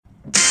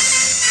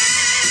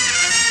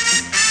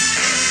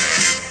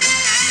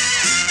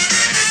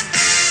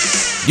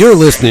You're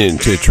listening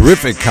to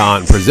Terrific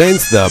Con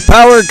presents the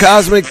Power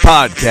Cosmic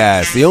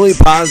Podcast, the only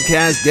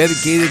podcast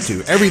dedicated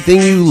to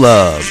everything you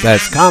love.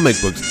 That's comic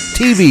books,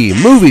 TV,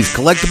 movies,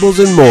 collectibles,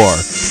 and more.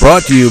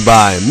 Brought to you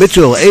by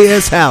Mitchell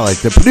A.S. Halleck,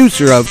 the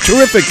producer of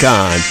Terrific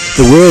Con,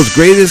 the world's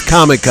greatest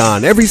Comic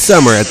Con, every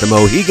summer at the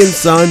Mohegan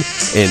Sun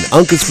in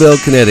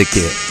Uncasville,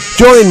 Connecticut.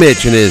 Join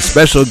Mitch and his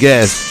special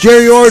guest,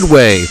 Jerry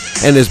Ordway,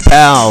 and his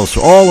pals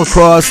all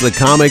across the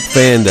comic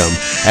fandom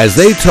as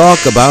they talk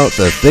about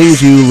the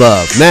things you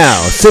love. Now,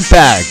 sit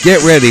back,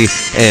 get ready,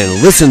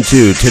 and listen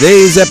to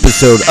today's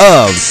episode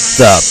of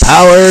the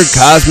Power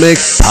Cosmic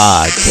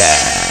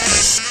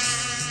Podcast.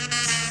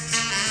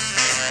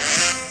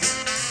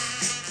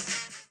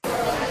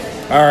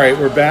 All right,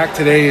 we're back.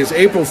 Today is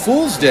April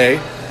Fool's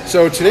Day.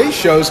 So today's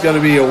show is going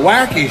to be a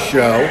wacky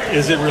show.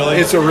 Is it really?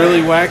 It's a really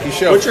wacky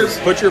show.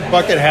 Put your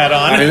bucket hat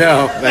on. I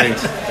know.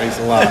 Thanks. Thanks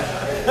a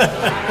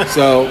lot.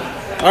 So,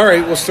 all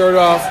right, we'll start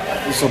off.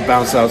 This will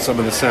bounce out some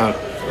of the sound.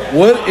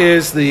 What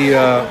is the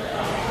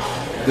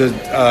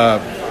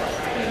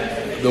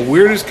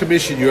weirdest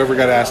commission you ever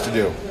got asked to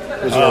do?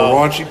 Was it a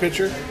raunchy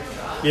picture?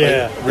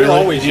 Yeah. Like, really?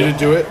 Always You didn't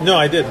do it? No,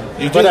 I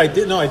didn't. You but did? I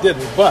did. No, I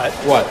didn't. But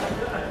What?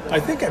 I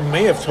think I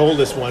may have told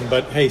this one.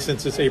 But hey,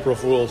 since it's April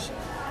Fool's,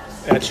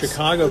 at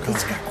Chicago Con.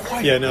 It's got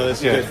quiet. Yeah, no,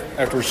 that's good.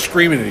 After we're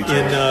screaming at each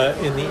other.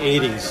 In the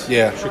 80s.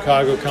 Yeah.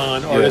 Chicago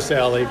Con, Artist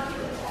Alley.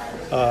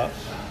 A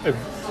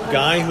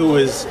guy who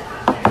is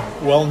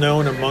well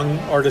known among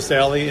Artist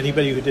Alley.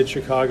 Anybody who did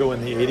Chicago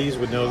in the 80s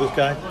would know this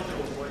guy.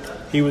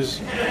 He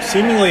was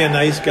seemingly a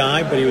nice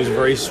guy, but he was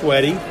very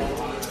sweaty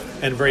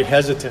and very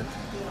hesitant.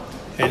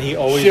 And he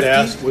always Shifty?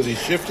 asked... Was he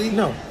shifty?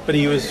 No, but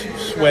he was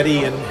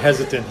sweaty and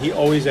hesitant. He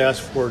always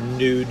asked for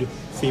nude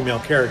female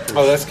characters.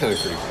 Oh, that's kind of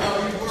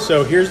creepy.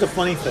 So here's the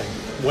funny thing.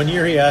 One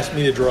year he asked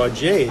me to draw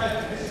Jade,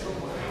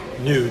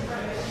 nude.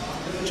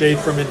 Jade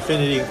from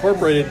Infinity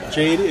Incorporated.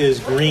 Jade is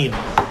green.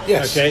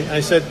 Yes. Okay? And I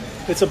said,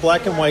 it's a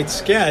black and white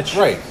sketch.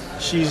 Right.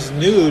 She's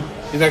nude.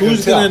 You're not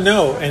Who's gonna going to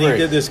know? And Right. he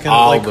did this kind of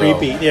I'll like know.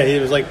 creepy. Yeah, he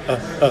was like,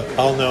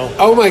 I'll know.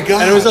 Oh, my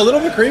God. And it was a little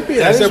bit creepy.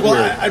 And I That said, is well,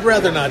 weird. I'd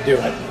rather not do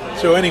it.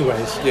 So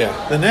anyways, Yeah.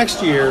 the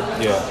next year,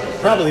 Yeah.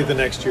 probably the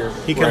next year,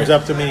 he comes Right.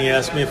 up to me and he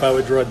asked me if I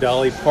would draw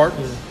Dolly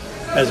Parton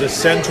as a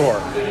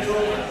centaur.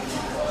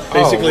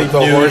 Basically, with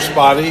the nude, horse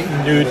body?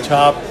 nude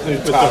top Nude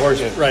with top, the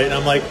horse, yeah. right? And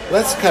I'm like,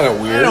 That's kind of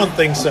weird. I don't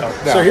think so.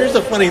 No. So here's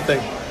the funny thing: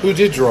 Who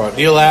did draw it?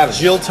 Neil Adams.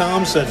 Jill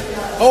Thompson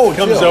Oh,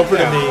 comes Jill, over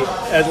yeah. to me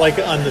at like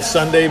on the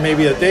Sunday,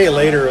 maybe a day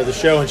later of the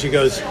show, and she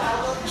goes,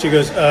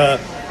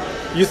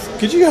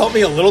 could you help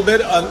me a little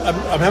bit?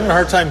 I'm having a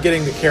hard time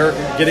getting the character,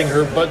 getting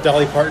her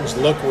Dolly Parton's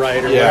look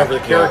right or Yeah, whatever the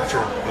character.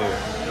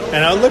 Yeah.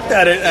 And I looked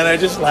at it and I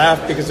just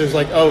laughed because there's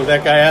like, oh,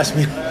 that guy asked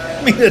me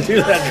to do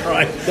that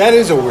drawing. That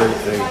is a weird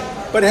thing.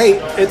 But hey,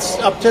 it's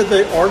up to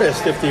the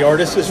artist. If the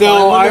artist is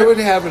No, fine I with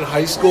would have in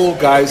high school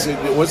guys,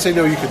 once they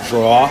know you could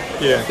draw,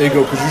 Yeah. they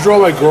go, could you draw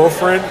my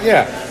girlfriend?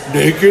 Yeah.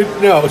 Naked?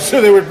 No.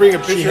 So they would bring a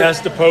picture. she has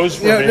to pose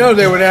for Yeah, me. no,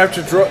 they would have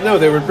to draw. No,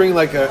 they would bring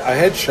like a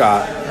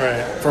headshot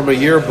Right. from a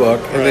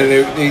yearbook, and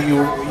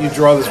then you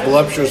draw this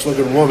voluptuous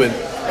looking woman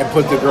and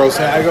put the girl's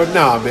head. I go,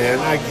 nah, man,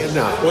 I can't.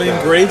 Nah. Well, in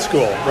nah. grade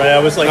school, right? I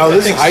was like, No, I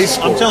this think is high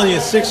school. I'm telling you,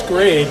 in 6th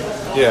grade,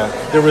 Yeah.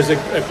 there was a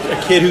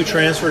kid who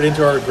transferred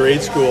into our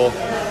grade school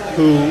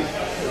who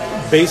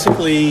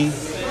basically,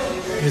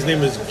 his name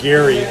was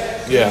Gary.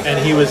 Yeah.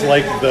 And he was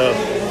like the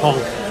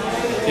punk.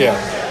 Yeah.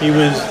 He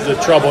was the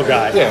trouble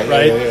guy, Yeah.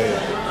 right?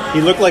 Yeah.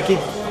 He looked like he'd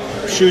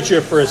shoot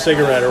you for a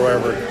cigarette or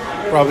whatever.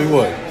 Probably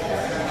would.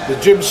 The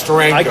Jim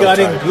Steranko. I got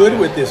in good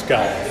with this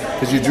guy.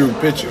 because you drew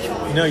pictures.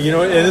 You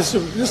know, and this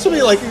will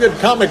be like a good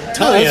comic No,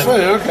 tie-in. that's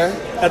fine. Okay.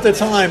 At the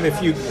time,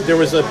 there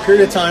was a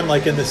period of time,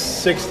 like in the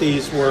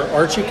 '60s, where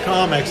Archie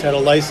Comics had a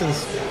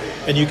license,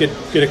 and you could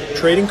get a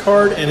trading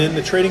card, and in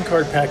the trading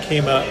card pack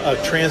came a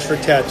transfer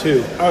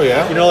tattoo. Oh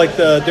yeah. You know,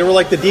 they were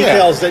like the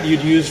decals that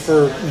you'd use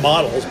for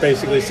models,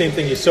 basically. Same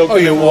thing. You soak Oh,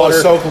 them you in water.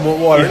 soak them with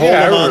water. You hold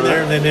Yeah, I them on remember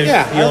there, that. and then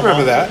Yeah, peel I them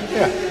remember off.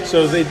 that. Yeah.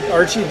 So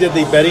Archie did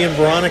the Betty and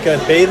Veronica in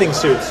bathing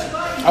suits.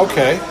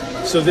 Okay.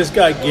 So this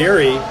guy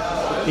Gary,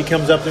 he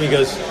comes up to me and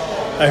goes,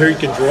 "I heard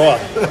you can draw,"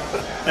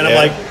 and I'm Yeah.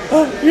 like,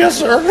 "Oh yes,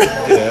 sir."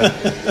 Yeah.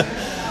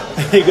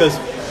 And he goes,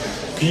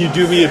 "Can you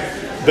do me a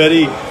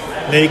Betty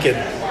naked?"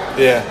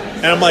 Yeah.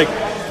 And I'm like,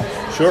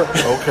 "Sure."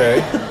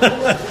 Okay.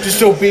 Just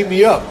don't beat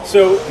me up.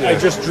 So I Yeah.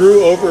 just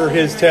drew over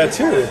his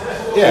tattoo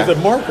Yeah. with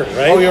a marker,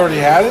 right? Oh, you already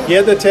had it? He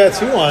had the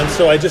tattoo on,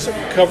 so I just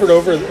covered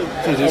over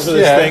this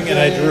yeah, thing, and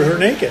I yeah, drew her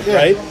naked, yeah.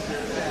 right?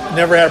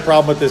 Never had a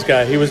problem with this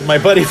guy. He was my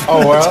buddy from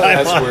Oh, the well, time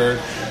that's on. weird.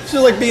 It's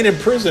just like being in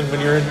prison when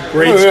you're in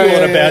grade Oh, school yeah,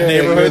 in a bad yeah, yeah.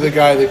 neighborhood. You're the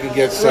guy that can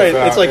get stuff Right,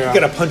 out. it's like yeah. you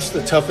gotta punch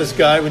the toughest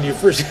guy when you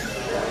first.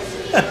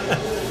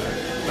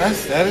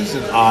 That is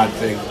an odd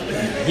thing.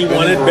 He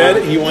wanted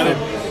Betty. He wanted,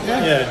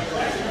 yeah.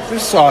 They're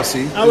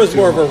saucy. I was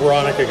more of a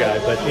Veronica guy,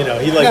 but he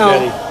liked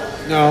Betty.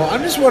 No,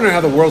 I'm just wondering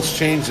how the world's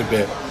changed a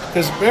bit.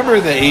 Because remember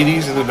in the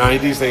 80s and the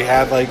 90s, they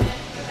had like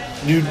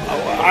nude.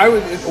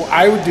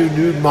 I would do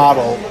nude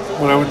model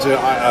when I went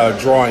to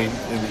drawing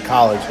in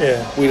college, Yeah.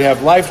 we'd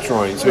have life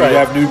drawing, so Right. you'd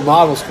have nude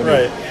models come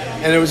Right. in.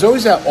 And it was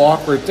always that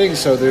awkward thing.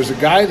 So there's a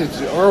guy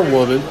or a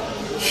woman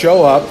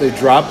show up, they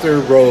drop their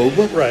robe,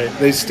 Right.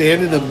 they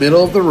stand in the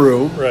middle of the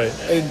room, Right.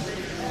 and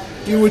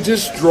you would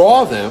just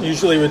draw them.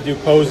 Usually would do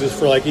poses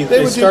for like, They they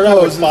would do start out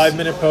with poses.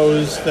 5-minute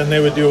pose, then they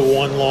would do a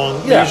one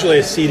long, Yeah. usually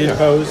a seated Yeah.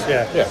 pose.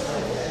 Yeah. Yeah.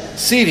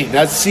 Seating,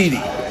 not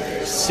seating.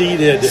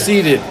 Seated.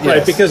 Seated, Right,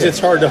 yes, because yeah. it's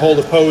hard to hold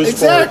a pose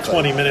Exactly. for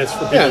 20 minutes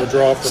for people to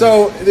draw from.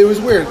 So it was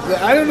weird.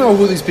 I don't know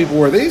who these people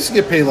were. They used to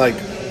get paid like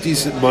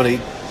decent money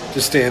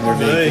to stand there No,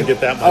 they naked. didn't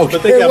get that much, Okay,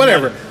 but they got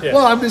whatever. money. Yeah.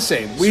 Well, I'm just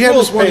saying. We had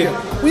Schools this one. paid-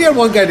 We had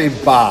one guy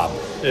named Bob,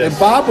 Yes. and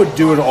Bob would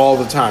do it all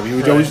the time. He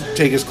would Right. always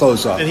take his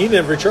clothes off. And he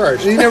never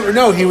charged. He never.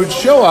 No, he would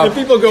show up. And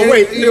people go, and,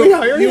 "Wait, did we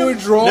hire you him?" would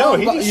draw. No,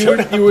 he Bo- just you showed would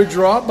up. you would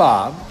draw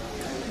Bob,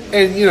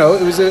 and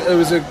it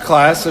was a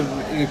class of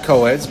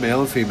co-eds,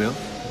 male and female.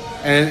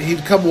 And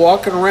he'd come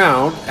walking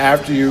around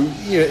after and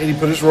he'd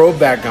put his robe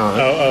back on.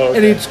 okay.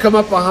 And he'd come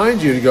up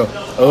behind you and he'd go,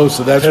 "Oh,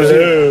 so that's what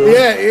Hello." you."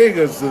 Yeah, he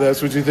goes, "So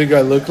that's what you think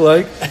I look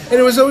like?" And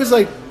it was always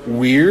like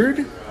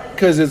weird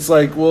because it's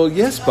like, well,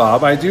 yes,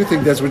 Bob, I do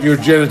think that's what your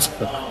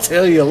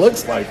genitalia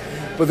looks like.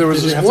 But there was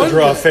Did you this have one to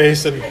draw guy- a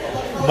face and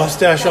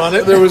mustache on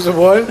it? there was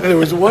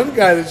one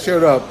guy that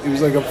showed up. He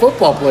was like a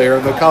football player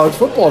on the college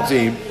football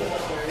team,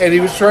 and he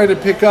was trying to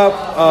pick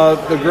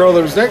up the girl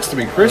that was next to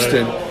me,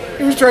 Kristen.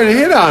 He was trying to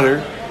hit on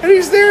her, and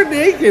he's there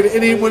naked.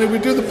 And when he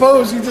would do the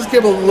pose, he just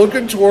kept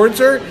looking towards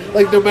her,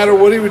 like no matter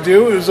what he would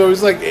do, it was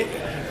always like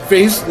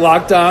face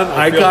locked on,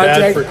 eye feel bad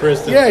contact. for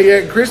Kristen. Yeah,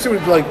 yeah. Kristen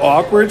was like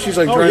awkward. She's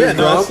like Oh, trying yeah, to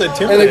no, draw, that's and the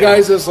intimidating.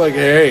 guy's just like,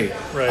 "Hey,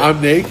 Right.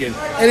 I'm naked,"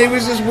 and it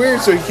was just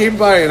weird. So he came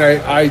by, and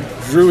I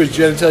drew his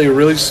genitalia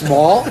really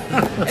small,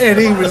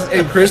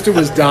 and Kristen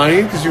was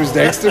dying because she was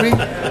next to me,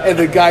 and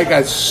the guy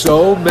got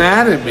so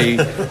mad at me.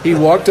 He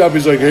walked up,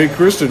 he's like, "Hey,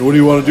 Kristen, what do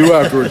you want to do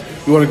afterwards?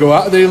 You want to go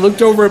out?" And then he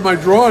looked over at my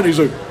drawing, he's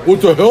like,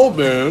 "What the hell,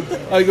 man?"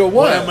 I go,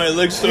 "What?" Why are my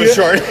legs so Yeah.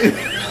 short?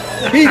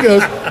 He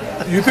goes,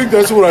 "You think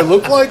that's what I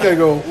look like?" I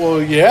go,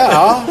 "Well,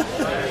 yeah."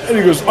 And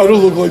he goes, "I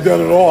don't look like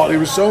that at all." And he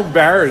was so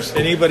embarrassed.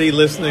 Anybody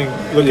listening,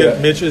 look Yeah. at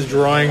Mitch's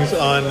drawings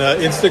on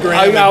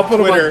Instagram I'll and put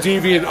him Twitter. on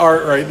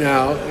DeviantArt right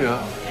now. Yeah.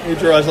 He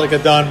draws like a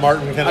Don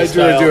Martin kind of I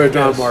style. do a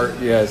Don Yes. Martin,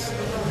 yes.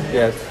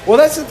 Yes. Well,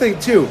 that's the thing,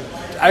 too.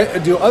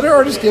 Do other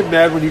artists get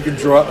mad when you can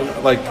draw,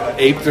 like,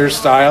 ape their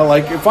style?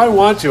 Like, if I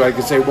want to, I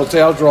could say, well,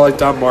 today I'll draw like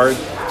Don Martin,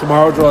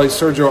 tomorrow I'll draw like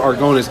Sergio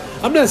Aragonés.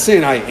 I'm not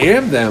saying I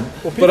am them,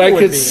 Well, but I people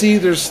would could be- see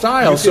their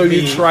style, you so could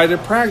you be- try to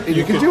practice.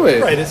 You can could- do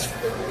it. Right, it's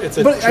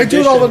a But I do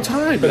it all the tradition,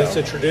 time, But though. it's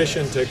a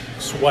tradition to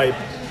swipe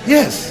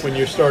Yes. when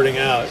you're starting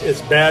out. It's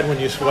bad when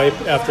you swipe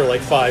after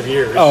like 5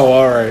 years. Oh,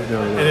 all right.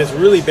 No, no. And it's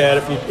really bad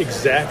if you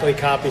exactly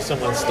copy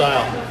someone's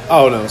style.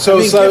 Oh, no. So,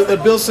 I mean,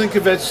 Bill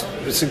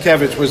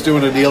Sienkiewicz was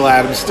doing a Neil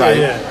Adams type.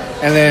 Yeah.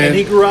 And then And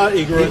he grew out. He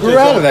He grew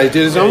out of that. He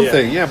did his own yeah.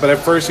 thing, yeah. But at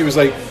first, he was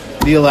like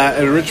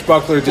and Rich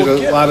Buckler did Well,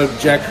 a lot of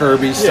Jack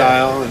Kirby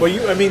style. And, Well,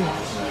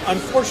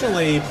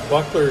 unfortunately,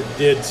 Buckler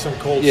did some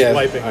cold Yeah,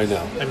 swiping. I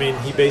know. I mean,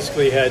 he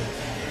basically had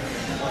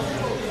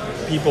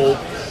people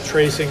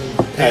tracing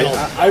panels.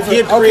 He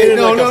had created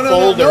like a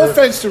folder. No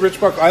offense to Rich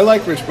Buckler. I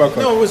like Rich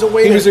Buckler. No, it was a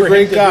way He was for a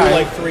great him guy. to do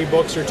like 3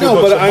 books or 2 no,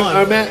 books but a month.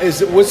 I'm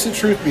at what's the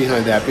truth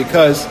behind that?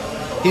 Because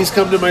he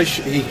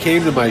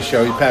came to my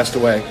show. He passed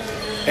away,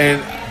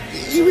 and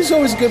he was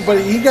always good.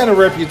 But he got a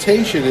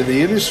reputation in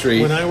the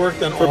industry. When I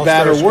worked on for All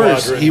bad or Star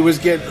worse, Squadron- he was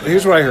getting.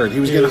 Here's what I heard. He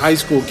was getting high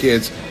school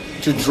kids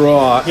to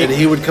draw, and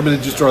he would come in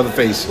and just draw the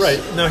faces. Right.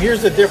 Now,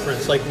 here's the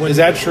difference. Like when Is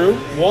that true?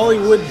 Wally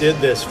Wood did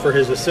this for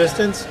his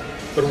assistants,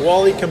 but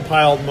Wally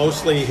compiled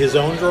mostly his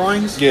own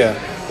drawings. Yeah.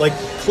 Like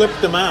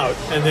clipped them out,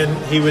 and then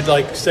he would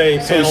like say So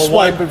he's panel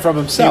swiping 1. from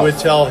himself. He would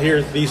tell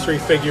here these 3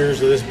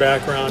 figures of this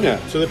background, Yeah.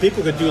 so that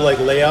people could do like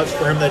layouts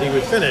for him that he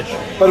would finish.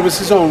 But it was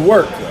his own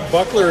work.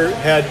 Buckler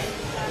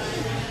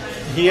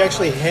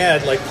actually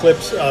had like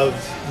clips of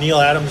Neil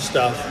Adams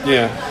stuff.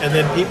 Yeah. And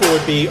then people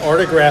would be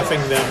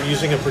autographing them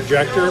using a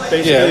projector,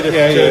 basically,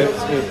 Yeah,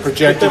 to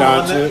project put it them on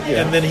onto the- it.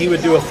 Yeah. And then he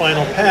would do a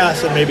final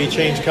pass and maybe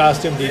change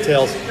costume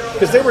details.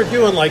 Because they were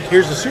doing like,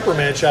 here's the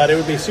Superman shot, it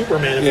would be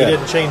Superman if Yeah. you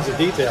didn't change the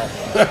detail.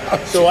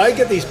 So I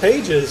get these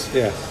pages,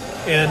 Yeah.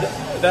 and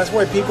that's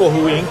why people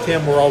who inked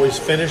him were always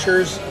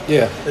finishers.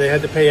 Yeah. They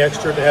had to pay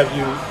extra to have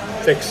you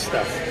fix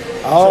stuff.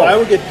 Oh. So I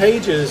would get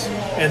pages,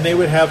 and they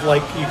would have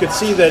like, you could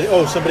see that,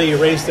 Somebody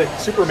erased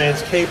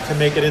Superman's cape to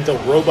make it into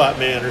Robot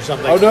Man or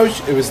something. Oh no,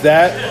 it was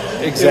that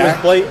It exact.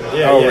 was blatant.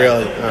 Yeah, Oh yeah.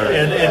 really? All right.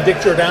 And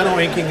Dick Giordano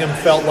inking him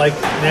felt like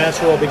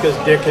natural because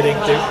Dick had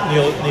inked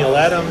Neil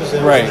Adams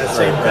and Right, that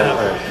same right, kind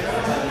right,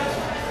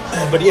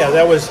 of. right. But yeah,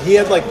 he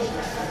had like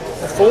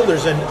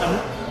folders, and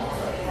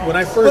when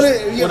I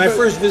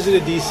first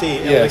visited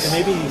DC, Yes.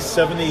 like maybe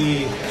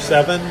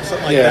 77,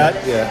 something like Yeah,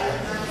 that. yeah.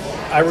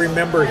 I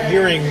remember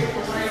hearing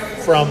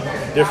from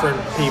different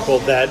people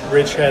that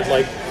Rich had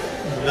like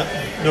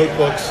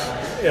notebooks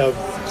of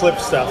clip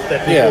stuff that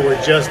people Yeah. were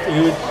just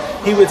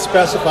he would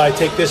specify,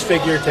 take this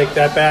figure, take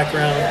that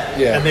background,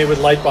 Yeah. and they would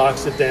light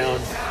box it down,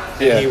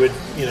 and Yeah. he would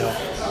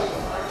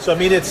So I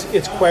mean,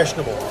 it's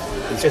questionable.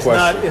 It's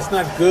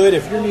not good.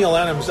 If you're Neil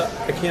Adams,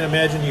 I can't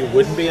imagine you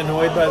wouldn't be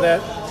annoyed by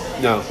that.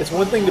 No. It's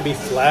one thing to be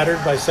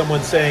flattered by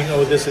someone saying,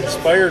 "Oh, this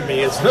inspired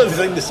me." It's another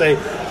thing to say,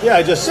 "Yeah,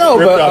 I just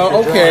ripped off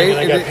your drawing and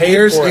I got paid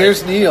for it."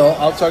 Here's Neil.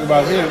 I'll talk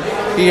about him.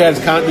 He has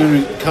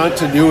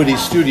Continuity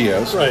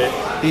Studios. Right.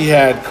 He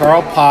had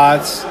Carl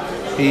Potts.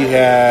 He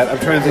had, I'm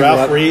trying to think.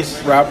 Ralph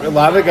Reese. A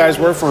lot of the guys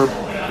work for him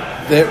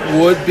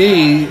that would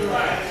be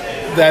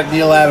that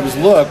Neil Adams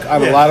look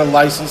on a lot of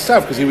licensed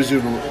stuff because he was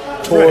doing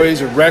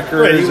toys and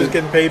records. Right, he was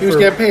getting paid. He was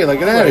getting paid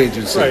like an ad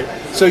agency. Right.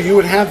 So you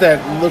would have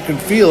that look and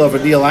feel of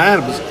a Neil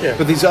Adams,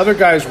 but these other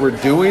guys were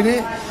doing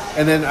it.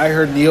 And then I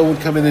heard Neil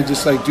would come in and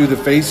just like do the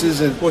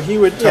faces and he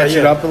would touch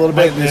it up a little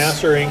bit. Mike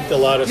Nasser inked a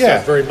lot of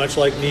stuff very much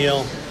like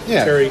Neil.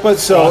 Yeah, Terry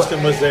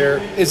Austin was there.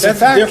 It's a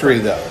factory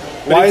though.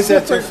 Why is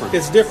that different?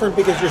 It's different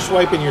because you're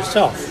swiping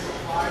yourself.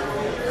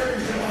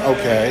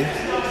 Okay.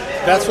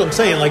 That's what I'm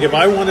saying. Like if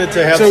I wanted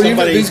to have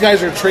somebody, these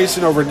guys are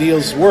tracing over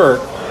Neil's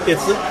work. Neil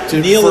is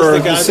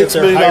the guy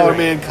 $6 million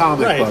man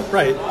comic book.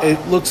 Right. It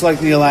looks like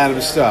Neil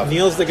Adams stuff.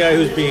 Neil's the guy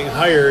who's being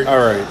hired. All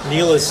right.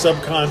 Neil is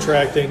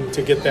subcontracting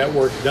to get that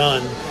work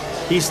done.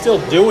 He's still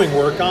doing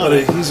work on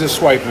it. He's a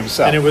swipe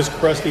himself. And it was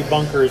Krusty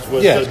Bunkers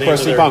was the name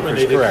of their when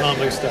they did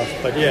comic stuff.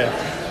 But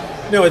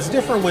no, it's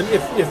different when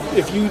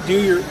if you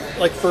do your,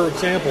 like for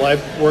example,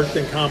 I've worked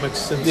in comics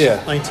since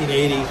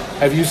 1980.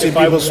 Have you seen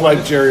people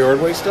swipe Jerry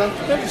Ordway stuff?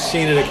 I've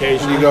seen it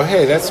occasionally. And you go,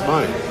 hey, that's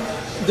mine.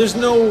 There's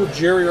no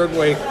Jerry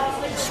Ordway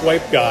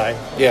swipe guy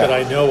that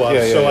I know of,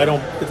 so I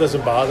don't. It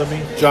doesn't bother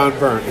me. John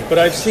Byrne. But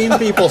I've seen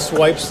people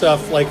swipe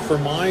stuff like for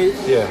my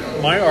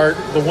art.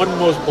 The one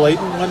most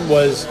blatant one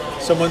was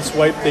someone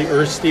swiped the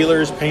Earth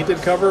Stealers painted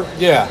cover.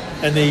 Yeah,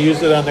 and they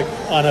used it on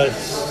a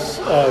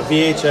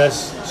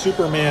VHS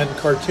Superman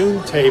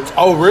cartoon tape.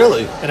 Oh,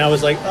 really? And I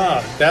was like,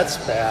 that's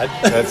bad.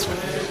 That's.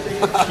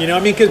 You know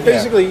what I mean? Because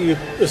basically you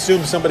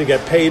assume somebody got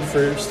paid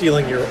for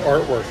stealing your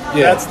artwork.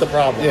 Yeah. That's the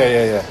problem.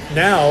 Yeah.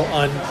 Now,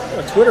 on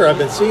Twitter, I've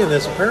been seeing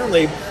this.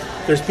 Apparently,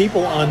 there's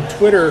people on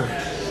Twitter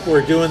who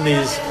are doing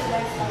these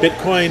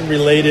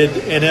Bitcoin-related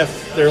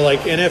they're like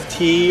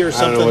NFT or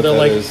something. I don't know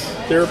what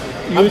they're that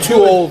like, is. I'm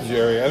too old,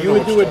 Jerry. You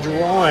would do a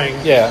drawing.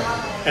 Yeah.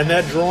 And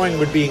that drawing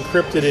would be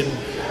encrypted in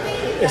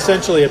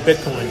essentially a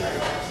Bitcoin.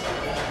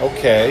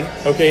 Okay,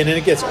 and then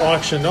it gets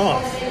auctioned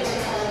off.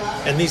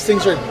 And these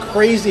things are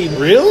crazy.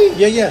 Really?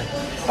 Yeah.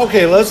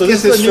 Okay, let's get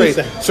this straight.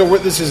 So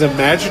this is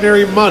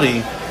imaginary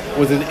money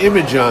with an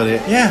image on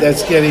it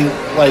that's getting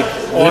like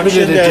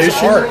limited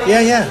edition art.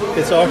 Yeah.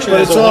 It's auctioned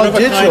but as it's a all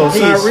one-of-a-kind digital. piece.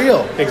 It's not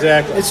real.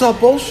 Exactly. It's all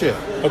bullshit.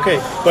 Okay,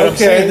 but I'm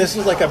saying this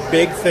is like a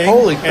big thing.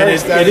 Holy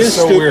Christ, that is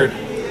so stupid. weird.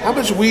 How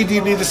much weed do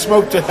you need to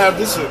smoke to have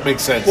this make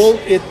sense? Well,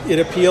 it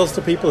appeals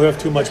to people who have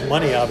too much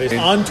money, obviously.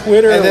 On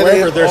Twitter or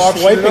wherever, they're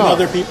swiping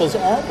other people's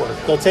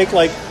artwork. They'll take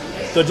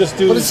they'll just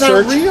do it's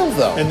search, not real,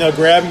 though. And they'll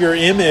grab your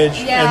image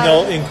and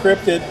they'll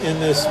encrypt it in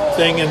this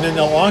thing, and then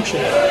they'll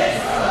auction it.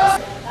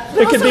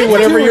 It could be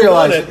whatever you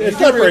want. It's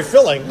not very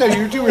filling. No,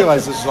 you do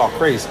realize this is all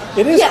crazy.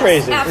 It is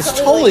crazy. Absolutely.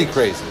 It's totally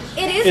crazy.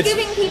 It is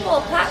giving people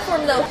a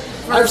platform, though.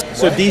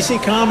 So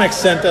DC Comics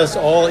sent us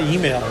all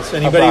emails.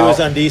 Anybody who was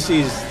on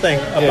DC's thing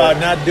about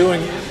not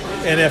doing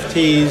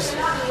NFTs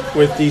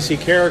with DC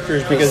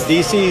characters because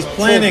DC's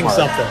planning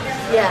something.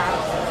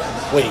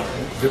 Yeah. Wait,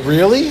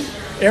 really?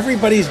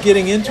 Everybody's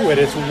getting into it.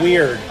 It's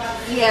weird.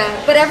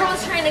 Yeah, but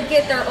everyone's trying to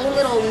get their own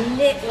little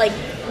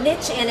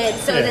niche in it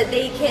so that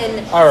they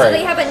can. All right. So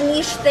they have a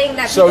niche thing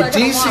that. So people are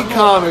DC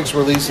Comics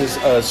releases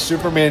a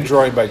Superman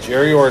drawing by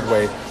Jerry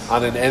Ordway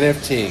on an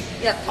NFT.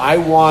 Yep. I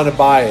want to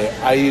buy it.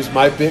 I use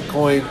my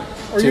Bitcoin.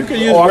 Or you could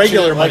use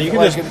regular money. You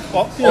can just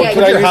put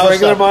your house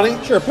regular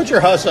money? Sure, put your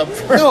house up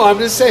first. No, I'm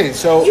just saying.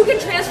 So you can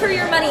transfer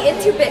your money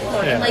into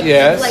Bitcoin, like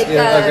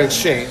an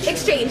exchange.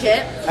 Exchange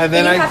it, and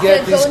then I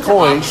get these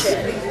coins.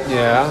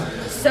 Yeah.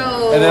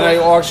 So and then I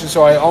auction.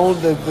 So I own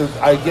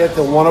I get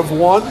the one of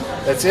one.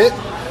 That's it.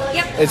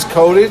 Yep. It's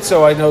coded,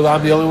 so I know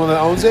I'm the only one that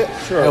owns it.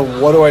 Sure.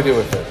 And what do I do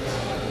with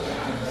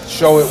it?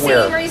 Show it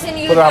where? Same reason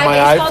you put it on my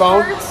iPhone.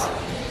 Cards?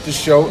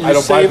 Just show. I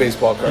don't buy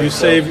baseball cards. You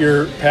save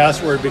your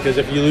password because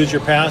if you lose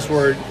your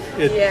password,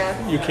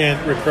 you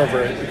can't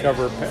recover it.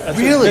 That's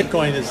really? What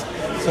Bitcoin is.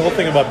 The whole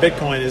thing about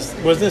Bitcoin is,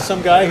 wasn't there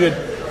some guy who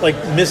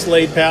had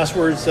mislaid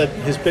passwords that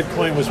his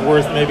Bitcoin was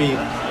worth maybe?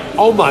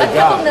 Oh my God! A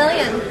couple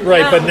million.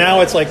 Right, but now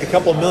it's like a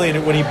couple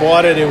million. When he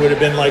bought it, it would have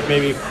been like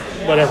maybe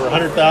whatever,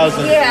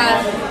 100,000.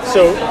 Yeah.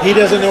 So he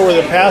doesn't know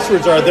where the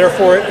passwords are.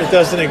 Therefore, it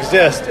doesn't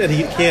exist, and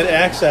he can't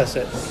access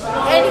it.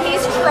 And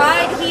he's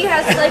tried. He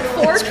has like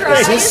 4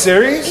 tries. Is this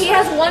serious? He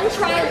has 1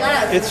 try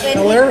left. It's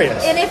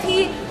hilarious. And if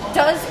he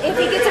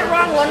gets it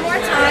wrong one more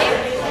time,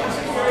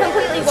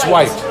 completely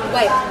wiped.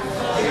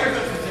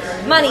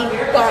 Money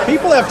gone.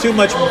 People have too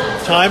much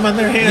time on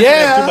their hands. Yeah.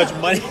 They have too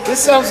much money. This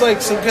sounds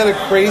like some kind of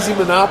crazy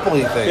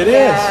Monopoly thing. It is.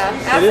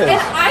 Yeah. It is.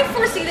 And I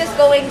foresee this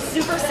going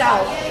super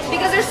south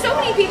because there's so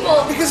many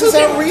people. Because it's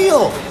not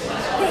real.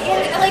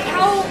 Like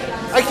how.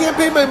 I can't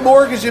pay my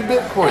mortgage in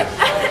Bitcoin.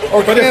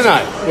 Or But can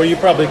I? Well, you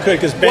probably could,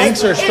 because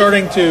banks are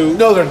starting to.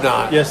 No, they're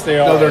not. Yes, they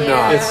are. No, they're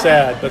not. It's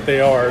sad, but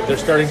they are. They're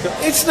starting to.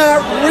 It's not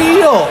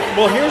real.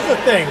 Well, here's the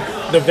thing: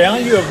 the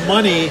value of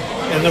money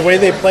and the way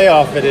they play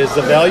off it is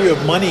the value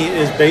of money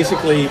is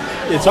basically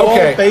it's all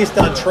based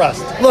on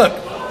trust. Look,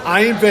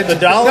 I invented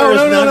The dollar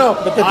no.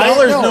 But the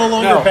dollar is no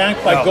longer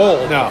backed by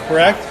gold. No,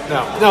 correct?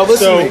 No. Listen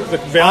So to me. the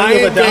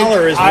value of a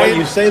dollar is what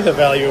you say the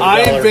value of a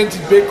I dollar.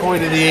 invented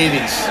Bitcoin in the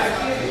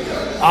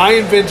 80s. I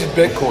invented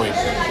Bitcoin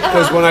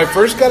because when I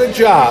first got a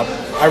job,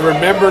 I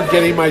remember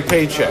getting my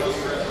paycheck,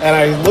 and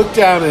I looked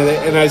down at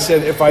it and I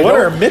said, "If I What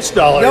don't, are Mitch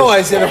dollars? No,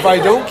 I said if I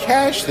don't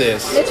cash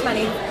this, Mitch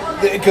money.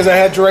 because I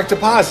had direct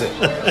deposit,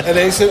 and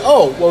they said,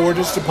 "Oh, well, we're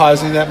just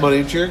depositing that money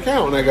into your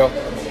account," and I go,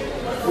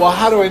 "Well,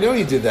 how do I know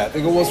you did that?"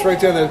 They go, "Well, it's right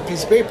there on that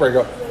piece of paper." I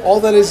go,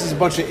 "All that is a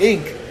bunch of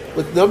ink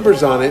with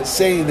numbers on it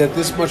saying that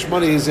this much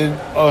money is in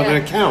on an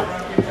account.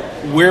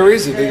 Where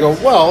is it?" They go,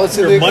 "Well, it's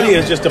in the Your money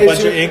account." is just a It's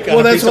bunch of ink on well,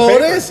 a that's piece of all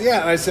paper. it is.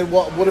 Yeah, and I said,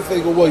 "Well, what if they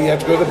go? Well, you have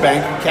to go to the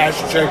bank and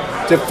cash a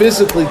check to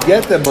physically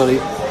get that money.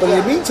 But in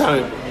the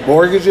meantime,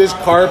 mortgages,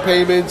 car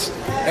payments,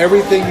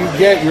 everything you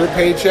get, your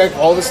paycheck,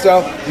 all the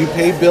stuff you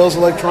pay bills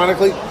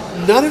electronically.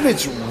 None of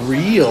it's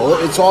real.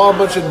 It's all a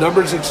bunch of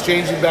numbers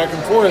exchanging back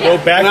and forth." Go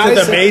back And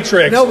to I the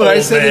Matrix, No, but I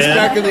old said this man.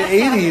 back in the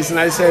 80s, and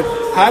I said,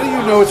 "How do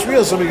you know it's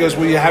real?" Somebody goes,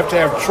 "Well, you have to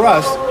have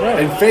trust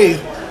and faith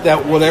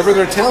that whatever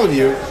they're telling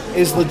you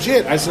is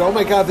legit." I said, "Oh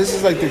my God, this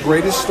is like the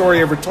greatest story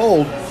ever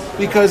told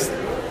because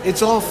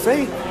it's all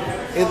fake.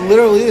 It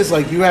literally is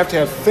like you have to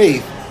have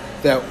faith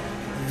that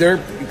their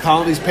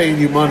colony's paying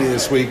you money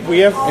this week. We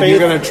have and you're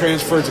faith- going to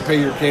transfer it to pay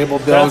your cable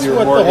bill That's and your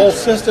what mortgage. the whole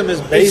system is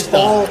based It's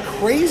all on.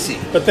 crazy.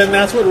 But then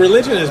that's what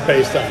religion is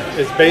based on.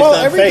 It's based Well,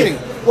 on everything.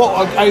 faith.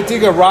 Well, I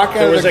dig a rock out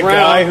There of was the a ground.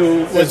 guy who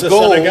was that's the son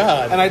gold, of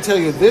God. and I tell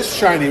you, this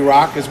shiny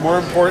rock is more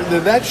important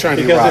than that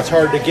shiny Because rock. it's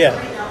hard to get.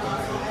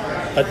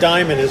 A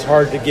diamond is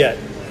hard to get.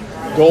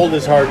 Gold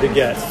is hard to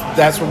get.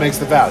 That's what makes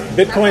the value.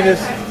 Bitcoin is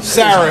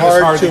Sarah is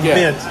hard, hard to to get.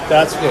 mint.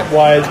 That's Yeah.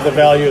 why the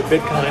value of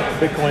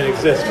Bitcoin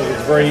exists,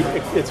 because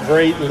it's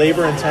very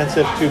labor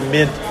intensive to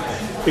mint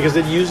because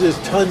it uses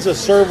tons of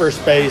server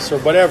space or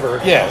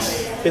whatever.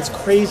 Yes. It's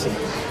crazy.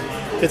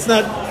 It's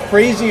not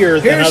crazier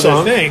than Here's other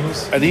something.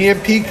 things. An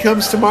EMP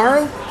comes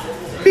tomorrow.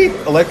 Beep.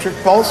 Electric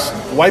pulse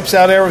wipes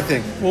out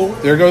everything. Well,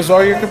 there goes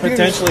all your computers.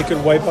 Potentially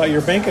could wipe out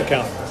your bank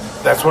account.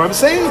 That's what I'm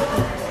saying.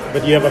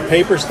 But you have a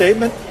paper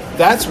statement?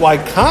 That's why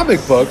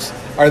comic books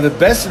are the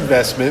best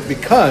investment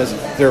because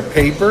they're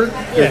paper,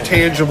 they're Yeah.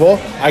 tangible.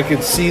 I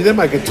can see them,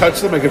 I can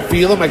touch them, I can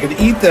feel them, I can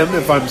eat them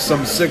if I'm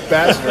some sick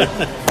bastard.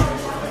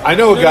 I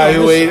know a guy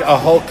who ate a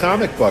Hulk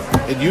comic book,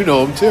 and you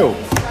know him too.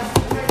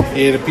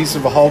 He ate a piece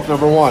of a Hulk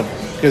 #1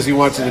 because he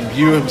wants to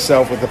imbue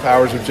himself with the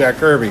powers of Jack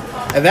Kirby.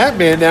 And that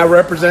man now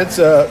represents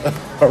a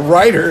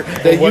writer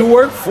that you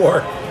work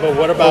for. But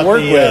what about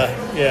work the? with.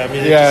 Yeah, I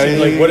mean, Yeah, it just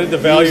seems like what did the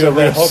value he's a of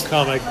that risk. Hulk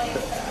comic?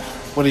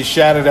 When he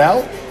shat it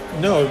out?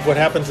 No, what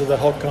happened to the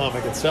Hulk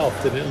comic itself?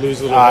 Did it lose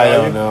a little I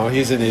value? don't know.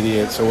 He's an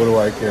idiot, so what do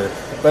I care?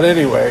 But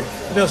anyway,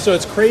 No, so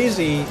it's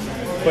crazy,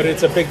 but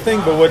it's a big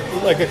thing. But what,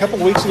 like a couple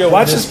of weeks ago,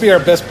 watch this be our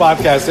best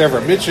podcast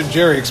ever. Mitch and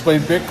Jerry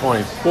explain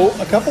Bitcoin. Well,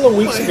 a couple of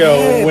weeks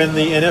ago, when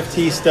the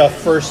NFT stuff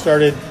first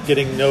started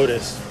getting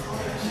noticed,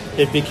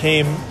 it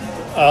became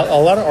a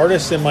lot of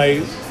artists in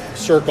my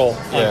circle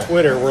on Yeah.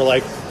 Twitter were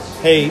like,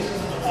 "Hey,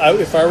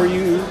 if I were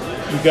you,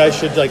 you guys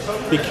should like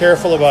be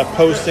careful about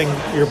posting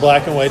your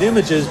black and white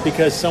images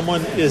because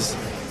someone is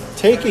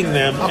taking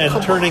them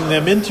and turning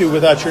them into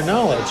without your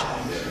knowledge."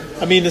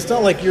 I mean, it's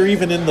not like you're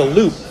even in the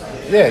loop.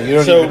 Yeah, you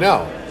don't So even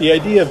know. the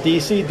idea of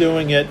DC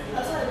doing it,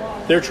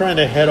 they're trying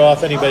to head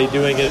off anybody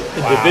doing it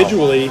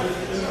individually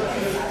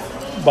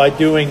by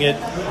doing it.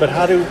 But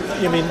how do,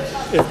 I mean,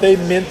 if they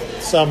mint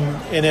some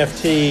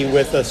NFT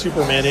with a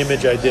Superman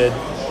image I did,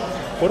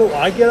 what do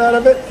I get out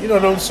of it? You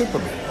don't own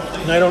Superman.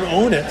 And I don't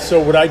own it.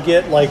 So would I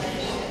get like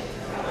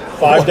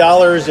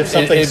 $5 if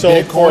something in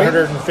sold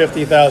Bitcoin?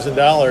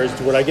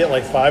 $450,000? Would I get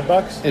like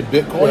 $5? In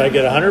Bitcoin? Would I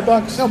get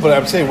 $100? No, but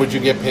I'm saying, would you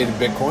get paid in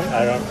Bitcoin?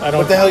 I don't.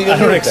 What the hell you I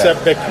do don't with that?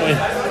 accept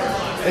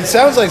Bitcoin. It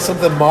sounds like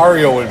something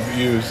Mario would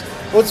use.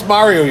 What's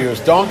Mario use?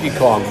 Donkey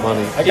Kong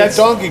money. I got It's-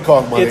 Donkey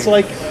Kong money. It's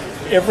like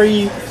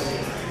every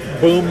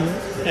boom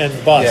and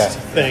bust Yeah.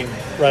 thing,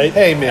 right?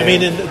 Hey, man. I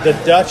mean, in the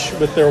Dutch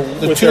with their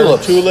the tulips.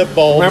 their tulip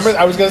bulbs. Remember,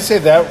 I was going to say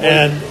that.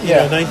 and you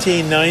yeah. know,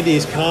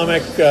 1990s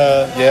comic,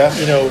 Yeah.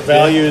 you know,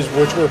 values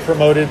which were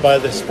promoted by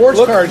the sports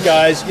Look- card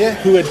guys Yeah.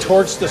 who had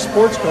torched the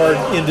sports card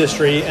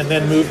industry and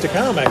then moved to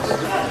comics.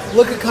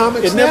 Look at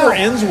comics It now. never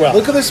ends well.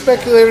 Look at the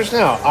speculators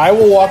now. I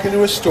will walk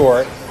into a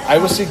store. I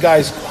will see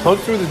guys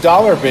hunt through the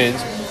dollar bins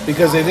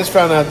because they just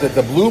found out that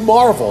the Blue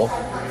Marvel,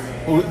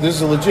 this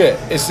is legit,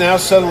 it's now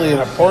suddenly an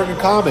important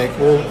comic.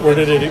 Where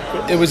did it?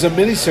 It was a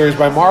miniseries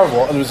by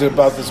Marvel, and it was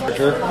about this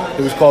picture.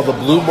 It was called The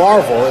Blue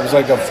Marvel. It was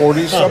like a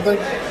 40s something.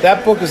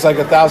 That book is like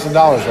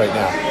 $1,000 right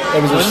now.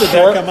 It was When a did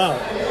short, that come out?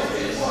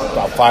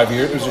 about 5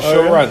 years. It was a Oh,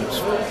 short yeah?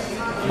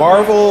 run.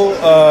 Marvel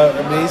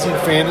Amazing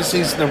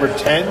Fantasies number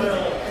 10.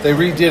 They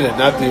redid it,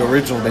 not the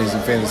original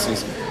Amazing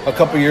Fantasies, a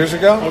couple years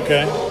ago.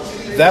 Okay.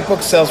 That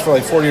book sells for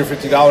like $40 or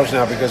 $50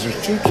 now because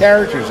there's 2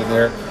 characters in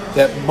there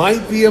that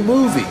might be a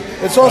movie.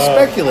 It's all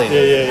speculated.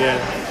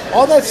 Yeah.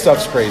 All that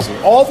stuff's crazy.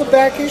 All the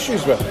back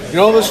issues, but you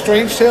know all the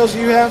Strange Tales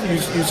you have? You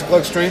used to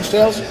collect Strange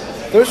Tales?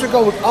 Those are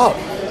going up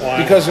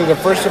because of the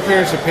first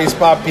appearance of Pace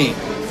Bob Pete,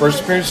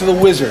 first appearance of the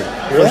Wizard,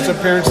 first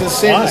appearance of the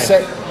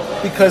Santa.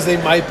 Because they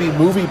might be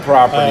movie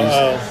properties.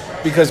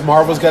 Because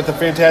Marvel's got the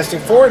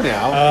Fantastic Four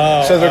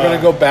now, so they're going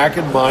to go back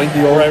and mine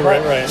the old.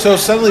 Right. So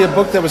suddenly, a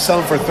book that was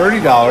selling for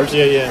 $30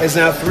 is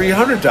now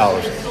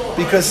 $300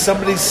 because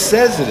somebody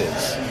says it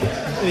is.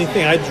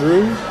 Anything I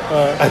drew?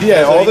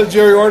 All the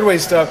Jerry Ordway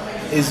stuff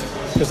is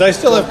because I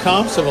still have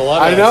comps of a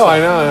lot. I of know.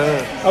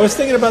 I was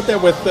thinking about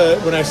that with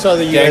when I saw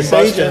the U.S.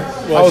 Agent.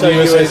 The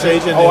U.S.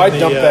 Agent. Oh, I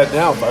dumped that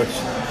now, folks.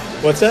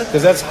 What's that?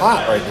 Because that's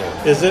hot right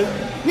now. Is it?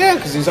 Yeah,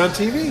 because he's on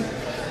TV.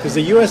 Because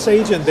the U.S.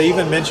 Agent, they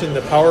even mentioned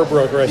the Power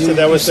Broker. I said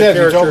that was the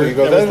character,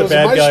 that was the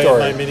bad guy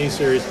in my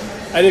miniseries.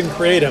 I didn't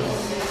create him.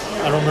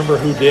 I don't remember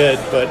who did,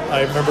 but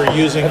I remember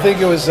using. I think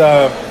it was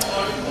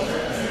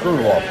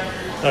Grunewald.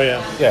 Oh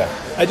yeah. Yeah.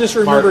 I just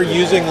remember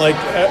using when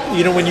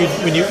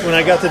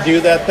I got to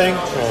do that thing,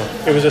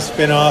 it was a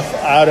spin-off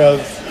out of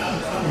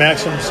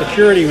Maximum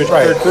Security, which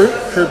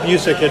Kurt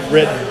Busiek had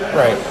written,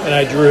 and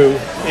I drew.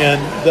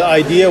 And the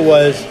idea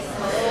was,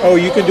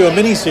 you can do a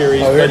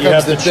mini-series, but you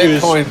have to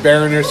choose. Bitcoin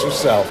Baroness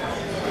herself.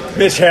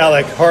 Mitch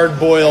Halleck,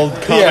 hard-boiled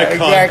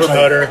Comic-Con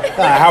promoter.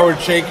 Howard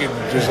Chaykin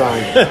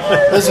design.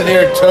 Listen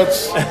here,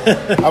 Toots.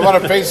 I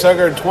want a face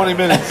hugger in 20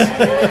 minutes.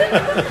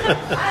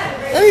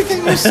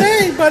 Anything you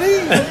say, buddy.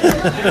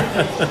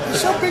 You're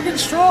so big and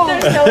strong.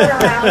 There's no one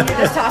around. You're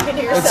just talking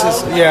to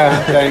yourself.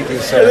 Thank you,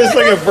 sir. It is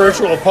like a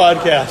virtual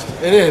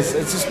podcast. It is.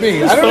 It's just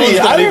me. I don't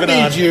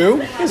need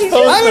you.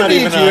 I don't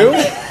need you.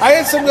 I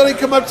had somebody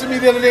come up to me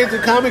the other day at the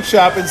comic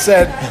shop and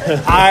said,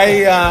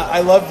 I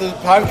love the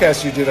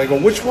podcast you did. I go,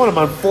 which one? I'm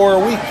on 4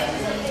 a week.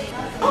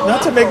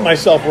 Not to make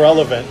myself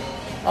relevant,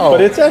 but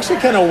it's actually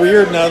kind of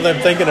weird now that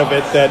I'm thinking of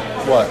it that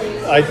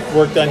I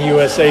worked on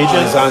U.S.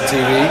 Agent. He's on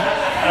TV.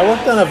 I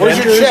worked on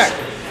Avengers. Where's your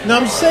check? No,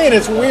 I'm saying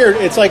it's weird.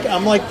 It's like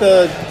I'm like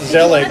the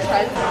Zelig.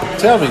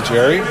 Tell me,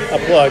 Jerry. A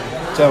plug.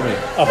 Tell me.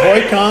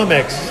 Ahoy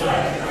Comics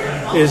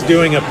is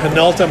doing a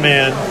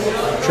Penultiman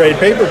trade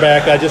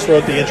paperback. I just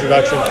wrote the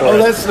introduction for it. Oh,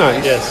 that's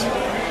nice. Yes.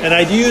 And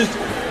I'd used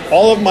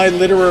all of my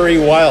literary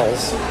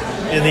wiles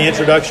in the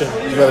introduction.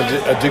 You got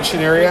a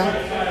dictionary out?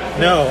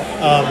 No.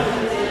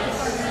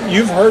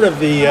 You've heard of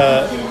the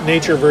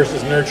nature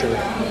versus nurture.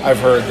 I've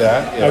heard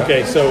that. Yeah.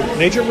 Okay, so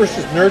nature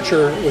versus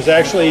nurture was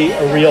actually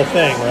a real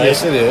thing, right?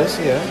 Yes, it is,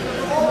 yeah.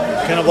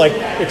 Kind of like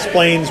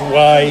explains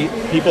why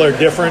people are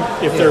different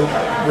if they're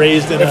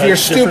raised in a different environment. If you're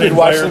stupid,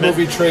 watch the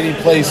movie Trading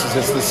Places.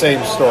 It's the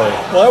same story.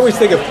 Well, I always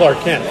think of Clark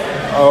Kent.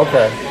 Oh,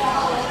 okay.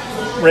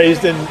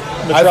 Raised in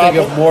Metropolis. I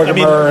think of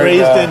Mortimer.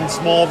 Raised in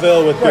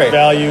Smallville with good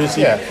values.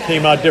 He Yeah.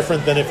 came out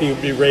different than if he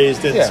would be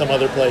raised in some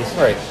other place.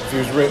 Right. If he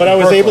was But I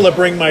was able to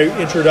bring my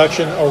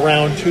introduction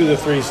around to the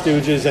Three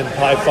Stooges and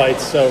pie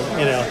fights, so,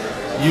 you know.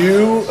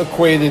 You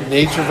equated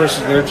nature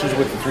versus nurture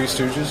with the Three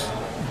Stooges?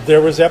 There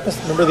was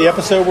remember the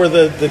episode where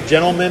the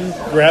gentlemen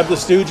grab the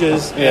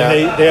Stooges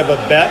and they have a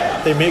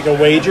bet, they make a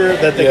wager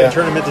that they can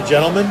turn them into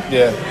gentlemen?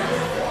 Yeah.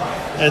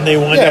 And they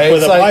wind up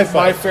with a pie fight.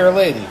 My Fair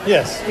Lady.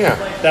 Yes. Yeah.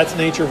 That's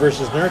nature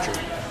versus nurture.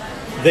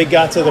 They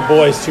got to the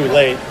boys too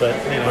late, but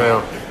you know.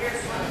 Well,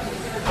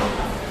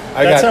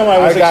 That's how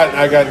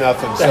I got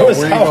nothing. That So was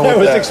where you how going I with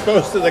was that?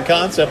 exposed to the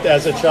concept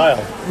as a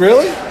child.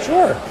 Really?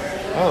 Sure.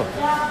 Oh.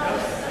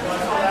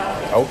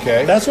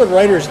 Okay. That's what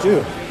writers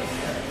do.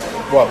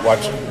 What?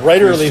 Watch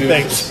Writerly Three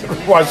things.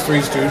 Stooges? Watch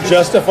Three Stooges.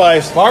 Justify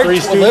Three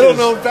A Stooges. little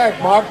known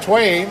fact: Mark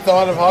Twain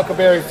thought of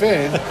Huckleberry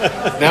Finn.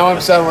 Now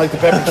I'm sounding like the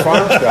Pepperidge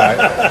Farms guy.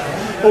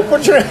 Well,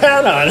 put your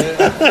hat on.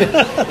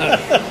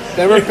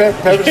 Remember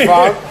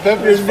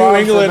Pepperidge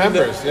Farms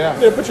remembers? Yeah.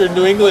 Put your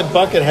New England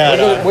bucket hat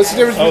on. What's the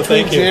difference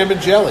between jam and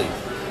jelly?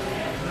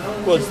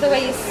 Well, It's the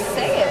way you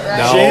say it, right?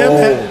 No.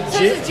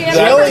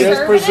 Jelly is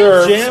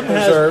preserved. Jam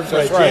Preserved,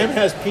 has that's right. Jam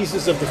has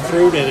pieces of the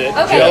fruit in it.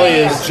 Okay, Jelly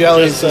yeah, is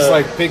Jelly is just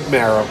like pig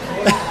marrow.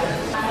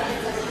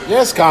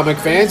 Yes, comic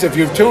fans, if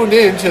you've tuned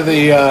in to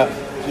the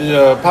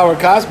Power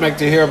Cosmic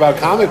to hear about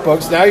comic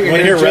books, now you're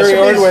Wanna hearing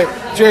hear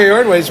Jerry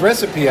Ordway's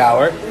recipe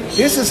hour.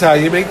 This is how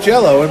you make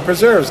Jell-O and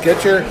preserves.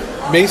 Get your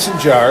mason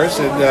jars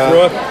and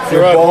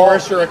throw a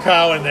horse or a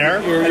cow in there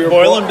and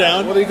boil them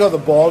down. What do you call the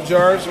ball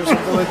jars or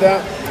something like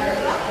that?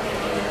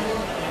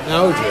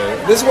 No,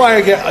 Jerry. This is why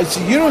I get.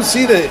 See, you don't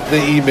see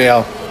the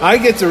email. I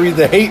get to read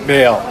the hate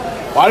mail.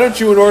 Why don't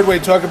you and Ordway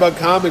talk about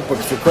comic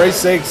books? For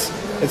Christ's sakes,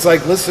 it's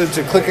like listening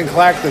to Click and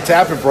Clack, the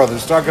Tappet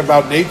Brothers, talking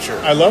about nature.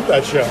 I love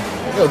that show.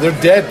 No,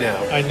 they're dead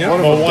now. I know.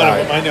 One of them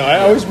died. I know. I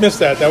always miss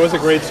that. That was a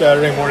great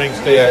Saturday morning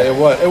staple. Yeah, it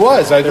was. It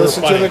was. I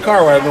listened to funny. the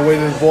car on the way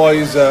to the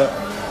boys'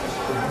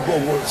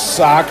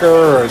 soccer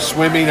or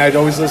swimming. I'd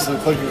always listen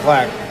to Click and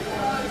Clack.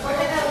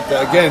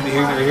 Again,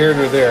 here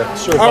and there.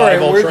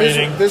 Survival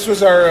training. This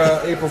was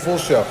our April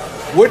Fool's show.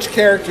 Which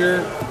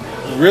character,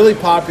 really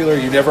popular,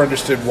 you never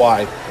understood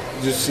why?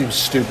 It just seems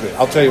stupid.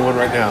 I'll tell you one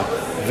right now.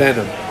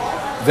 Venom.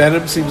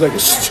 Venom seems like a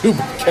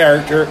stupid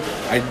character.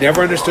 I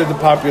never understood the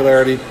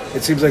popularity.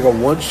 It seems like a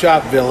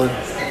one-shot villain.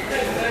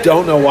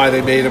 Don't know why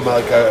they made him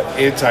like an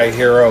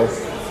anti-hero.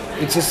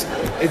 It's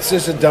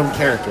just a dumb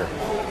character.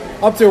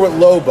 Up there with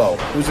Lobo,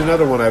 who's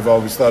another one I've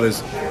always thought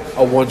is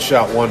a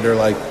one-shot wonder.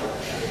 Like,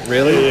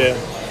 really?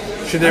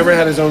 Yeah. Should never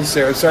had his own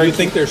series. Sorry, You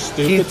think they're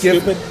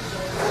stupid?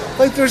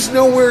 Like, there's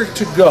nowhere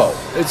to go.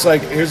 It's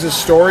like, here's a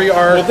story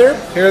arc.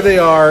 Well, here they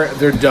are.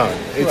 They're done.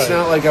 It's Right.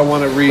 not like I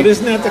want to read. But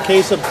isn't that the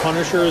case of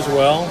Punisher as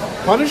well?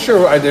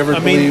 Punisher, I never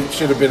mean- believed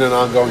should have been an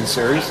ongoing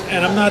series.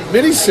 And I'm not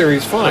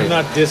Miniseries, fine. I'm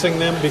not dissing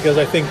them because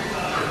I think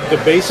the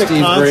basic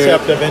Steve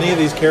concept Grant. of any of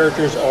these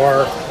characters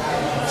are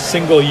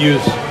single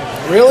use.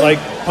 Really? Like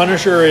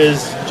Punisher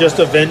is just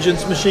a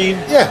vengeance machine,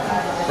 Yeah.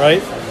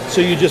 right?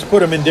 So you just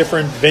put him in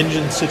different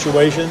vengeance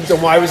situations. Then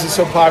why was it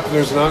so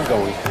popular as an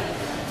ongoing?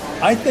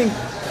 I think,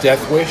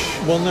 Death Wish?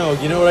 well, no,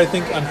 you know what I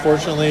think,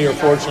 unfortunately or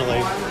fortunately,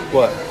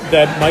 What?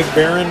 that Mike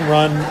Barron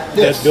run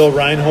Yes. that Bill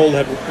Reinhold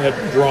had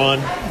drawn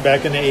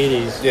back in the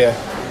 80s Yeah.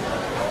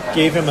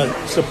 gave him a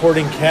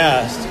supporting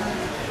cast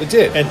It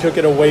did. and took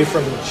it away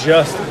from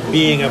just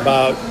being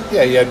about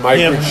yeah, you had him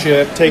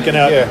microchip. taking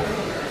out Yeah.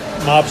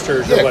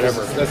 mobsters Yeah, or 'cause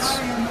whatever.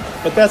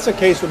 But that's the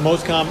case with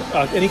most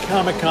any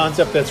comic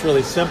concept that's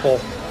really simple.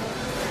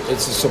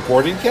 It's a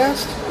supporting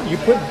cast? You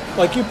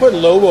put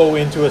Lobo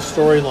into a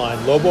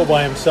storyline. Lobo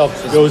by himself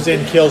goes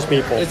in, kills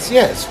people.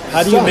 Yes.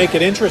 How do you make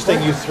it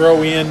interesting? You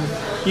throw in,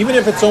 even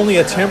if it's only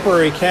a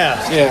temporary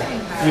cast. Yeah.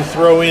 You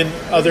throw in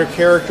other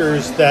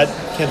characters that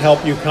can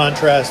help you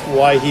contrast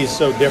why he's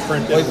so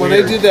different. And Like when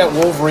weird. they did that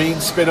Wolverine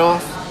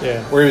spin-off, Yeah.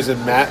 where he was in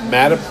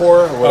Madripoor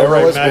or whatever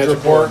it was,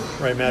 Madripoor.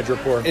 Right,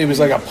 Madripoor. It was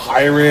like a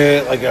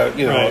pirate, like a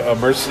Right. a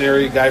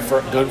mercenary guy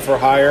for gun for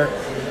hire.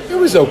 It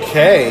was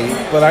okay,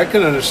 but I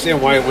couldn't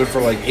understand why it went for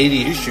like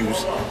 80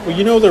 issues. Well,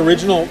 you know the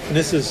original, and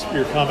this is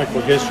your comic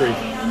book history.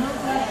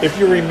 If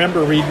you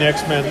remember reading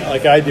X-Men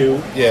like I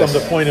do, Yes. from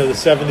the point of the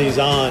 70s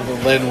on,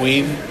 Len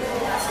Wein,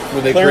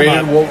 when they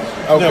Claremont. created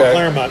okay. No,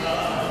 Claremont.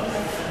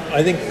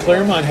 I think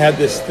Claremont had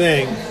this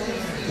thing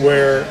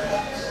where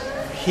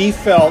he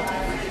felt,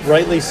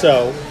 rightly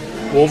so,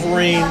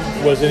 Wolverine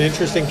was an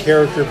interesting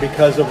character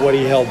because of what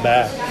he held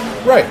back.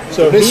 Right.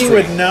 So the he mystery.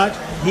 would not.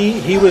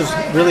 He was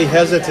really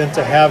hesitant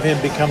to have him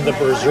become the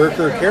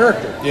Berserker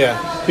character. Yeah.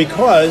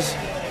 Because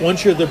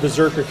once you're the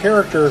Berserker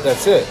character,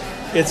 That's it.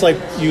 it's like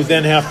you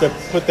then have to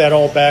put that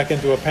all back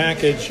into a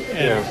package,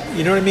 and Yeah.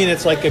 you know what I mean.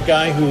 It's like a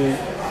guy who, an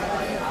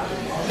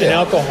Yeah.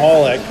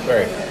 alcoholic,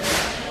 Right.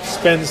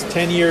 spends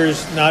 10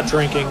 years not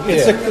drinking.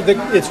 It's Yeah.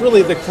 it's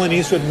really the Clint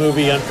Eastwood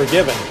movie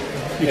Unforgiven.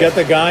 You Yeah. got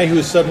the guy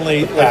who's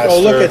suddenly like, pastor, oh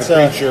look, the it's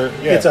preacher.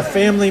 Yeah. it's a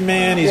family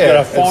man. He's Yeah, got a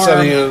and farm,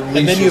 suddenly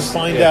and then you unleashes-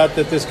 find yeah. out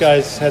that this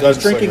guy's had this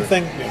Gunslinger. drinking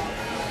thing,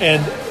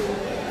 and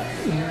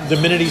the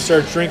minute he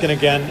starts drinking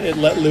again, it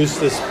let loose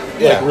this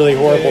like really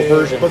horrible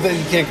version. But then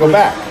you can't go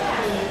back.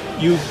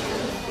 You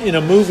in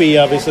a movie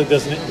obviously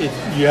doesn't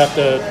you have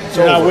to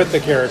you're not over. with the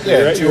character. Yeah,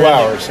 You're 2 in it.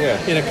 hours, yeah.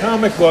 In a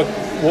comic book,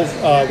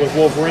 with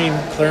Wolverine,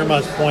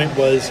 Claremont's point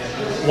was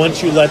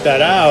once you let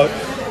that out,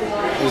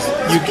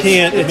 you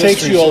can't. It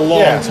takes you a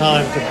long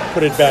time to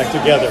put it back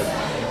together,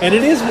 and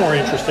it is more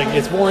interesting.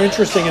 It's more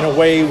interesting in a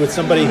way with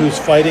somebody who's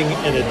fighting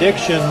an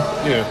addiction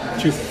Yeah.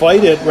 to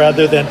fight it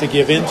rather than to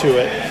give into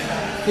it.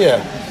 Yeah.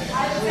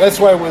 That's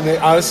why when they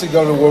honestly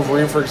go to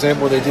Wolverine, for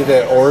example, when they did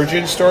that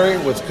origin story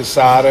with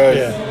Quesada,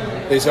 Yeah.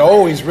 they say,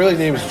 oh, his really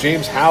name is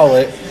James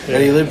Howlett,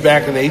 and he lived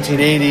back in the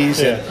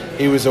 1880s, Yeah. and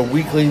he was a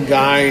weakling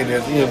guy,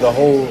 and the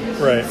whole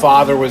Right.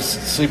 father was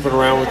sleeping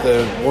around with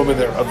the woman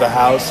of the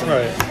house. And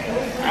Right.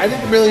 I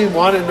didn't really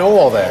want to know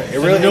all that. It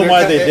And really, you know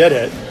why they did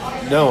it?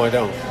 No, I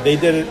don't. They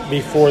did it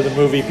before the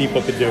movie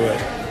people could do it.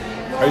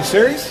 Are you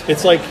serious?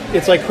 It's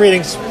like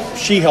creating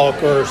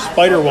She-Hulk or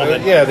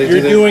Spider-Woman. Yeah, they You're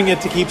did it. doing it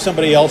to keep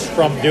somebody else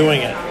from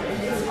doing it.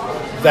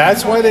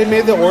 That's why they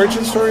made the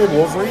origin story of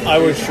Wolverine? I Are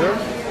you was sure?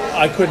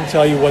 I couldn't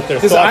tell you what their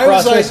 'Cause thought I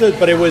was process like- is,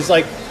 but it was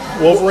like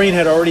Wolverine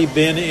had already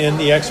been in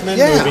the X-Men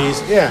Yeah,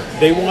 movies. yeah.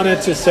 They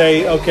wanted to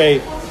say,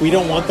 okay, we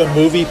don't want the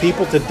movie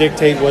people to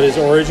dictate what his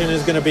origin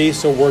is going to be,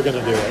 so we're going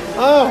to do it.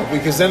 Oh,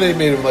 because then they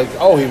made him like,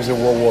 oh, he was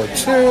in World War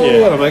II,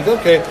 Yeah. and I'm like,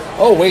 okay.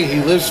 Oh, wait,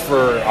 he lives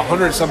for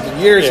 100-something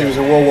years. He Yeah. was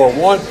in World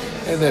War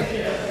I, and then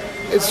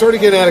it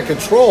started getting out of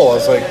control. I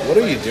was like, what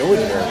are you doing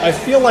here? I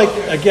feel like,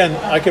 again,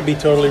 I could be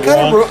totally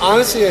Kind wrong. of,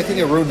 honestly, I think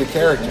it ruined the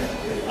character.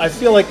 I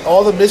feel like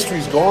All the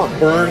mystery's gone.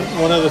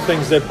 one of the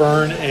things that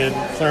Byrne and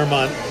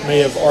Claremont may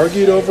have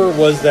argued over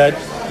was that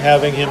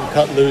having him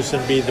cut loose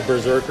and be the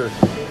Berserker.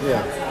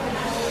 Yeah,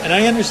 And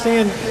I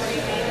understand,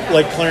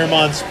 like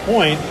Claremont's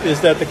point,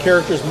 is that the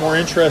character's more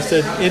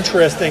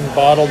interesting,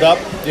 bottled up.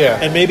 Yeah.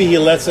 And maybe he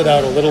lets it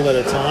out a little at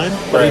a time,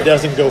 but he Right.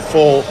 doesn't go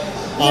full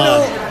you on.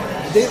 know,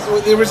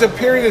 there was a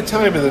period of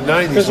time in the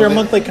 90s Because they're a when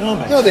monthly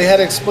comic. No, they had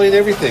to explain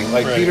everything.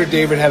 Like Right. Peter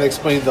David had to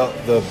explain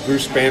the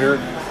Bruce Banner.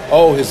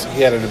 Oh,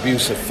 he had an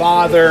abusive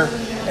father,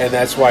 and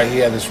that's why he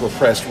had this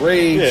repressed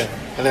rage, Yeah.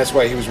 and that's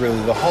why he was really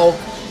the Hulk.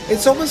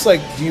 It's almost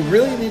like, do you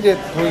really need to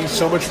bring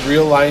so much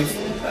real life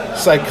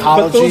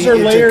psychology But those are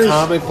into layers-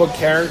 comic book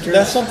characters?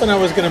 That's something I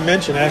was going to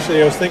mention.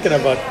 Actually, I was thinking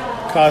about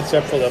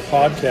concept for the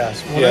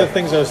podcast. One of the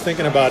things I was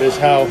thinking about is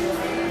how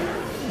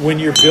when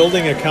you're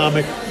building a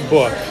comic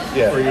book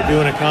or you're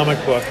doing a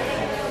comic book,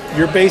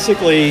 you're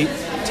basically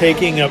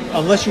taking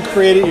unless you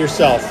create it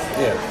yourself.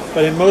 Yeah.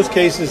 But in most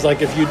cases,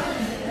 like if you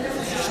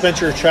spent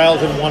your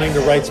childhood wanting to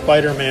write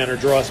Spider-Man or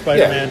draw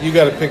Spider-Man, you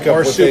got to pick up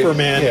or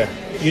Superman.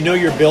 You know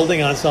you're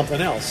building on something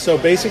else. So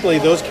basically,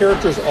 those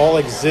characters all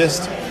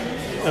exist.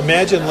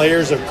 Imagine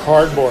layers of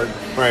cardboard.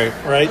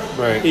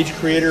 Right. Each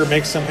creator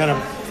makes some kind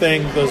of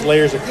thing. Those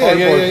layers of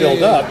cardboard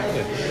build up.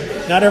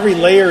 Yeah. Not every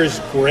layer is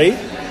great.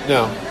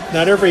 No.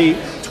 Not every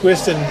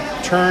twist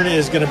and turn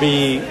is going to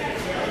be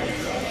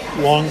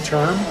long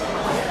term.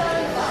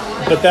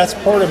 But that's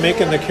part of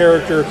making the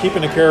character,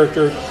 keeping the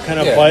character kind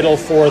of vital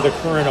for the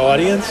current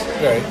audience.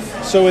 Right.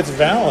 So it's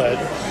valid,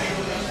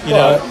 you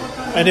know.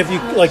 And if you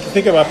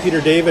think about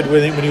Peter David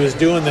when he was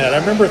doing that, I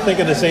remember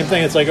thinking the same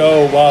thing. It's like,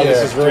 oh wow,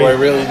 this is very. Do I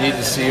really need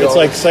to see? It's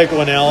like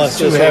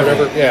psychoanalysis or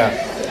whatever.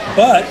 Yeah.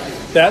 But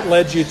that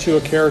led you to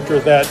a character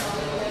that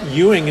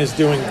Ewing is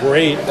doing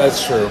great.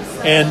 That's true.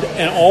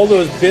 And all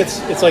those bits,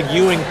 it's like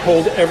Ewing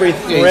pulled every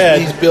thread.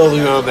 He's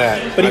building on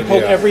that. But he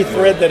pulled every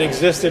thread that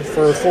existed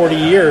for 40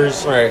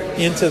 years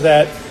into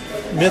that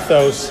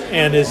mythos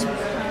and is,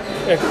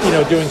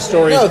 doing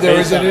stories. No, there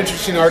was an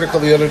interesting article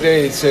the other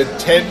day. It said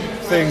 10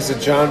 things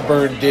that John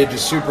Byrne did to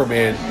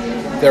Superman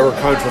that were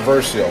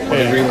controversial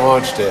when he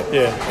relaunched it.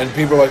 Yeah. And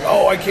people are like,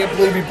 oh, I can't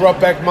believe he brought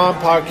back Ma and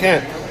Pa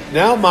Kent.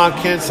 Now Ma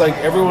Kent's like,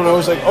 everyone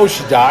always like, oh,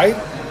 she died?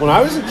 When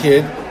I was a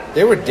kid,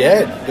 they were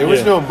dead. There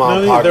was no Ma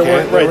and Pa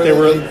Kent.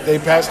 They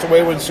passed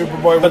away when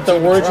Superboy But the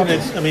origin,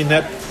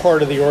 that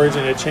part of the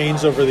origin, it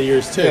changed over the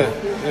years too.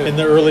 Yeah. In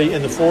the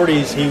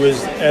 40s, he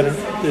was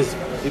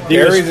he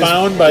was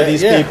found by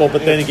these people,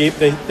 but then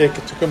they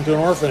took him to an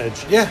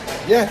orphanage. Yeah.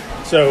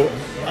 So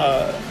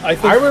I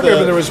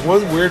remember there was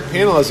one weird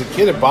panel as a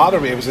kid. It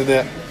bothered me. It was in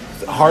that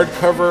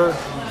hardcover,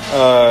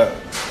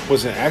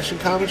 was it Action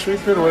Comics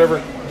reprint or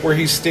whatever, where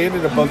he's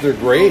standing above their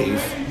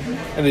grave,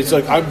 and he's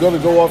like, "I'm going to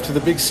go off to the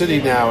big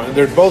city now," and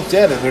they're both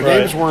dead, and their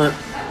names weren't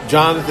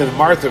Jonathan and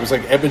Martha. It was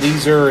like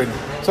Ebenezer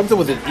and something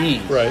with an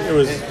E. Right. It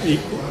was.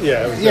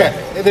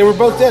 And they were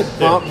both dead.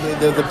 Yeah.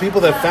 The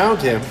people that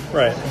found him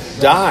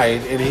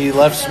died, and he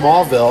left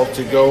Smallville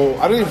to go.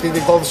 I don't even think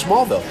they called it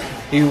Smallville.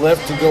 He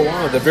left to go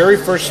on. The very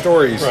first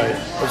stories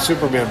of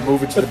Superman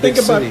moving to the big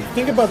city.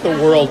 Think about the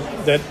world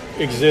that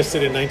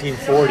existed in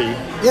 1940.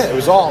 Yeah, it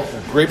was all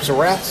Grapes of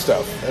Wrath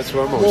stuff. That's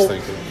what I'm always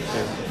thinking.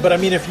 Yeah. But I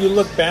mean, if you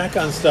look back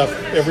on stuff,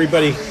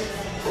 everybody,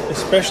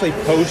 especially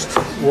post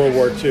World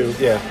War II,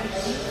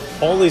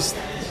 all these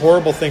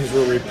horrible things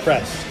were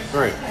repressed.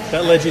 Right.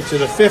 That led you to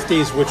the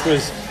 50s, which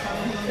was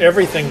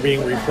everything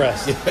being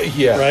repressed. Right?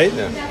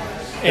 Yeah.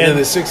 And in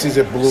the 60s,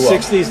 it blew up.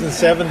 60s and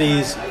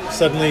 70s,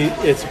 suddenly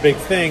it's a big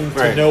thing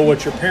to know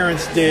what your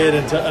parents did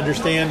and to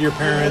understand your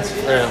parents.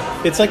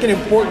 Yeah. It's like an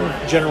important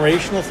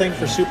generational thing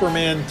for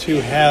Superman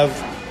to have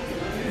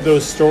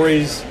those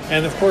stories.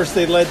 And, of course,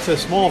 they led to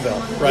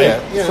Smallville, right?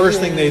 First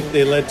thing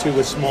they led to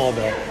was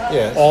Smallville.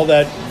 Yeah. All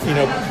that,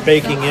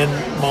 baking in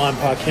Ma and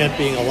Pa Kent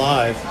being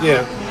alive.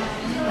 Yeah.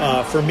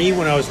 For me,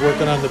 when I was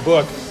working on the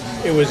book,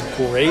 it was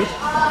great.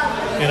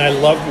 And I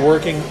loved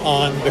working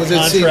on the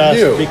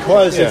contrast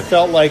because it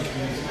felt like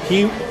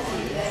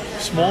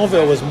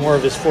Smallville was more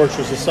of his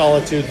fortress of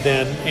solitude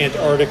than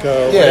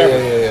Antarctica or whatever.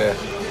 Yeah.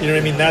 You know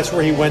what I mean? That's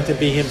where he went to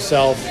be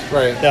himself.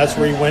 Right. That's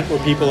where he went where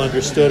people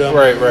understood him.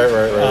 Right.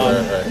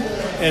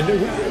 And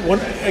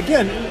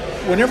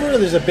whenever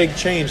there's a big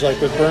change, like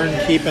with Byrne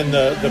keeping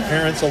the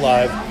parents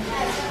alive,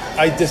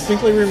 I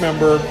distinctly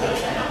remember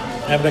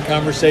having a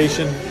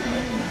conversation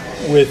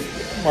with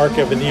Mark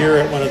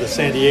Evanier at one of the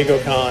San Diego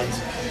cons.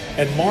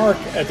 And Mark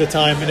at the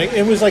time, and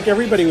it was like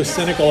everybody was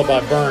cynical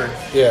about Byrne.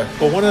 Yeah.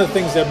 But one of the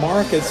things that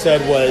Mark had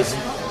said was,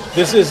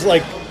 this is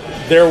like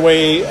their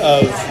way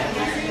of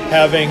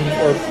having,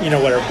 or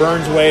whatever,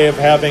 Byrne's way of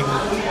having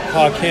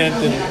Pa Kent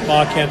and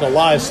Ma Kent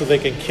alive so they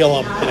can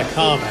kill him in a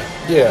comic.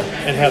 Yeah.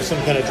 And have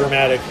some kind of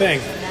dramatic thing.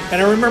 And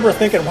I remember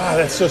thinking, wow,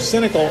 that's so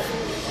cynical.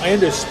 I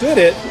understood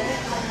it,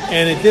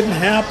 and it didn't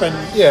happen.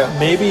 Yeah.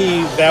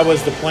 Maybe that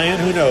was the plan.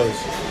 Who knows?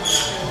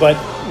 But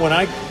when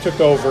I took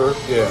over,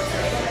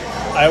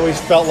 I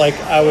always felt like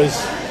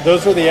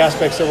those were the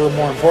aspects that were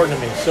more important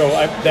to me. So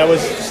that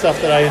was stuff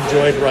that I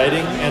enjoyed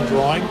writing and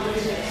drawing.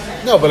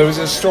 No, but it was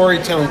a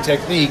storytelling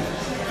technique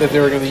that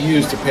they were going to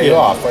use to pay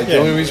off. Like the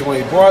only reason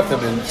why he brought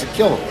them in was to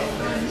kill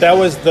them. That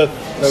was the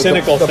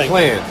cynical the thing.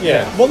 Plan.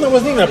 Yeah. Well, there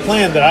wasn't even a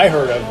plan that I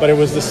heard of, but it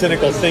was the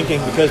cynical thinking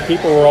because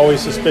people were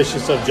always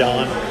suspicious of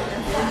John.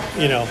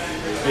 Yeah.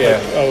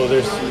 Like,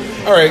 there's.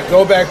 All right,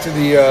 go back to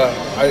the.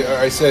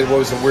 I said what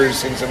was the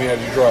weirdest thing somebody had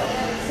to draw.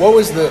 What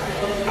was the?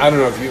 I don't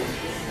know if you.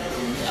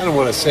 I don't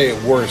want to say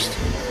it worst.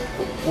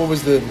 What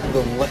was the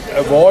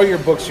of all your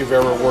books you've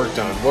ever worked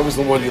on? What was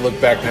the one you look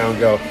back now and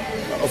go,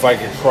 if I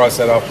could cross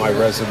that off my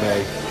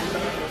resume,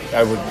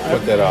 I would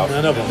put that off.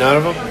 None of them. None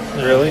of them?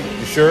 No. Really?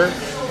 You sure?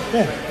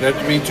 Yeah. Not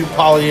to be too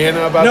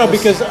Pollyanna about this? No,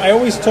 because I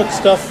always took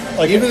stuff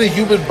like even the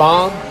human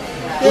bomb.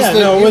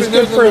 Yeah, it was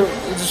good for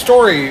the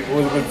story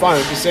would have been fine.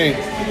 I'm just saying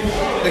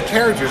the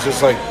characters.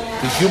 It's like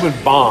the human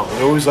bomb.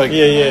 It was like,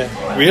 Yeah.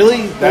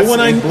 really? That's when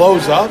it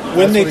blows up.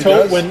 When That's they what he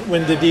told does?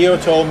 when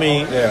DiDio told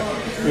me,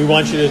 we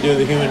want you to do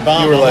the human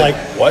bomb. You were I'm like,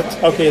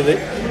 what? Okay,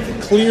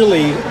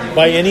 clearly,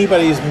 by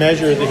anybody's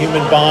measure, the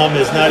human bomb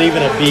is not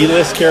even a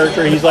B-list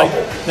character. He's like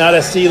not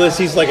a C-list.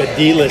 He's like a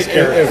D-list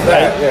character. If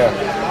that, right?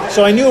 yeah.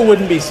 So I knew it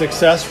wouldn't be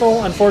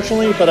successful,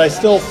 unfortunately, but I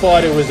still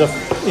thought it was a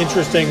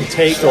interesting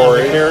take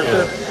Story, on the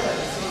character.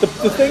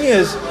 The thing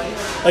is,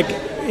 like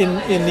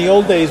in the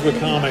old days with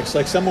comics,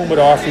 like someone would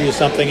offer you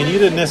something and you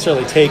didn't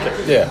necessarily take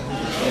it. Yeah.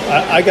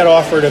 I got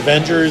offered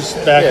Avengers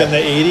back Yeah. in the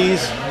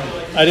 80s.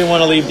 I didn't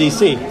want to leave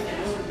DC.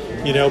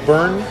 You know,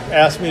 Byrne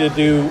asked me to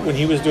do, when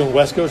he was doing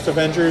West Coast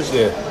Avengers,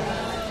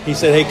 he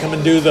said, hey, come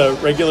and do the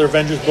regular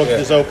Avengers book Yeah.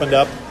 that's opened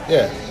up.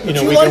 Yeah. You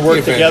know, But we liked can work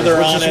the Avengers, together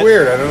on which is it.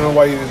 weird. I don't know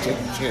why you didn't take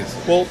the chance.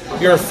 Well,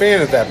 You're a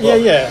fan of that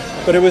book. yeah.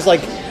 But it was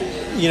like,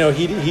 you know,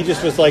 he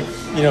just was like,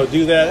 you know,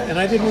 do that. And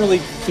I didn't really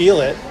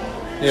feel it.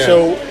 Yeah.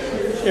 So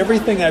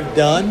everything I've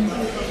done,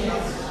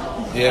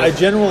 Yeah. I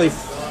generally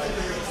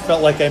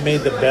felt like I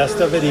made the best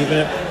of it, even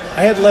if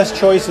I had less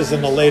choices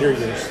in the later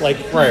years. Like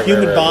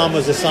Human Bomb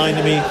was assigned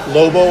to me.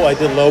 Lobo, I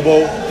did Lobo.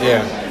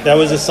 Yeah. That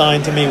was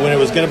assigned to me when it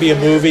was going to be a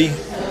movie.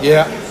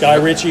 Yeah. Guy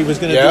Ritchie was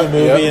going to do a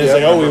movie, and it's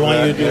like, oh, we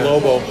want you to do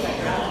Lobo.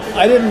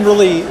 I didn't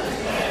really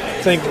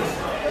think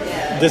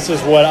this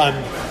is what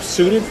I'm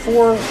suited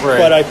for,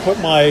 but I put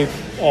my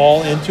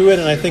all into it,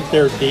 and I think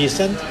they're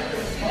decent.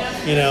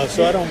 You know,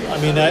 so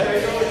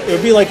it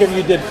would be like if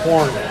you did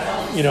porn,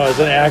 you know, as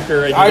an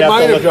actor, and you I have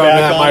might to have look done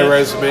back that on on my it.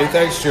 resume.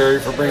 Thanks, Jerry,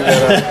 for bringing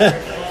that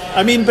up.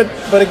 I mean, but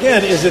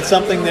again, is it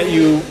something that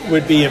you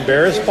would be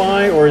embarrassed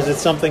by, or is it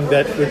something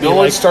that would be No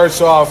one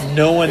starts off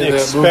no one in the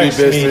expects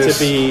movie me to business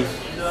be?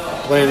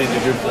 planning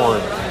to do porn.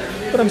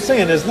 But I'm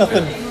saying there's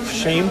nothing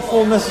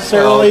shameful Well,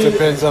 necessarily. it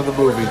depends on the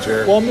movie,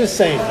 Jerry. Well, I'm just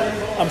saying.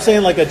 I'm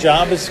saying like a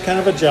job is kind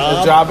of a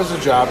job. A job is a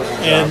job is a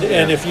job.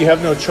 And if you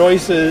have no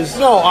choices,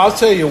 no, I'll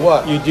tell you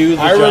what. you do the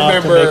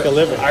job to make a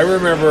living. I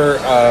remember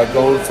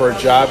going for a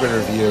job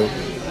interview.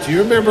 Do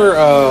you remember,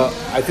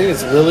 I think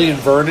it's Lillian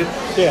Vernon?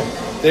 Yeah.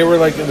 They were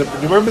like, do you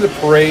remember the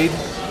parade?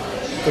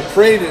 The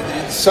parade,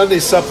 Sunday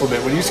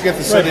Supplement, when you used to get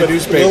the Sunday but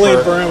newspaper.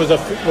 Lillian Vernon was a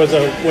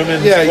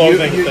women's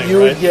clothing thing, you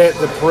right? would get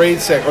the parade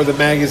or the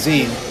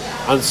magazine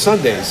on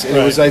Sundays. And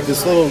it was like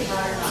this little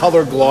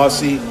color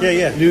glossy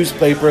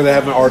newspaper that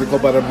had an article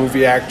about a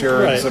movie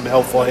actor and some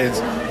helpful hints.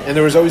 And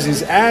there was always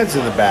these ads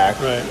in the back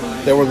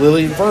that were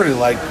Lillian Vernon,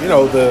 like, you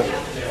know, the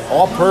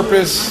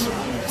all-purpose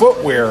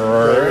footwear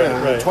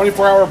or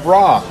 24-hour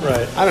bra.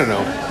 Right. I don't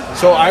know.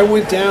 So I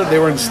went down. They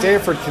were in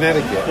Stamford,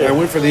 Connecticut. And I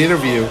went for the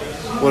interview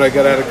when I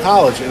got out of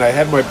college. And I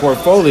had my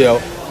portfolio,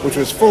 which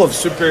was full of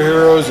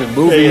superheroes and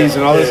movies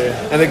and all this.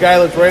 And the guy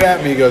looked right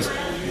at me. He goes,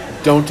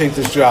 don't take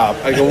this job.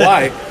 I go,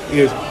 why? He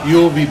goes,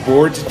 you'll be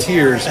bored to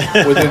tears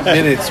within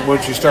minutes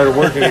once you started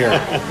working here.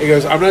 He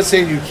goes, I'm not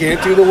saying you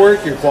can't do the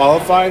work. You're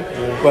qualified.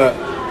 But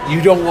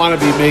you don't want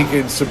to be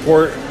making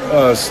support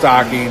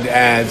stocking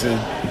ads and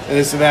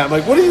this and that. I'm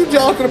like, what are you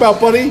talking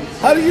about, buddy?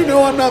 How do you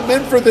know I'm not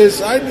meant for this?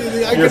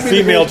 Your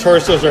female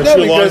torsos are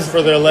too long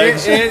for their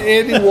legs. And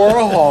Andy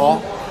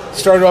Warhol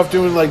started off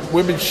doing like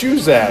women's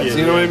shoes ads.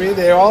 You know what I mean?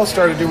 They all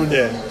started doing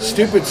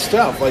stupid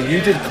stuff. Like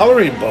you did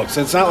coloring books.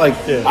 It's not like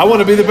I want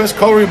to be the best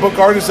coloring book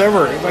artist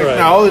ever. Like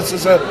no, this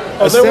is a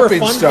they were stepping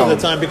fun stone. for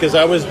the time because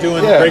I was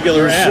doing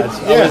regular ads.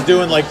 I was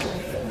doing like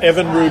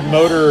Evinrude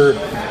motor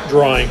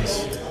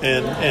drawings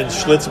and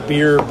Schlitz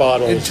beer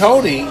bottles. And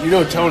Tony, you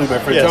know Tony, my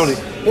friend Tony,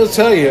 he'll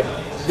tell you,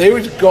 they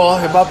would call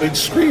him up and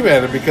scream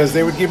at him because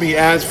they would give me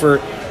ads for,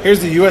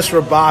 here's the U.S.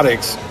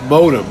 Robotics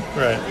modem.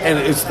 Right. And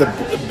it's the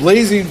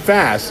blazing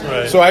fast.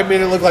 Right. So I made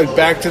it look like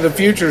Back to the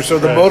Future. So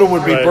the modem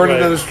would be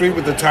burning on the street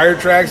with the tire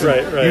tracks.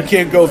 And you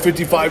can't go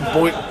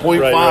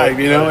 55.5,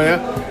 you know?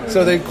 Yeah?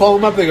 So they call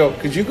him up, they go,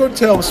 could you go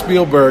tell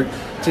Spielberg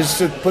just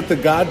to put the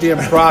goddamn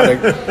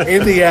product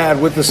in the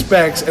ad with the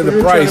specs and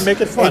the price. To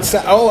make it fun.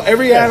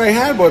 Every ad I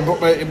had,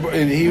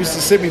 and he used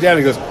to sit me down.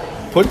 He goes,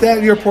 put that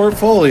in your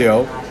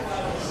portfolio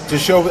to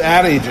show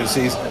ad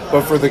agencies,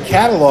 but for the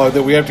catalog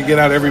that we have to get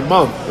out every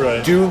month,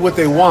 do what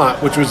they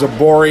want, which was a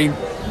boring,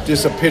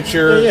 just a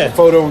picture,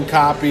 photo and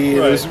copy. It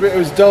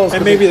was dull.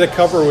 And maybe the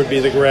cover would be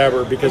the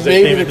grabber because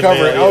they came in the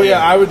cover. mail.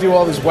 I would do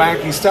all this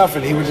wacky stuff,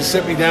 and he would just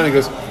sit me down and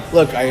goes,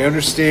 look, I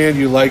understand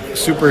you like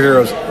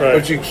superheroes,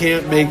 but you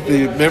can't make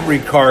the memory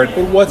card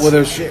with a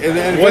and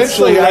then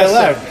eventually I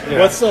left.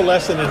 What's the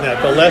lesson in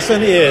that? The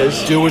lesson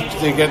is do what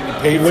they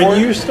get paid for. When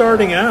you're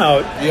starting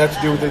out, you have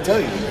to do what they tell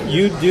you.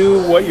 You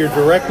do what you're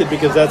directed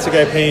because that's the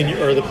guy paying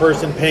you, or the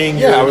person paying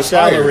your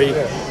salary.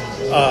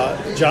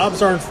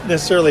 Jobs aren't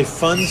necessarily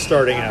fun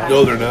starting out.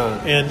 No, they're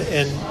not. And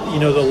you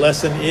know the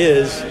lesson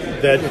is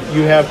that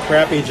you have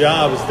crappy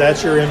jobs.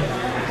 That's your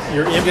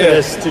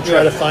impetus to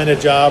try to find a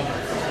job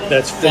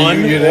that's fun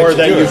or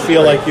that you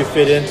feel like you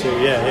fit into.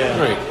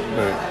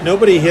 Right.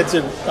 Nobody hits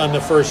it on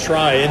the first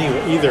try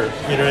either.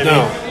 You know what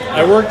I mean?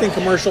 I worked in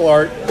commercial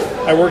art.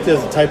 I worked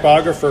as a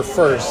typographer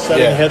first,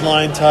 setting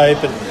headline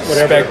type and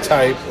whatever. Spec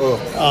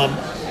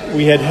type.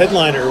 We had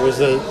Headliner was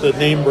the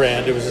name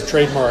brand. It was a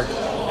trademark.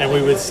 And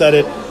we would set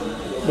it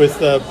with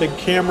big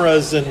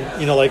cameras and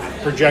like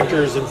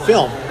projectors and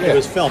film. Yeah. It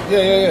was film.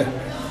 Yeah.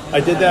 I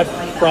did that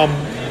from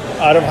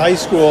out of high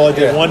school. I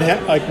did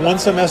one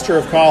semester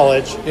of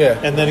college. Yeah.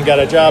 And then got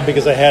a job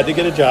because I had to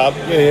get a job.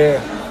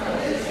 Yeah.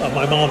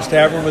 My mom's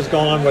tavern was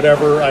gone.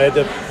 Whatever. I had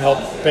to help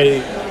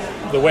pay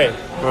the way.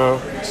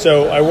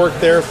 So I worked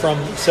there from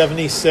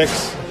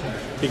 76,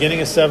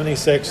 beginning of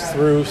 76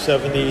 through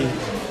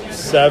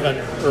 77,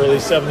 early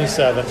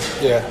 77.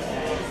 Yeah.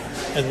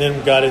 And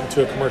then got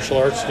into a commercial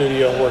art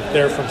studio and worked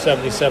there from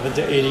 77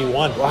 to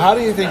 81. Well, how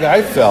do you think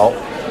I felt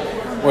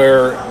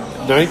where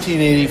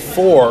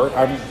 1984,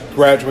 I'm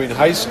graduating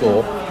high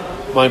school,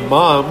 my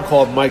mom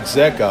called Mike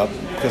Zeck up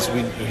because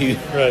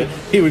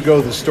he would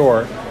go to the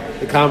store,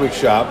 the comic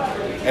shop,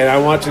 and I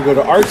wanted to go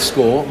to art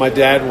school. My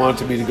dad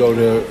wanted me to go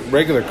to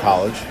regular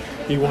college.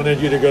 He wanted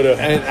you to go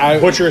to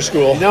butcher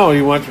school. No,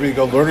 he wanted me to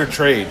go learn a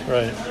trade.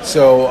 Right.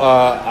 So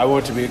I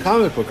wanted to be a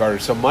comic book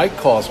artist. So Mike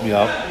calls me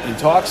up and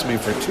talks to me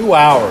for 2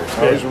 hours.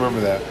 I always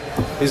remember that.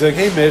 He's like,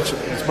 "Hey, Mitch,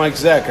 it's Mike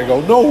Zeck." I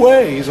go, "No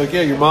way." He's like,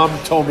 "Yeah, your mom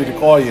told me to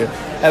call you."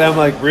 And I'm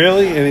like,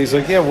 "Really?" And he's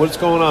like, "Yeah, what's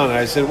going on?" And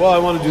I said, "Well, I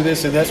want to do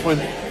this." And that's when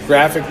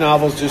graphic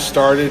novels just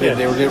started and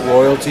they were getting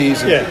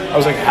royalties. And I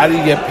was like, "How do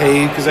you get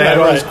paid?" Because I had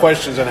all these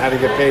questions on how to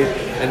get paid.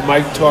 And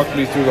Mike talked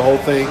me through the whole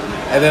thing.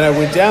 And then I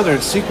went down there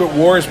and Secret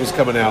Wars was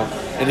coming out.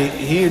 And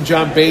he and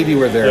John Beatty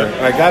were there.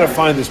 And I got to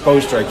find this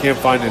poster. I can't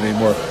find it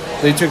anymore.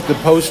 They took the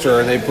poster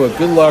and they put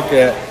 "Good luck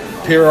at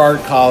Pier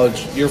Art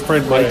College, your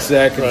friend Mike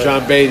Zeck and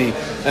John Beatty."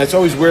 And it's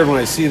always weird when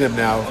I see them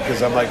now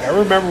because I'm like, I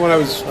remember when I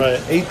was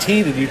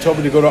 18 and you told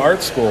me to go to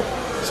art school.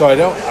 So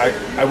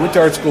I went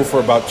to art school for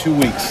about 2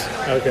 weeks.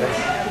 Okay.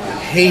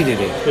 Hated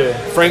it. Yeah.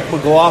 Frank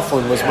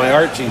McLaughlin was my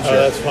art teacher.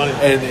 Oh, that's funny.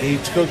 And he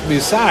took me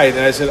aside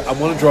and I said, "I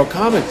want to draw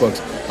comic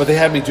books." But they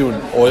had me do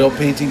an oil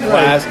painting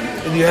class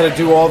and you had to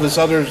do all this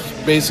other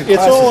basic It's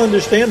classes. all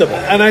understandable.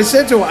 And I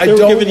said to him, I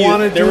don't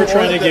want to do They were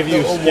trying to give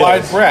you a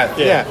wide breadth.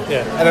 Yeah.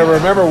 And I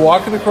remember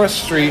walking across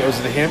the street. I was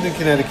in Hamden,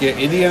 Connecticut.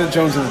 Indiana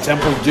Jones and the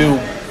Temple of Doom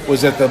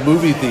was at the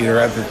movie theater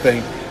at the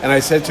thing. And I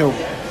said to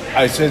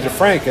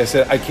Frank, I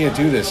said, "I can't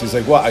do this." He's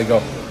like, "What?" I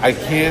go, "I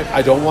can't.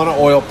 I don't want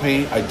to oil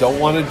paint. I don't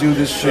want to do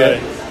this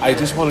shit. I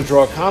just want to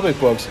draw comic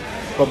books."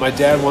 But my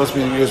dad wants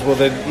me to. He goes, "Well,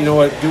 then, you know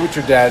what? Do what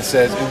your dad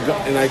says."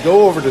 And I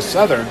go over to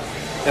Southern,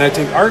 and I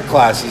take art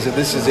classes, and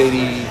this is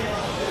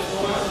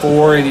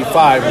 84,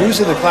 85. Who's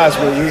in the class?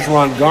 Well, there's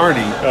Ron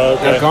Garney. Oh,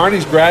 okay. Now,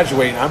 Garney's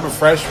graduating. I'm a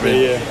freshman.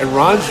 And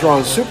Ron's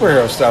drawing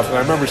superhero stuff, and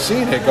I remember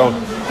seeing it going,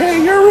 "Hey,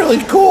 you're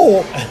really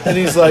cool." And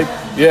he's like,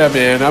 "Yeah,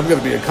 man, I'm going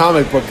to be a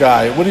comic book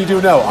guy. What do you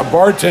do now?" "I'm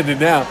bartending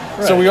now."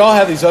 So we all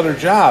had these other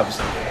jobs.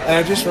 And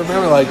I just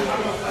remember, like,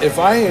 if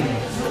I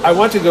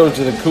went to go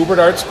to the Kubert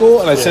Art School,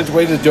 and I sent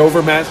away to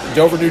Dover, New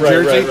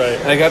Jersey,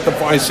 and I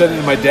sent it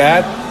to my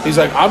dad. He's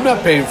like, "I'm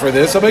not paying for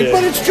this." I'm like,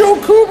 "But it's Joe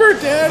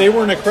Kubert, Dad." They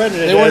weren't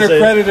accredited. They weren't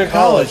accredited at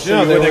college.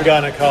 So you wouldn't have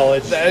gone to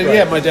college.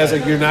 Yeah, my dad's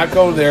like, "You're not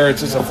going there.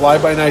 It's just a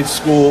fly-by-night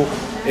school.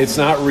 It's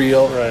not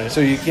real.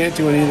 So you can't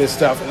do any of this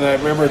stuff." And I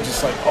remember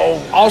just like, "Oh,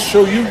 I'll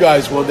show you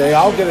guys one day.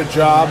 I'll get a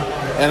job,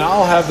 and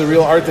I'll have the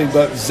real art thing."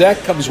 But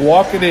Zeck comes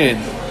walking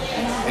in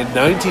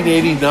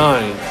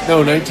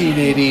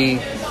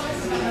 1988,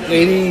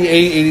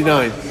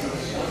 89.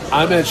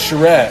 I'm at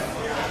Charette.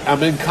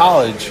 I'm in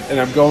college, and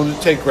I'm going to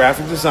take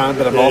graphic design,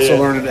 but I'm also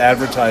learning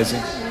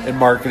advertising and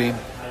marketing.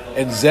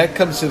 And Zeck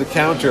comes to the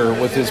counter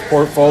with his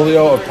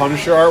portfolio of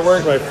Punisher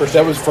artwork.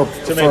 That was for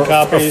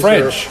copies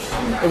French.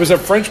 It was a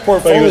French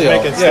portfolio. But he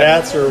was making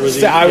stats, or was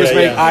he?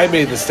 I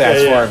made the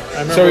stats for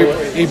him. So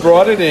he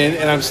brought it in,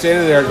 and I'm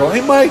standing there going,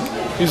 "Hey, Mike."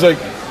 He's like,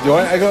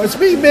 I go, "It's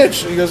me,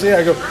 Mitch." He goes, "Yeah."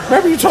 I go,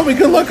 "Remember you told me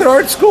good luck at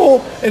art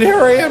school, and here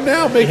I am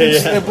now making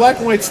black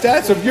and white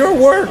stats of your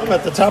work." I'm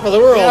at the top of the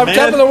world, man. I'm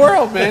top of the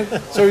world, man.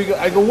 So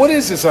I go, "What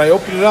is this?" And I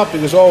open it up. He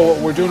goes, "Oh,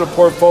 we're doing a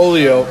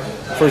portfolio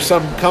for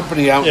some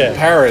company out in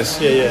Paris,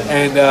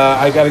 and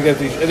I got to get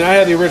these." And I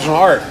had the original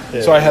art,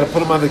 so I had to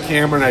put them on the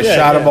camera, and I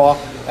shot them all.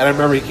 And I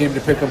remember he came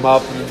to pick them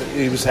up, and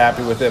he was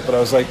happy with it. But I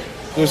was like,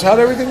 he goes, "How'd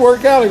everything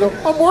work out?" I go,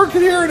 "I'm working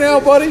here now,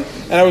 buddy."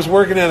 And I was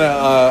working at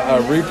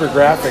a Reaper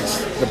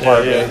Graphics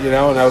department, and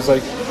I was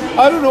like,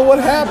 I don't know what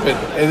happened.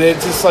 And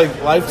it just like,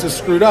 life just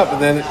screwed up. And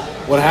then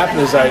what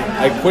happened is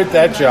I quit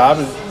that job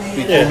and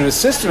became an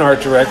assistant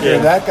art director,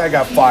 and that guy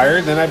got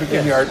fired. Then I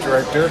became the art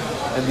director,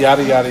 and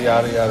yada, yada,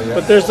 yada, yada, yada.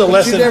 But there's the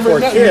lesson for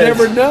kids. You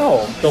never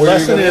know. The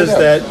lesson is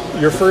that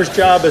your first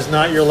job is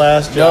not your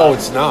last job. No,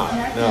 it's not.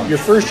 No. Your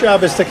first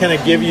job is to kind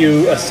of give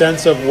you a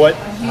sense of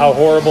how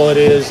horrible it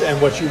is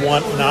and what you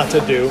want not to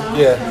do.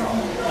 Yeah.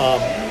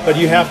 But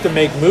you have to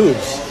make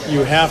moves.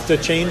 You have to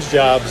change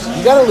jobs.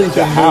 You got to leave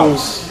the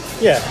house.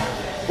 Yeah.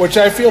 Which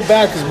I feel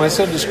bad because my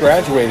son just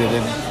graduated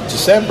in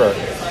December.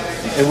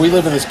 And we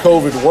live in this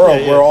COVID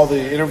world where all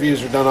the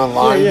interviews are done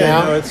online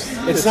now. No,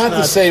 it's not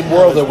the same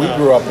world that we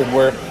grew up in,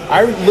 where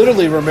I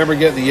literally remember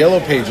getting the Yellow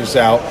Pages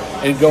out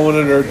and going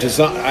into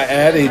design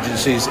ad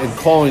agencies and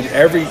calling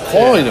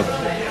them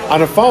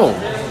on a phone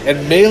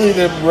and mailing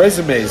them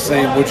resumes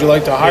saying, "Would you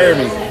like to hire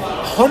me?"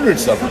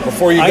 hundreds of them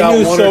before you I got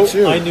knew one so or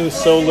two. I knew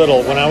so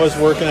little when I was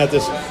working at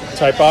this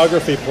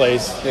typography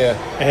place. Yeah.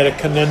 I had a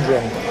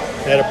conundrum.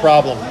 I had a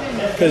problem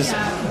because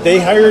they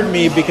hired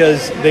me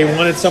because they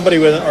wanted somebody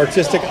with an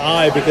artistic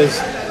eye. Because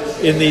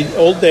in the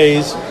old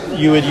days,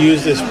 you would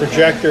use this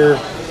projector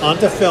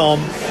onto film,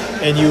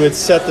 and you would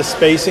set the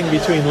spacing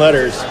between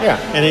letters. Yeah.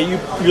 And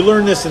you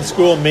learn this in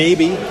school,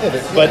 maybe.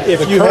 But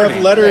if you kerning,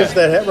 have letters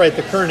that have, right,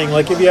 the kerning,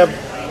 like if you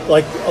have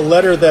like a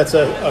letter that's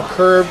a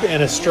curved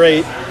and a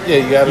straight,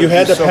 you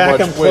had to pack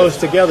them close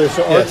together.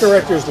 So art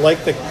directors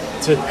like to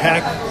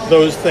pack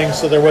those things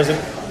so there wasn't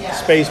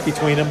space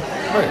between them.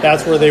 Right.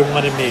 That's where they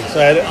wanted me. So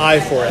I had an eye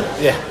for it.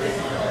 Yeah.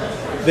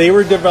 They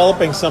were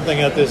developing something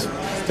at this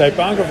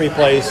typography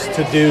place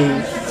to do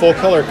full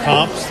color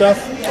comp stuff.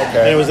 Okay.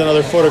 And it was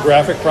another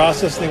photographic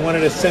process. And they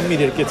wanted to send me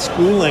to get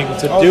schooling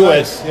to do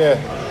nice. it.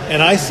 Yeah.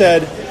 And I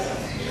said,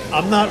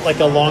 I'm not like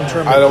a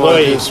long-term employee. I don't want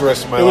to do this the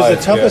rest of my life. It was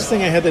the toughest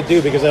thing I had to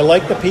do because I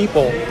liked the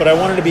people, but I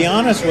wanted to be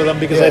honest with them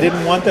because I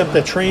didn't want them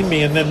to train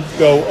me and then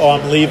go, oh,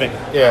 I'm leaving.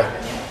 Yeah.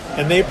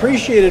 And they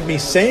appreciated me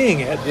saying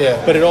it,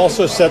 but it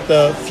also set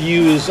the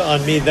fuse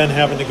on me then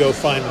having to go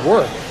find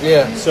work.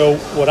 Yeah. So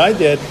what I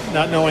did,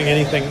 not knowing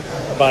anything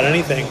about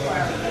anything,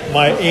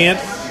 my aunt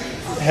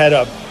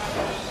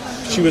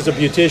she was a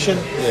beautician.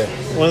 Yeah.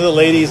 One of the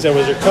ladies that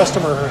was her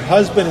customer, her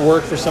husband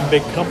worked for some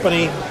big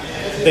company.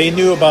 They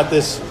knew about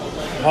this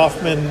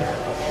Hoffman,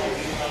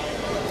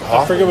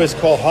 I forget what it's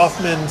called,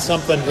 Hoffman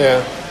something,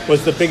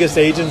 was the biggest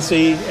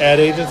ad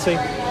agency.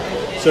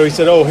 So he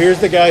said, oh, here's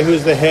the guy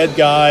who's the head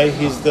guy.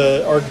 He's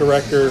the art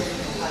director.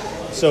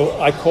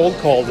 So I cold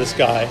called this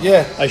guy.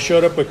 Yeah. I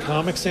showed up with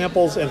comic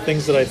samples and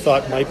things that I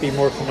thought might be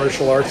more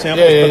commercial art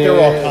samples, but they were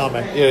all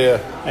comic. Yeah.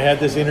 I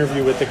had this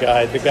interview with the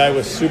guy. The guy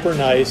was super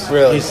nice.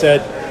 Really? He said,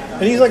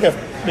 and he's like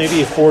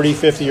maybe a 40,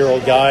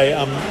 50-year-old guy.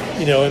 I'm,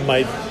 in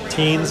my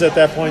teens at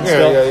that point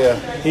still. Yeah.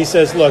 He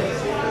says, look,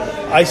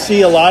 I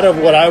see a lot of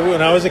when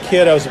I was a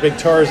kid, I was a big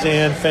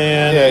Tarzan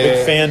fan,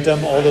 big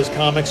Phantom, all those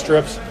comic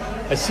strips.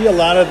 I see a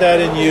lot of that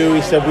in you.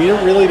 He said, we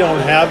really don't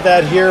have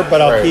that here, but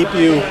I'll keep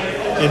you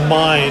in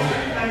mind.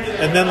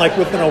 And then like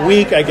within a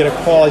week, I get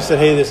a call. He said,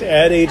 hey, this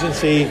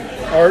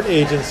art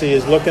agency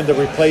is looking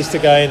to replace the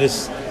guy, and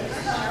this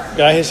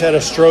guy has had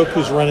a stroke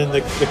who's running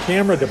the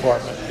camera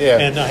department. Yeah.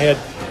 And I had,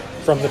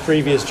 from the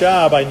previous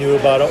job, I knew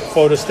about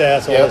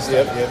photostats, all this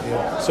stuff.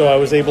 Yep. So I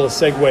was able to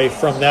segue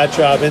from that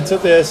job into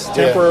this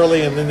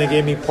temporarily, and then they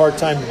gave me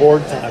part-time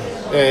board time.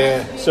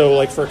 Yeah. So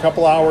like for a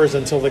couple hours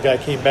until the guy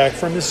came back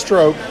from his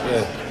stroke,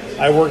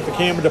 I worked the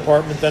camera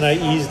department, then I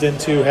eased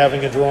into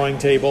having a drawing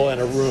table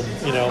and a room,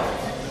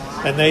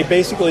 And they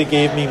basically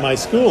gave me my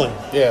schooling.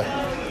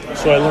 Yeah.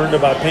 So I learned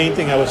about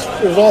painting. It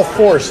was all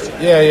forced.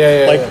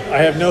 Yeah. Like I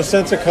have no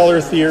sense of color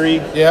theory.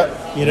 Yeah.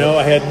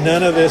 I had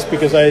none of this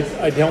because I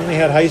only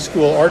had high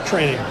school art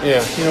training.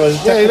 Yeah. It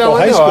was technical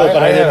high school,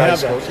 but I didn't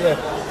have that.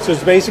 Yeah. So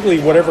it's basically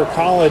whatever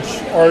college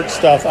art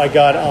stuff I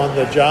got on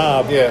the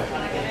job. Yeah.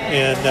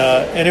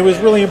 And it was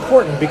really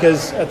important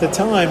because at the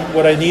time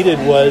what I needed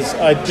was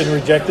I'd been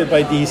rejected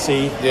by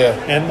DC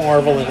and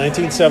Marvel in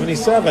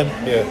 1977,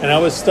 and I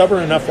was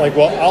stubborn enough like,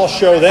 well, I'll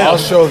show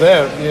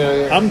them.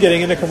 Yeah. I'm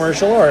getting into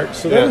commercial art.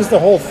 So that was the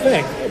whole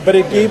thing. But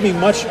it gave me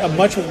a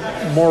much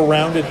more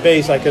rounded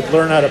base. I could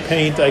learn how to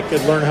paint. I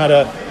could learn how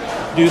to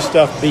do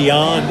stuff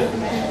beyond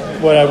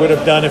what I would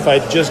have done if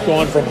I'd just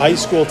gone from high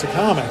school to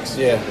comics.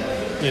 Yeah.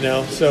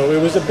 So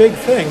it was a big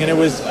thing. And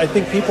I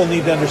think people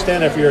need to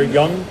understand if you're a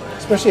young,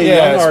 especially a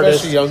young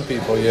artist, especially young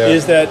people,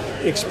 is that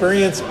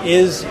experience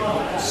is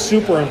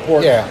super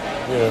important.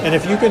 Yeah. And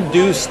if you can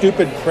do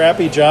stupid,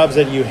 crappy jobs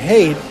that you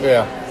hate,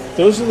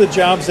 those are the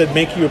jobs that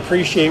make you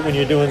appreciate when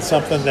you're doing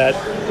something that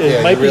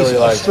it might really be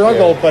a like,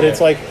 struggle, but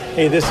it's like,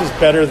 hey, this is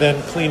better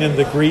than cleaning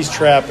the grease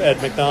trap at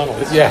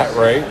McDonald's. Yeah,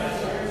 right.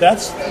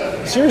 That's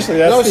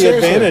the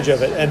advantage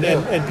of it.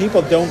 And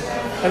people don't,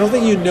 I don't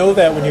think you know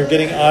that when you're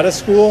getting out of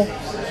school.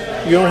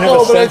 You don't have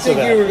a sense of that. But I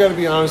think you were going to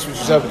be honest with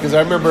yourself because I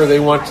remember they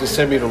wanted to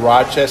send me to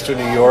Rochester,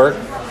 New York,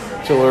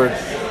 to learn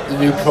the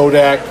new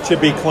Kodak. To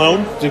be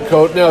cloned?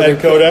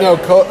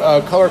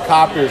 Color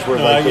copiers were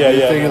like the new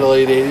thing in the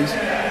late 80s.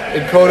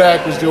 And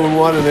Kodak was doing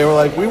one, and they were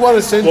like, we want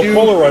to send you...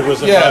 Well, Polaroid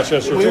was in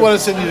Rochester, we too. want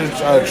to send you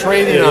to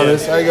training on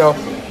this. I go,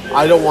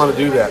 I don't want to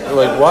do that. They're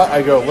like, what?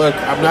 I go, look,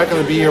 I'm not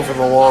going to be here for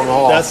the long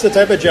haul. That's the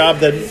type of job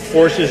that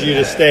forces you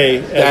to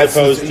stay as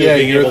opposed to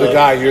being you're able the to...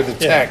 guy, you're the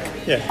tech.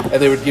 Yeah.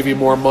 And they would give you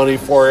more money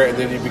for it, and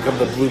then you become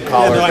the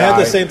blue-collar guy. I had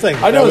the same thing.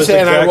 I know,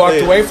 and I walked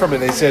away from it.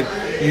 They said,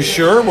 you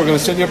sure? We're going to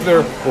send you up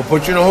there. We'll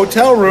put you in a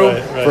hotel room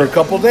for a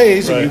couple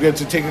days, and you get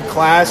to take a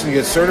class, and you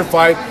get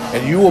certified,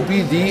 and you will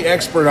be the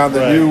expert on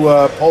the new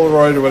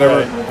Polaroid or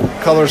whatever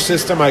color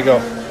system. I go,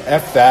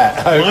 F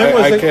that.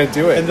 I can't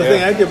do it. And the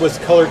thing I did was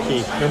Color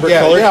Key. Remember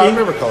Color Key? I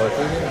remember Color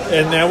Key.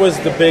 And that was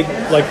the big,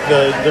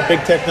 the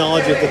big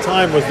technology at the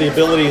time was the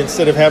ability,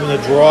 instead of having to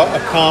draw a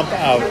comp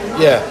out.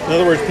 Yeah. In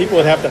other words, people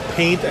would have to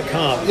paint a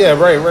comp. Yeah,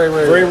 right.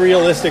 Very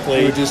realistically.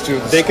 You would just do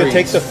they could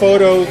take the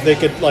photo, they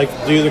could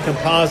do the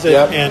composite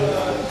and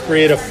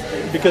create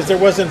because there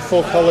wasn't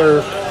full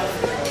color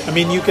I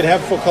mean, you could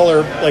have full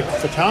color like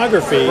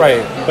photography,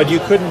 Right. But you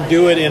couldn't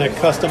do it in a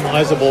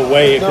customizable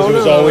way because it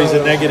was always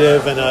a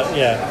negative and a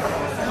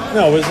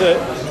No, it was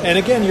and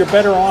again, you're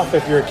better off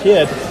if you're a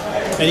kid.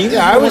 And even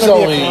if I you was want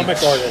to only be a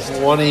comic artist.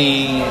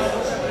 20.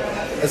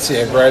 Let's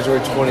see, I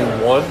graduated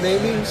 21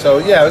 maybe. So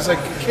yeah, I was like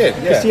a kid.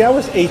 Yeah. See, I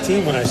was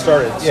 18 when I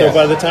started. So Yeah.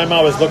 by the time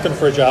I was looking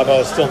for a job, I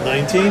was still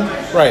 19.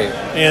 Right.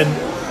 And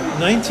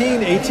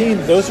 19,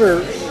 18,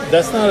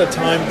 that's not a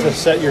time to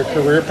set your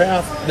career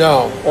path.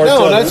 No. Or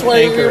No, to that's why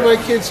anchor. my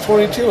kid's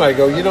 22. I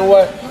go, you know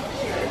what?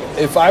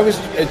 If I was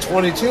at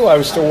 22, I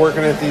was still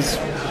working at these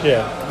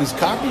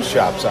copy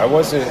shops. I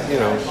wasn't,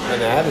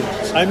 an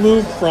addict. I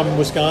moved from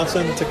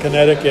Wisconsin to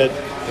Connecticut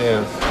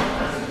Yeah.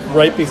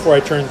 right before I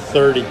turned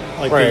 30,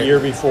 like Right. the year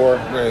before,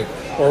 Right.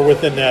 or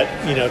within that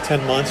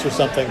 10 months or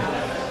something.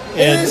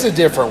 It And is a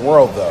different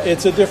world, though.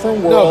 it's a different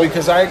world. No,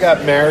 because I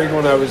got married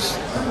when I was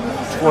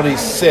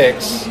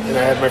 26, and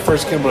I had my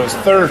first kid when I was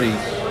 30.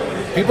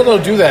 People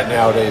don't do that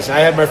nowadays. I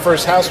had my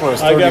first house when I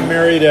was 30. I got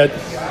married at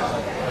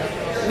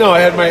No, I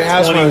had my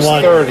house when I was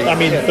 21. 30. I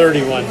mean,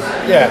 31.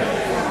 Yeah.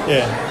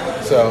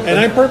 Yeah. So. And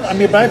I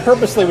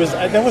purposely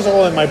that was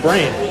all in my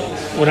brain.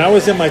 When I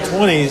was in my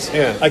 20s,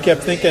 Yeah. I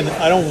kept thinking,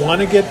 I don't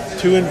want to get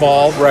too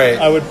involved. Right.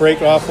 I would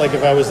break off, like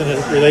if I was in a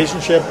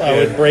relationship, I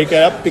would break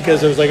up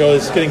because it was like, oh,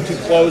 it's getting too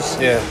close.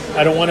 Yeah.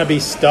 I don't want to be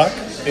stuck.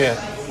 Yeah.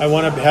 I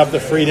want to have the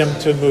freedom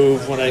to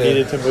move when I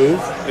needed to move.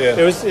 Yeah.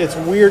 It's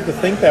weird to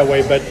think that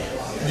way, but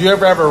Do you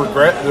ever have a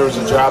regret there was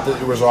a job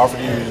that was offered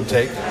you didn't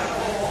take?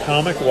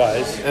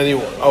 comic-wise,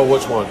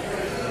 Which one?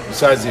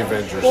 Besides the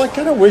Avengers. well, I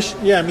kind of wish.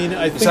 Yeah, I mean,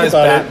 I think Besides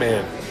about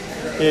Batman.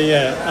 it.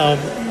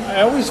 Yeah.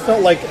 I always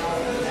felt like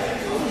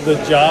the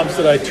jobs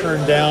that I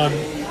turned down.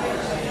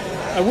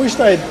 I wished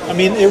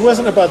it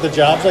wasn't about the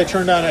jobs I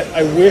turned down.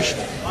 I wished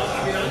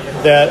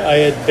that I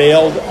had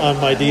bailed on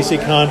my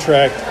DC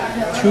contract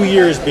 2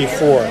 years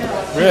before.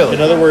 Really?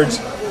 In other words,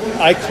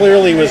 I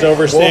clearly was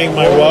overstaying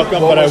my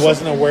welcome, but I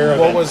wasn't aware of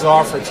it. What was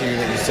offered to you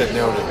that you said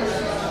no to?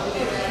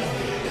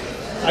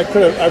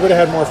 I would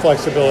have had more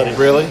flexibility.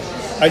 Really?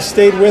 I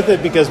stayed with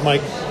it because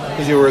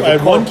Because you were I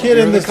had one kid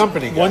in the this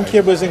company guy. One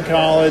kid was in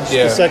college.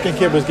 Yeah. The second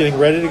kid was getting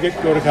ready to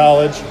go to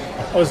college.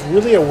 I was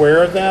really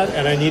aware of that,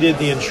 and I needed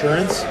the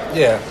insurance.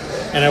 Yeah.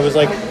 And I was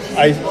like,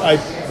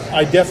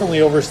 I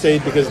definitely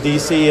overstayed because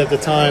DC at the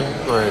time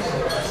Right.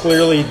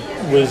 clearly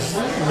was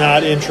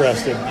not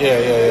interested.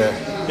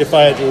 Yeah. If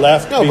I had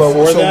left No,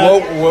 before but so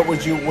that, what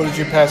did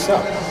you pass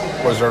up?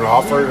 Was there an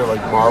offer to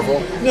like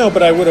Marvel? no,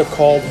 but I would have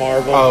called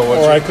Marvel,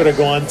 Oh, or I could have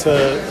gone to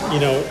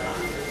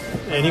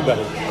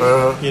anybody.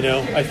 Uh-huh.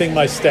 I think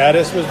my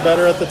status was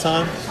better at the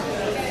time.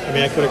 I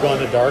mean, I could have gone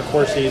to Dark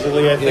Horse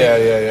easily. I think.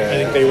 Yeah. I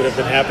think they would have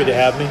been happy to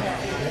have me.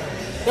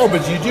 No,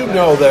 but you do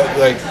know that,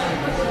 like,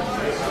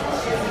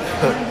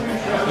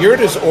 you're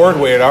just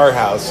Ordway at our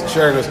house.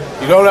 Sharon goes,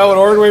 you going out with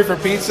Ordway for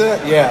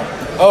pizza? Yeah.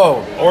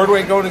 Oh,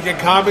 Ordway going to get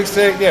comics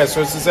today? Yeah,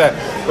 so it's just that.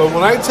 But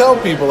when I tell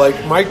people,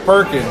 like Mike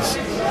Perkins,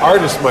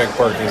 artist Mike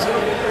Perkins,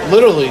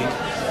 literally,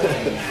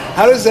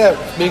 how does that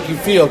make you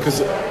feel? Because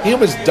he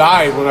almost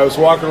died when I was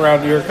walking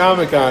around New York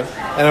Comic Con,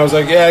 and I was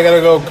like, yeah, I got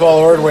to go call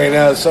Ordway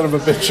now. Son of a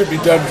bitch should be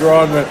done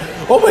drawing.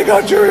 Oh my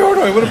God, Jerry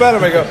Ordway, what about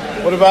him? I go,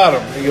 what about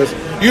him? He goes,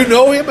 you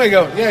know him? I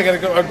go, yeah, I got to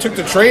go. I took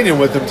the train in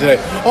with him today.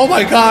 Oh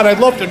my God, I'd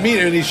love to meet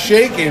him. And he's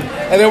shaking.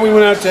 And then we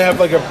went out to have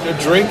like a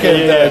drink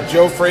at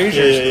Joe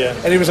Frazier's. Yeah.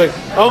 And he was like,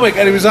 oh my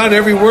God, he was on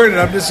every word. And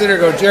I'm just sitting there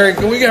going, Jerry,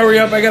 can we hurry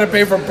up? I got to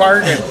pay for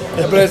parking.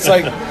 But it's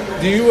like,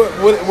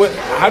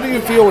 how do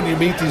you feel when you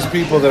meet these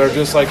people that are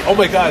just like, oh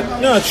my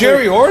God, No,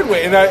 Jerry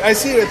Ordway? And I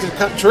see it at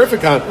the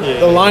Terrificon.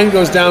 The line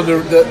goes down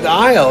the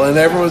aisle and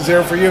everyone's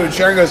there for you. And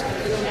Sharon goes,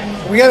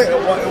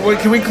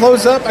 can we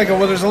close up? I go,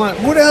 well, there's a line.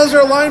 What the hell is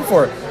there a line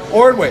for?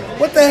 Ordway.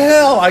 What the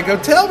hell? I go,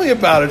 tell me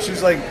about it.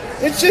 She's like,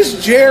 it's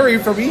just Jerry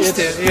from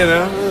Easton,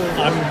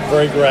 I'm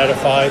very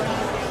gratified.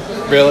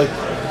 Really?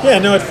 Yeah,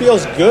 no, it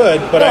feels good,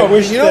 but No, I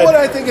wish you know that, what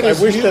I think it is?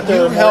 I wish that there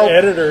You were more help-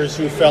 editors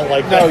who felt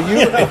like No,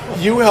 that.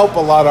 you help a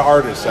lot of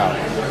artists out.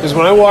 Because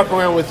when I walk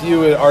around with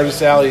you at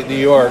Artist Alley in New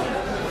York,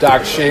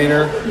 Doc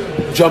Shaner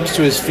jumps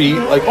to his feet,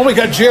 like, oh my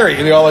God, Jerry,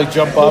 and they all like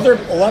jump Well, up. there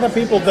are a lot of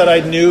people that I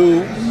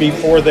knew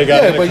before they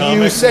got Yeah, into but comics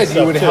you and said you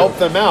stuff, would too. help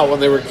them out when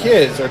they were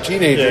kids or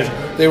teenagers.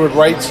 Yeah. They would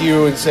write to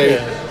you and say,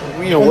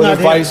 Well, what not him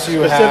advice do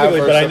you have? specifically,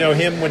 or but I something. know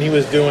him when he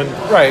was doing.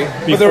 Right.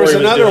 But before there was he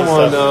was another doing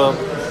one.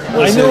 stuff. I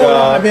was know. it,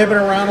 I've been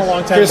around a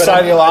long time. Chris but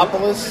I'm-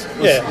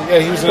 Ideolopoulos? Yeah,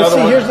 he was But another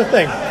see, one. here's the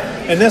thing,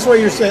 and that's why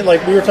you're saying.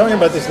 Like we were talking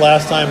about this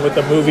last time with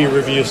the movie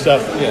review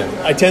stuff. Yeah.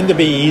 I tend to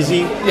be easy.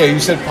 Yeah, you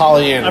said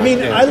Pollyanna. I mean,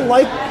 yeah.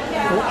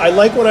 I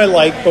like what I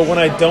like, but when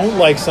I don't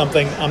like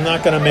something, I'm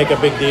not going to make a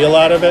big deal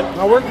out of it.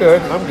 No, we're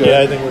good. I'm good. Yeah,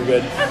 I think we're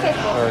good.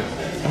 All right.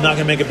 I'm not going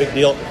to make a big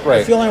deal.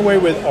 Right. I feel that way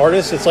with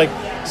artists. It's like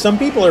some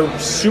people are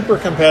super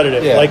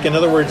competitive. Yeah. Like, in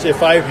other words,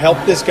 if I help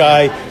this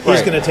guy, he's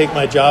Right. going to take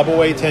my job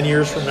away 10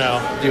 years from now.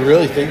 Do you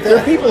really think There are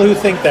that? people who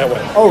think that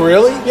way. Oh,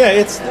 really? Yeah,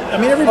 it's. I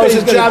mean, Oh, everybody's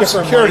it's a got job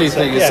different security mindset.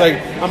 thing. It's Yeah.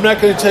 like, I'm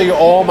not going to tell you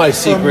all my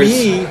secrets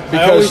me, I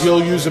because always-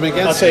 you'll use them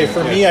against I'll say, me.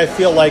 for me, I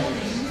feel like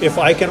if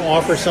I can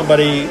offer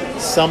somebody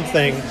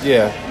something,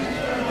 Yeah.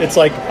 it's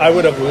like I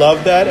would have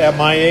loved that at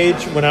my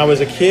age. When I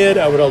was a kid,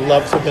 I would have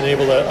loved to have been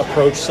able to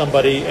approach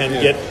somebody and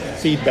get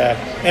feedback.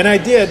 And I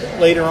did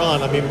later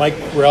on. I mean, Mike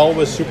Grell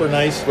was super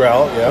nice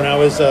when I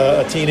was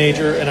a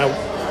teenager. And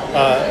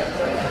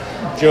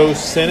Joe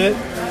Sinnott,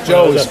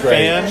 Joe was was a great.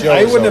 fan. Joe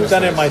I was wouldn't have always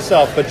done it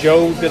myself, but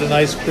Joe did a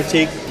nice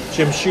critique.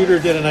 Jim Shooter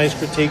did a nice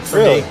critique for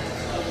me.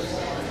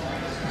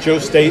 Joe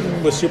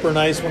Staten was super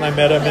nice when I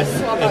met him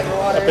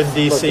up in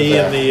D.C.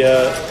 in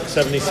the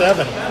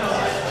 77.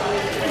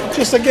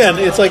 Just again,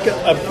 it's like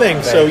a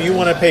thing. So you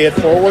want to pay it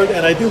forward,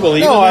 and I do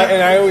believe in that.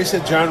 And I always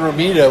said John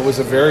Romita was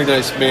a very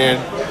nice man,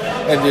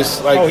 and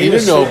just like he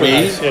didn't know me.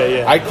 Nice.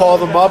 Yeah. I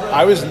called him up.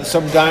 I was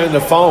some guy on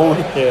the phone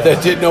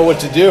that didn't know what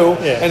to do,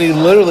 and he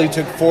literally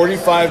took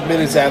 45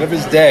 minutes out of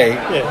his day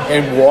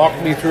and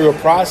walked me through a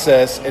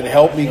process and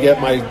helped me get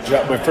my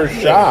first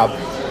job.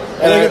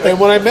 And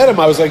when I met him,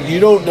 I was like, you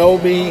don't know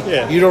me.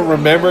 You don't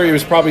remember. It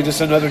was probably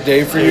just another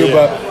day for you.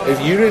 But if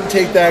you didn't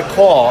take that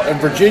call, and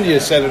Virginia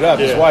set it up,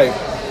 his wife,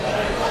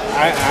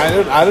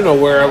 I don't know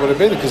where I would have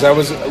been, because I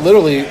was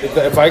literally,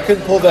 if I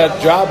couldn't pull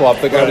that job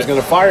off, the guy was going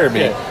to fire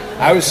me.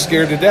 I was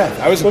scared to death.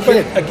 I was a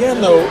kid. But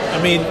again, though,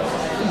 I mean,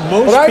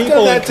 most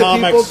people in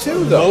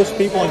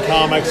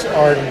comics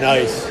are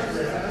nice.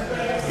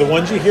 The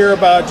ones you hear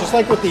about, just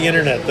like with the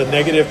internet, the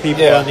negative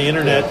people on the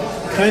internet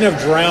kind of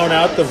drown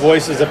out the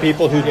voices of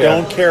people who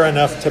don't care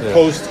enough to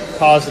post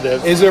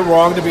positive. Is it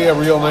wrong to be a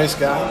real nice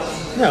guy?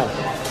 No.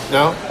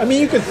 No? I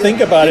mean, you could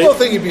think about People it.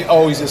 think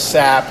he's a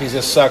sap, he's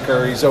a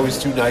sucker, he's always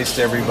too nice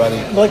to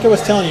everybody. Like I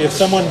was telling you, if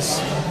someone's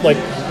like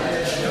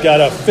got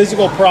a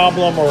physical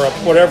problem or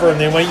whatever, and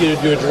they want you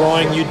to do a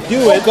drawing, you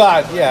do it. Oh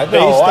God, yeah,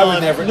 no, I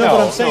would never. No,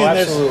 but I'm saying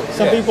there's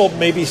some people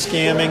may be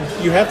scamming.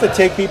 You have to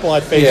take people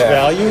at face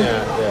value.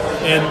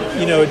 And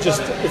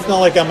it's not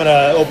like I'm going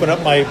to open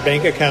up my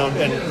bank account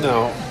and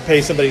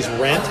pay somebody's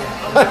rent.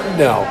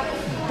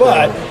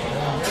 But.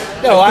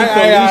 No,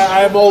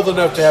 I'm old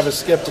enough to have a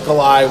skeptical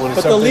eye when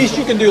it's. But the least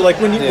you can do,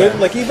 like when you,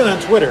 like even on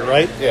Twitter,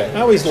 right? Yeah.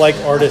 I always like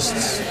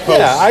artists' posts.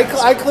 Yeah,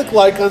 I click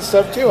like on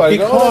stuff too. I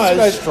go, oh, that's a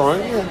nice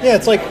drawing. Yeah,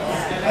 it's like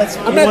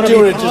I'm not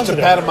doing it just to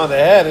pat him on the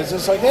head. It's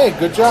just like, hey,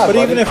 good job. But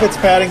buddy. even if it's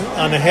patting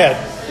on the head,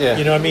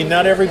 I mean,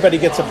 not everybody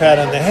gets a pat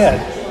on the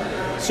head.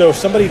 So if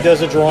somebody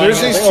does a drawing, there's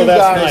these two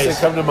guys that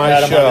come to my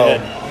show.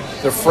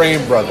 The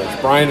Frame Brothers,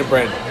 Brian and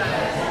Brendan.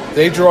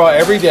 They draw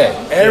every day.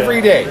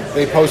 Every day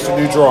they post a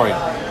new drawing.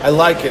 I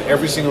like it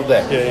every single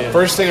day.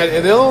 First thing,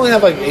 and they'll only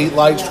have like 8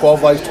 likes,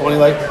 12 likes, 20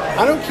 likes.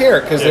 I don't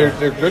care, because they're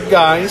good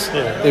guys.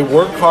 They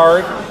work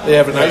hard. They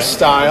have a nice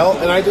style,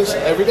 and I just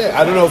every day.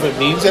 I don't know if it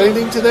means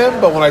anything to them,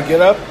 but when I get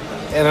up,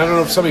 and I don't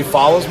know if somebody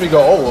follows me,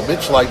 go, oh well,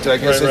 Mitch liked it. I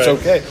guess it's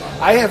okay.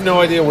 I have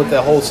no idea what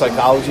the whole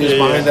psychology is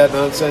behind that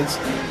nonsense.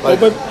 Like,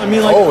 but I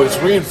mean, like, it's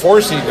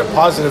reinforcing a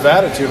positive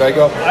attitude. I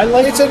go,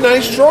 it's a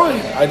nice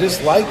drawing. I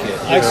just like it.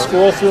 I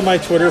scroll through my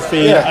Twitter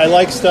feed. I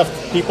like stuff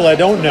people I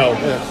don't know.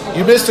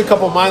 You missed a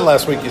couple of mine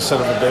last week, you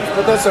son of a bitch,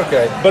 but that's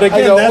okay. But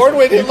again,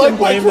 Ordway didn't like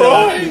my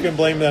drawing. You can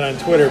blame that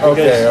on Twitter.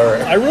 Because all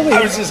right.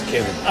 I was just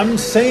kidding. I'm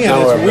saying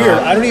it's weird.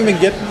 I don't even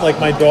get, like,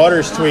 my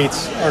daughter's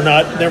tweets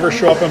never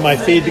show up in my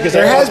feed, because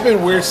there has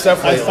been weird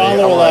stuff lately. I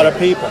follow a lot of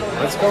people.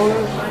 What's going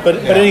on? But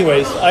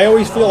anyways, I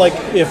always feel like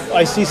if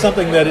I see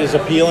something that is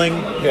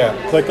appealing,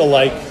 click a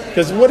like.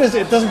 Because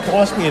it doesn't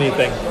cost me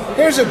anything.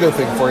 Here's a good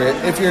thing for you.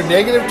 If you're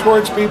negative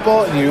towards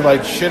people and you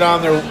like shit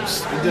on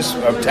just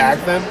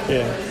attack them,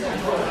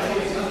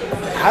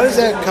 how does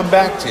that come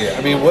back to you?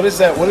 I mean, what is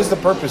that? What is the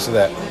purpose of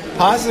that?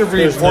 Positive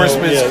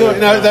reinforcement is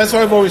good. That's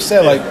what I've always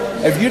said. Like,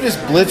 if you just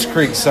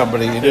blitzkrieg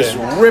somebody and just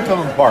rip them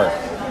apart,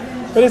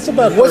 but it's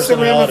about what's the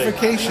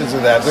ramifications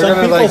of that? They're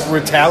going to like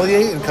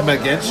retaliate and come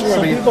against you.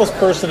 Some people's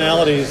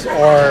personalities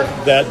are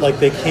that, like,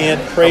 they can't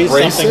praise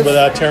something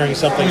without tearing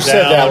something down. You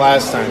said that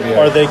last time,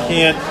 or they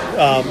can't.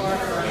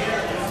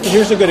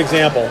 Here's a good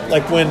example.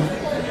 Like when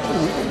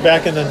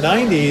back in the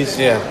 '90s,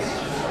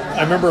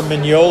 I remember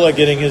Mignola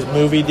getting his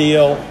movie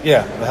deal.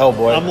 Yeah, the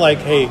Hellboy. I'm like,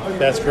 hey,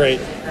 that's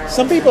great.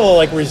 Some people are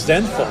like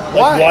resentful.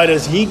 Like, why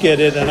does he get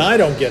it and I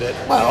don't get it?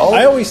 Well,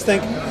 I always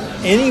think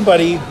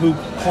anybody who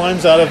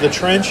climbs out of the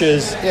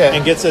trenches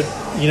and gets a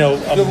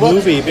big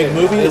movie,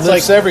 it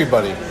lifts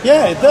everybody.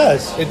 Yeah, it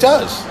does. It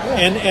does.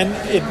 And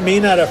it may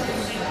not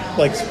have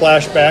like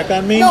splashed back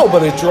on me. No,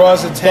 but it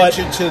draws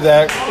attention to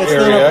that It's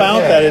area. not about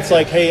that. It's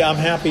like, hey, I'm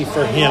happy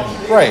for him.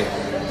 Right.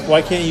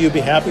 Why can't you be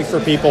happy for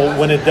people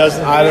when it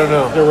doesn't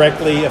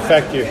directly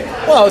affect you?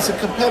 Well, it's a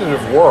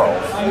competitive world,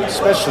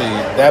 especially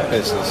that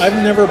business. I've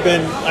never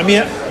been, I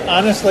mean,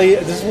 honestly,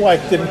 this is why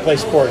I didn't play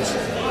sports.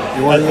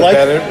 You weren't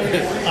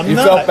competitive? You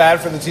felt bad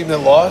for the team that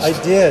lost?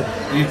 I did.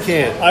 You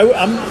can't. I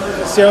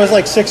was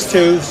like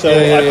 6'2", so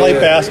I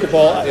played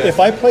basketball. Yeah. If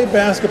I played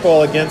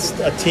basketball against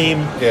a team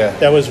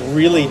that was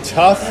really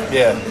tough,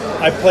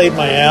 I played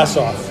my ass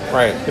off.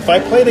 Right. If I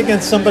played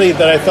against somebody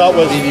that I thought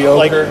was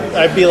mediocre,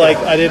 I'd be like,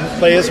 I didn't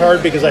play as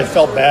hard because I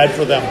felt bad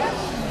for them.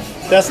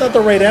 That's not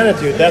the right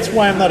attitude. That's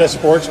why I'm not a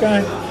sports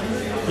guy.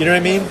 You know what I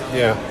mean?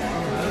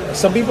 Yeah.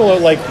 Some people are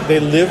like, they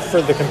live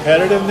for the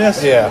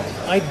competitiveness. Yeah.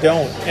 I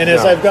don't. And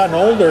as I've gotten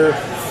older,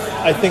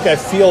 I think I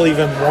feel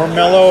even more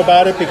mellow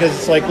about it because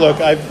it's like, look,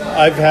 I've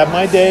had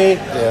my day.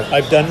 Yeah.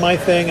 I've done my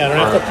thing. I don't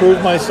have to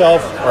prove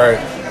myself. Right.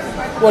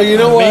 Well, you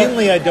know what?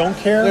 Mainly, I don't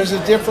care. There's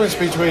a difference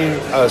between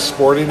a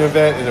sporting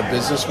event and a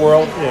business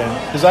world.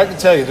 Yeah. Because I can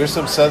tell you, there's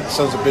some sons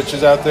of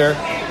bitches out there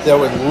that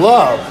would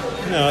love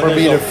for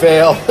me to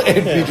fail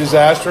and be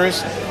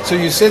disastrous. So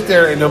you sit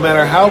there, and no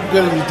matter how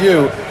good you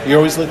do, you're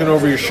always looking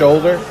over your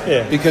shoulder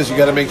because you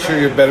got to make sure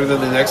you're better than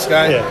the next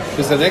guy.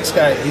 Because the next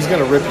guy, he's going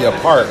to rip you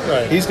apart.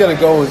 Right. He's going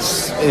to go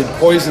and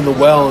poison the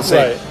well and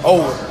say,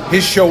 "Oh,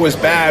 his show was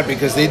bad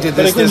because they did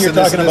this." But again, this, you're and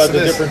this, talking and this, about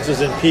and the this.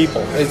 differences in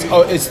people.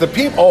 It's the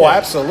people. Oh,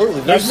 absolutely.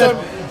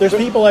 There's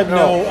people I've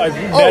met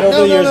over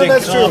the years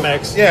in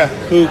comics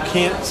who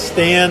can't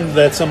stand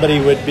that somebody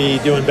would be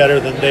doing better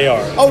than they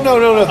are. Oh,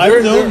 no.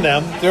 I've known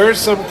them. There are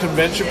some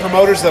convention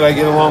promoters that I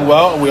get along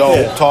well, and we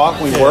all talk,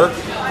 we work,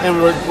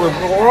 and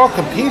we're all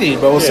competing,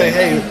 but we'll say,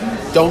 hey,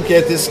 don't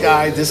get this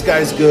guy, this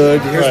guy's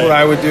good, here's what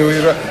I would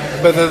do.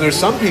 But then there's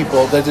some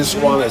people that just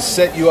want to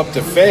set you up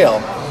to fail,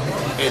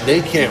 and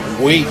they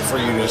can't wait for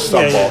you to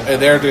stumble,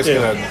 and they're just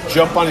going to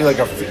jump on you like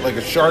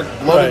a shark,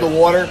 blood in the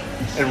water,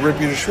 and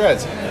rip you to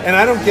shreds. And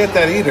I don't get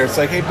that either. It's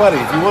like, hey, buddy,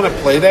 if you want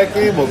to play that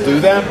game, we'll do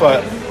that,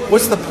 but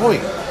what's the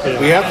point?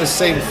 We have the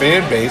same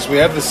fan base. We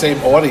have the same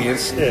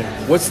audience.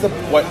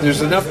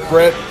 There's enough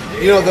bread.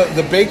 You know,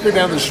 the baker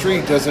down the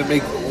street doesn't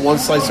make one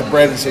slice of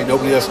bread and say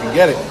nobody else can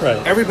get it. Right.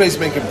 Everybody's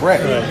making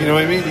bread. Right. You know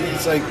what I mean?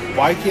 It's like,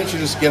 why can't you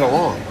just get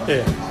along?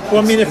 Yeah.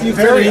 Well, I mean, if you've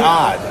very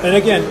odd. And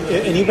again,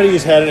 anybody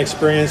who's had an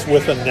experience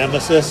with a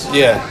nemesis.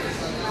 Yeah.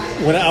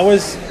 When I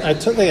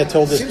think I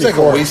told this Seems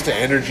before. like a waste of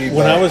energy.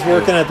 When I was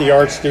working at the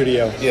art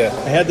studio,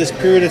 I had this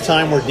period of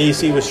time where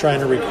DC was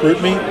trying to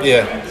recruit me.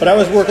 Yeah. But I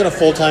was working a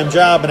full-time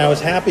job, and I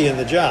was happy in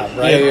the job,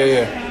 right?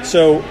 Yeah.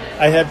 So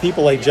I had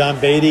people like John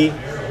Beatty,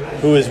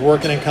 who was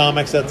working in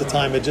comics at the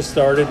time, had just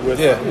started with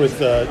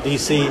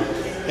DC,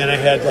 and I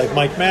had like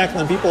Mike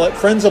Macklin,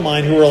 friends of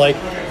mine who were like,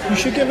 you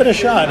should give it a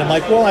shot. And I'm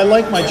like, well, I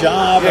like my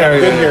job, and I'm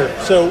good here.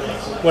 So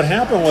what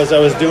happened was I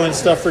was doing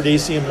stuff for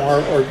DC and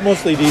or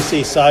mostly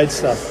DC side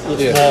stuff,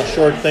 small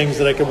short things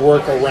that I could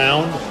work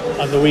around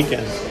on the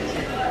weekends.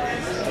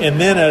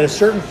 And then at a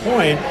certain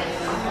point,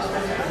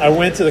 I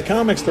went to the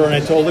comic store and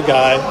I told the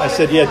guy, I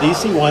said,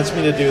 DC wants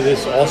me to do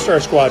this All-Star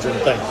Squadron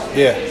thing.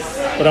 Yeah.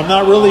 But I'm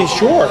not really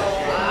sure.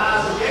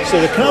 So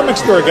the comic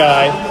store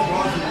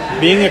guy,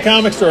 being a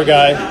comic store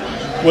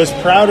guy, was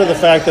proud of the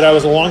fact that I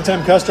was a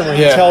longtime customer.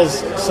 He tells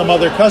some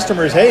other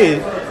customers, hey,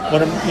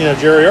 when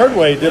Jerry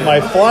Ordway did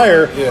my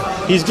flyer,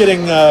 he's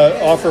getting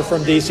an offer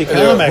from DC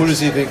Comics. Who does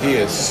he think he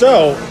is?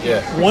 So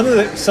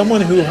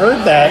someone who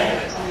heard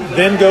that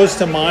then goes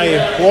to my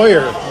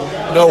employer.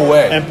 No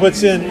way. And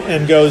puts in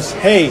and goes,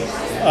 hey,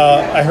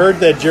 I heard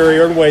that Jerry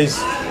Ordway's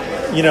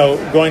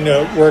going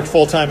to work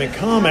full time in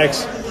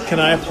comics. Can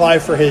I apply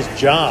for his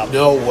job?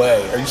 No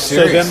way. Are you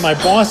serious? So then my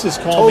bosses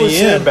call me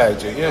in.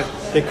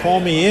 They call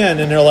me in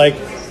and they're like,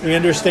 we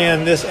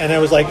understand this. And I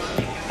was like,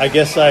 I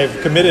guess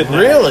I've committed now.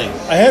 Really?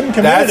 I hadn't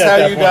committed That's at that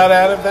how point. you got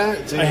out of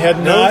that? I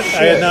had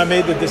not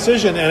made the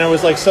decision, and I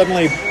was like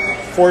suddenly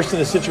forced in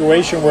a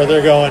situation where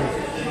they're going.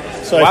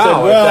 So I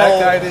said, well,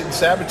 if that guy didn't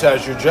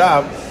sabatage your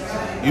job,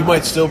 you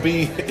might still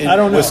be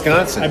in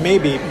Wisconsin.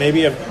 Maybe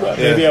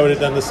I would have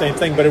done the same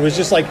thing, but it was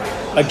just like,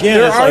 again,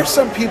 there are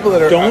some people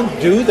that are don't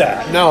do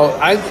that. No,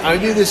 I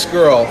knew this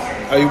girl.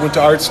 I went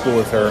to art school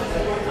with her,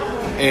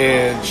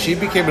 and she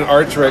became an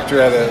art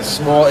director at a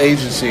small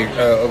agency,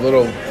 a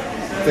little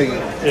thing.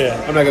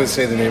 Yeah. I'm not going to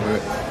say the name of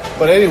it,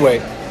 but anyway,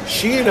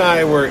 she and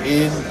I were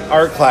in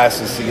art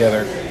classes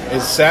together,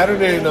 and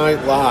Saturday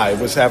Night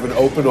Live was having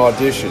open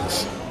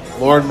auditions.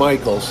 Lorne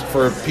Michaels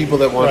for people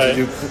that want to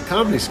do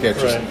comedy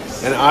sketches.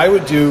 And I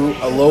would do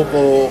a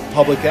local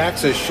public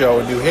access show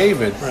in New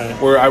Haven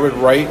where I would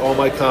write all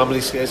my comedy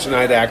sketches and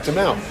I'd act them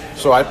out.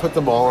 So I put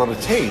them all on a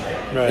tape.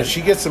 And she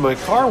gets in my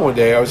car one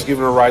day. I was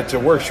giving her a ride to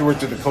work. She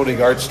worked at the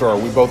Koenig Art Store.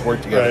 We both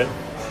worked together.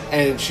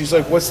 And she's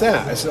like, what's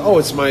that? I said, oh,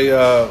 it's my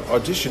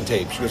audition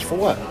tape. She goes, for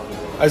what?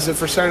 I said,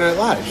 for Saturday Night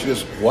Live. She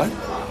goes, what?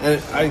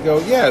 And I go,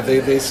 yeah,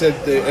 they said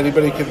that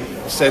anybody can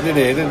send it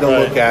in and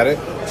they'll look at it.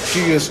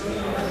 She goes,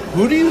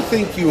 who do you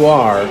think you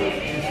are?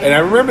 And I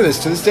remember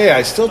this to this day.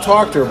 I still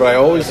talk to her, but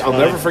I'll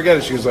never forget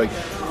it. She was like,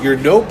 you're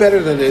no better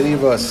than any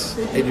of us,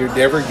 and you're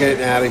never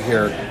getting out of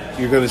here.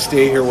 You're going to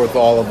stay here with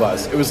all of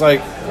us. It was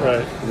like,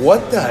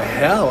 what the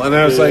hell? And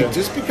I was like,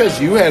 just because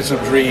you had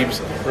some dreams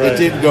that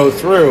didn't go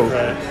through,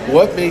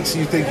 what makes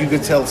you think you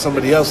could tell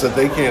somebody else that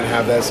they can't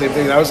have that same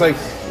thing? And I was like,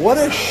 what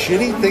a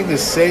shitty thing to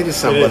say to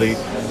somebody.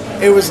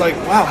 It was like,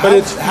 wow,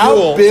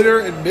 how bitter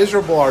and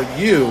miserable are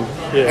you?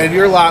 And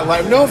you're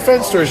like, no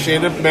offense to her, she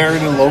ended up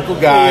marrying a local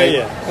guy,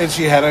 and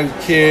she had a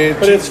kid.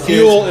 But it's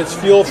fuel. It's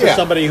fuel for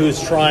somebody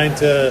who's trying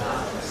to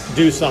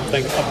do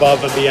something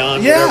above and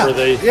beyond whatever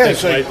they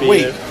think might be.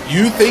 Wait,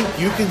 you think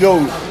you can go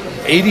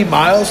 80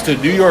 miles to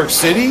New York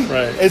City?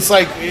 It's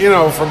like,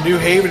 from New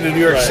Haven to New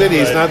York City,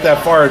 it's not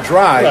that far a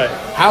drive.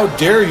 How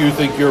dare you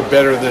think you're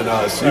better than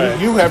us?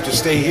 You have to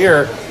stay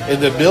here in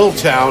the mill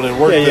town and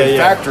work in the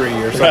factory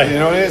or something. You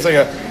know, it's like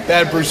a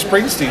bad Bruce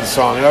Springsteen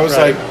song. And I was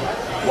like,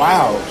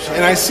 wow.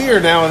 And I see her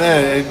now and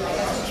then,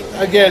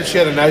 and again, she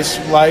had a nice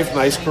life,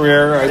 nice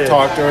career. I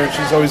talk to her, and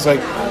she's always like,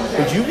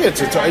 but you get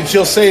to talk, and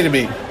she'll say to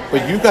me,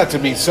 but you got to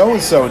meet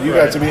so-and-so, and you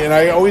got to meet, and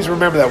I always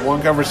remember that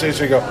one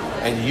conversation. I go,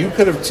 and you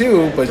could have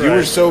too, but you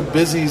were so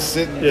busy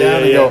sitting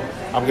down and go,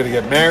 I'm going to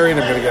get married,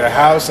 I'm going to get a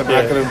house, I'm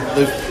not going to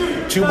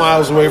live 2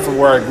 miles away from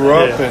where I grew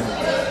up. And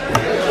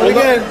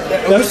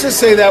again, let's just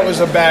say that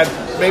was a bad,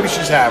 maybe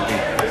she's happy.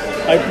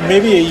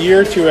 Maybe a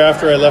year or two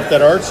after I left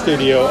that art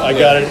studio, I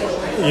got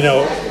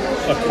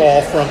a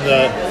call from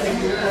the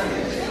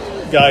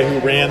guy who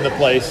ran the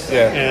place,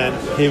 and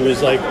he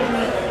was like,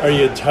 "Are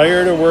you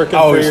tired of working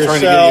for yourself?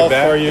 Trying to get you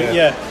back? Are you,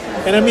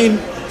 And I mean,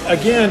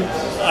 again,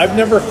 I've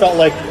never felt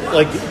like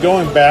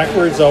going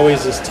backwards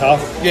always is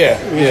tough.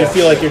 Because you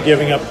feel like you're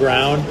giving up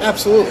ground.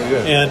 Absolutely.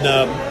 Yeah.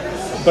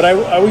 And but I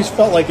always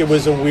felt like it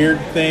was a weird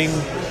thing,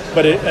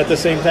 but at the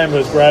same time, it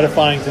was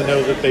gratifying to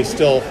know that they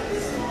still,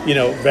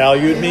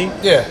 valued me.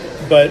 Yeah.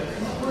 But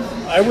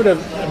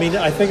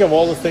I think of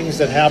all the things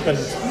that happened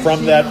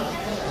from that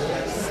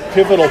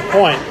pivotal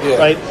point,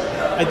 right?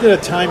 I did a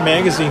Time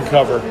magazine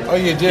cover. Oh,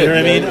 you did. You know what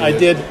I mean? I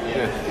did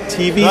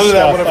TV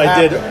stuff.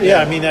 I did.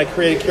 I mean, I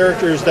created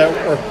characters that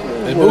were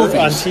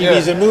on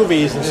TVs and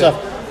movies and stuff.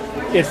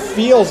 It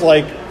feels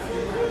like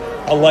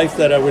a life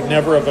that I would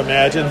never have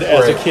imagined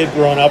as a kid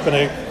growing up in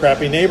a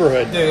crappy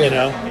neighborhood.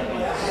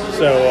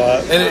 So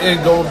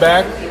and going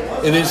back,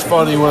 it is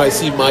funny when I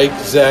see Mike,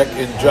 Zach,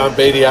 and John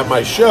Beatty at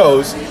my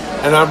shows,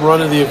 and I'm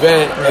running the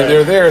event, and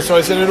they're there. So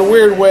I said, in a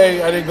weird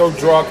way, I didn't go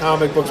draw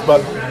comic books,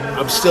 but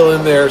I'm still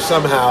in there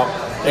somehow,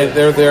 and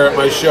they're there at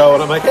my show,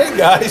 and I'm like, hey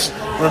guys,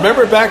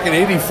 remember back in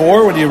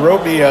 '84 when you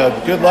wrote me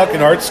good luck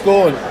in art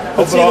school,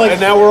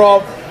 and now we're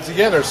all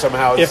together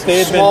somehow. It's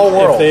a small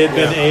world. If they had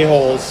been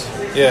a-holes,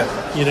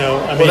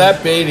 I mean,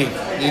 that Beatty.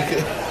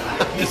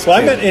 It's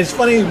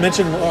funny you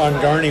mentioned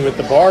Ron Garney with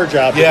the bar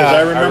job, because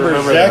I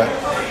remember Zach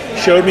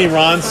showed me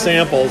Ron's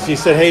samples. He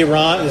said, hey,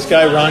 Ron, this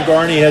guy Ron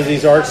Garney has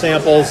these art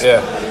samples.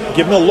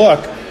 Give him a look.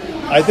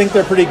 I think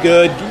they're pretty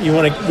good.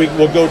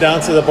 We'll go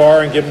down to the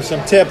bar and give him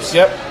some tips.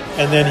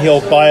 And then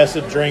he'll buy us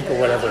a drink or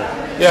whatever.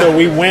 So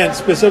we went,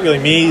 specifically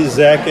me,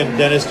 Zach, and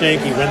Dennis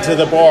Janke went to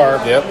the bar.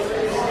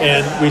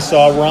 And we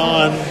saw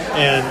Ron,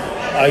 and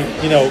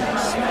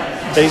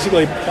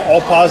basically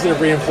all positive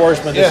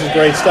reinforcement. This is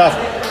great stuff.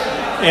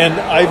 And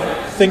I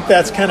think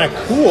that's kind of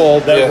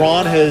cool that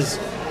Ron has,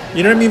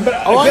 you know what I mean? But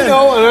I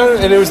know,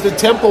 and it was the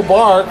Temple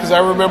Bar, because I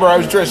remember I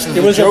was dressed as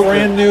it was Joker. A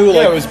brand new,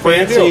 it was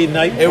fancy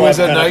nightclub. It was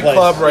a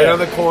nightclub right on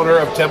the corner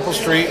of Temple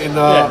Street and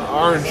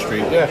Orange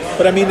Street.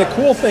 But I mean, the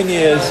cool thing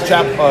is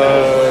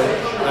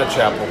not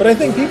Chapel. But I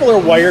think people are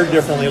wired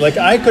differently. Like,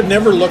 I could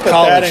never look at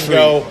that and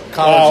go,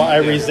 wow, I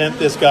resent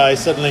this guy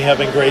suddenly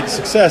having great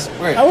success.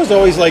 I was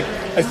always like,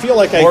 I feel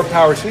like more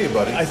power to you,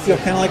 buddy. I feel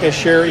kind of like I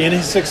share in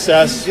his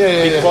success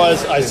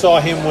because I saw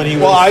him when he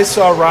was... Well, I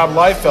saw Rob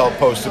Liefeld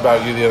post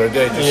about you the other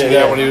day. Did you see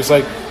that when he was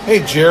like,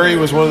 hey, Jerry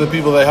was one of the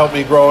people that helped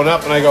me growing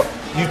up, and I go,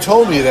 you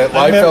told me that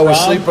Liefeld was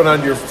sleeping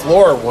on your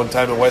floor one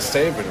time in West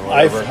Haven or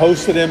whatever. I've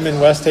hosted him in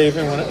West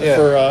Haven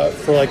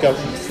for like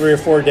 3 or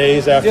 4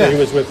 days after he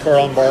was with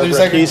Carl and Barbara. He was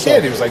like a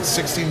kid. He was like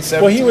 16,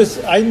 17.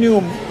 Well, I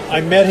knew him.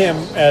 I met him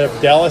at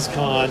a Dallas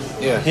Con.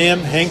 Him,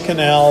 Hank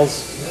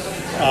Canals,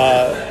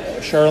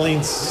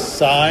 Charlene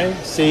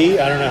C.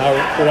 I don't know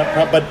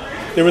how, but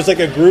there was like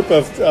a group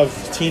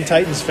of Teen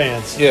Titans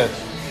fans.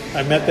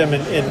 I met them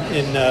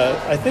in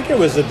I think it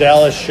was a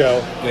Dallas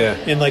show.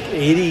 In like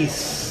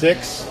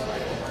 86,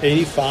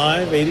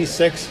 85,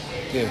 86.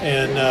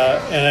 And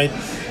I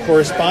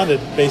corresponded.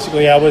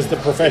 Basically, I was the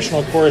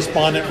professional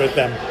correspondent with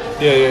them.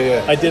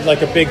 I did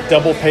like a big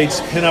double-page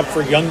pinup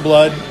for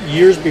Youngblood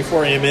years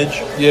before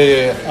Image.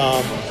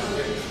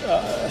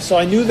 So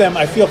I knew them.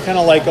 I feel kind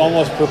of like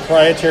almost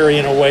proprietary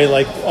in a way,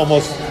 like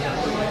almost,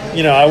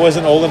 I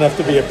wasn't old enough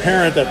to be a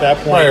parent at that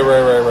point.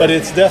 Right. But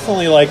it's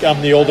definitely like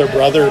I'm the older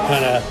brother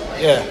kind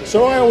of.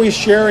 So I always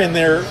share in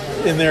their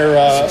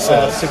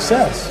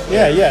success.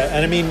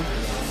 And I mean,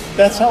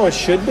 that's how it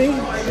should be.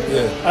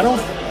 I don't.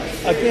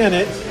 Again,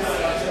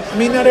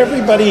 not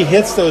everybody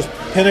hits those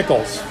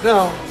pinnacles.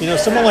 No.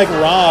 Someone like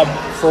Rob,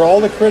 for all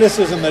the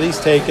criticism that he's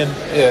taken.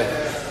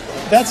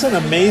 That's an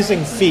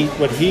amazing feat,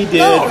 what he did.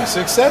 No, he's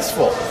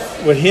successful.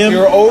 With him,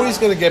 you're always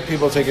going to get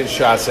people taking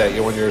shots at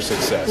you when you're a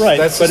success.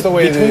 That's just the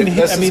way it is.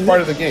 That's just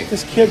part of the game.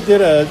 This kid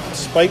did a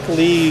Spike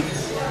Lee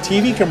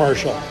TV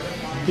commercial.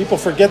 People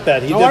forget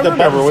that. He did the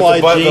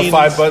the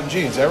 5-button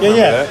jeans. I remember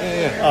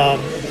that.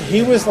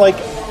 He was like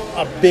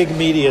a big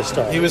media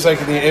star. He was like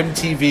the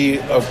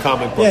MTV of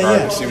comic book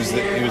artists. He was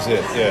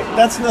it.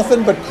 That's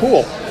nothing but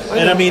cool.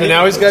 And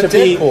now he's got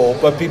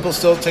Deadpool, but people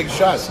still take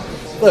shots.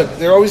 Look,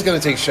 they're always going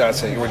to take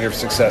shots at you when you're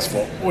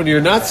successful. When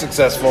you're not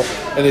successful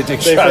and they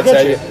take shots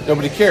at you,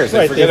 nobody cares.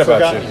 They forget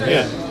about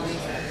you.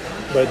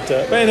 But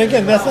and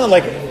again, that's not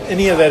like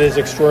any of that is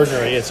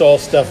extraordinary. It's all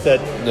stuff that,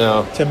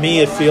 to me,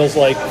 it feels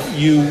like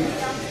you,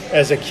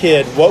 as a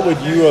kid, what would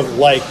you have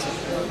liked?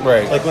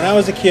 Like when I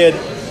was a kid,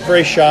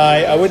 very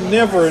shy, I would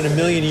never in a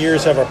million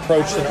years have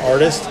approached an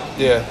artist.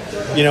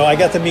 I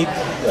got to meet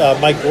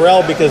Mike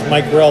Grell because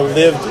Mike Grell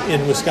lived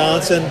in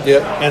Wisconsin.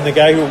 Yep.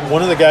 And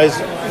one of the guys,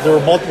 there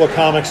were multiple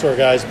comic store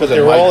guys, but Was it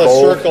they were Mike all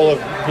Gold? a circle of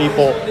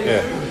people.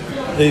 Yeah.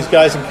 These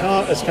guys,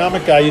 this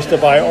comic guy used to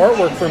buy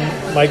artwork from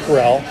Mike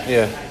Grell.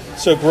 Yeah.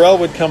 So Grell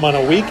would come on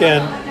a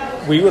weekend.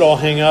 We would all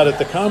hang out at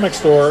the comic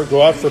store,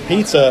 go out for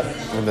pizza.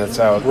 And that's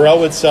how it... Grell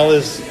would sell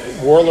his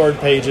Warlord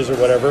pages or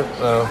whatever.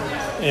 Oh.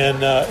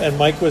 And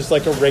Mike was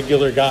like a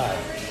regular guy,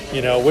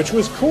 which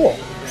was cool.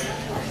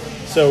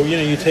 So,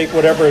 you take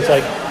whatever. It's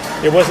like,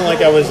 it wasn't like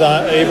I was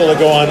able to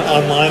go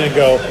online and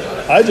go,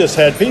 I just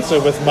had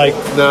pizza with Mike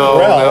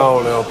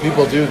Grell. No.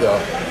 People do, though.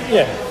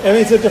 Yeah. I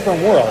mean, it's a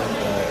different world.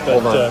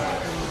 But, Hold on.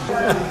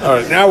 All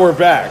right, now we're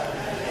back.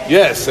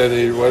 Yes, and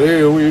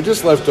we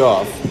just left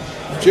off.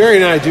 Jerry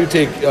and I do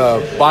take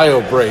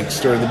bio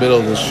breaks during the middle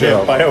of the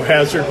show.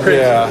 Biohazard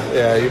break.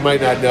 Yeah, you might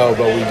not know,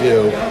 but we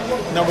do.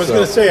 No, I was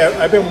going to say,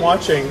 I've been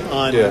watching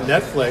on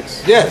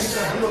Netflix. Yes.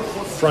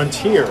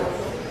 Frontier.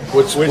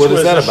 Which was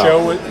is that a about?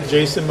 show with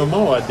Jason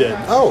Momoa did.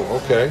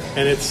 Oh, okay.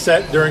 And it's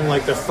set during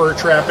like the fur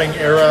trapping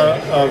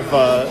era of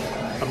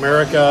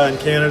America and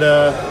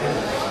Canada.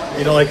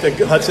 Like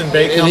the Hudson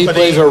Bay Company. And he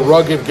plays a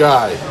rugged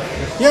guy.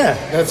 Yeah,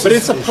 but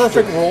it's a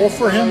perfect role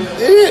for him.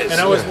 It is.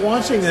 And I was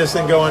watching this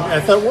and going,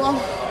 I thought,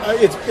 well,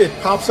 it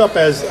pops up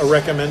as a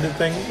recommended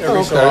thing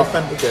every so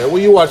often. Okay, well,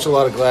 you watch a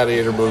lot of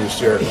Gladiator movies,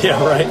 Jerry.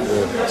 Yeah, right.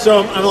 Yeah.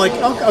 So I'm like,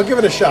 I'll give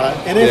it a shot,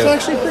 and it's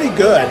actually pretty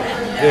good.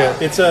 Yeah,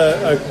 it's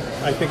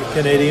I think a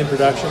Canadian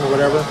production or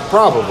whatever.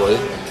 Probably,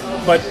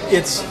 but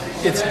it's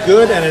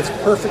good and it's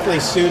perfectly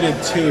suited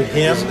to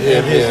him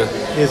and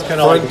his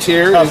kind of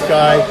Frontier, like tough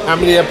guy. How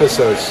many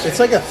episodes? It's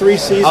like a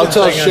 3-season. I'll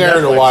tell thing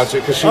Sharon to watch it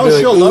because she'll be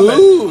like, she'll love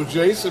 "Ooh,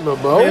 Jason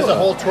Momoa." There's a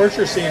whole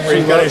torture scene where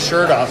he's got his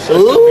shirt off. So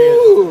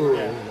ooh,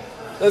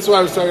 that's why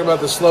I was talking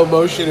about the slow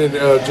motion in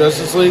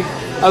Justice League.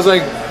 I was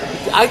like,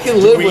 I can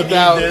live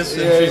without this.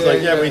 And she's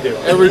like, yeah, we do.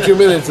 Every 2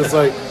 minutes, it's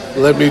like,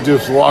 let me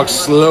just walk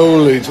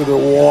slowly to the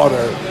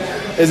water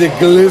as it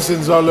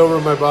glistens all over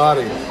my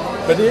body.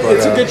 But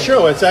it's a good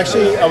show. It's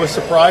actually, I was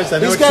surprised. I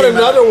know he's got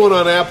another one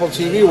on Apple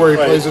TV where he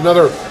plays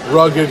another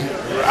rugged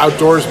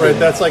outdoorsman. Right,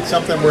 that's like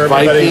something where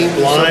everybody's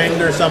blind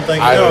or something.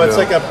 No, it's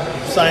like a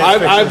science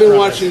fiction. I've been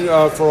watching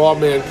For All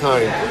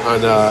Mankind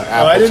on Apple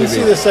TV. I didn't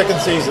see the second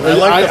season.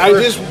 I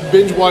just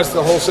binge watched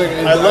the whole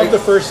second. I love the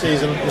first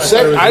season.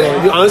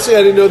 Honestly,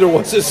 I didn't know there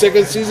was a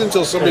second season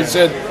until somebody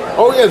said,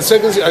 "Oh yeah, the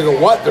second season." I go,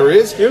 "What? There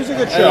is?" It was a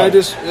good show. And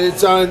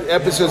it's on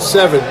episode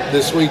 7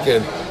 this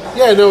weekend.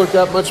 Yeah, no, it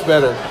got much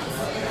better.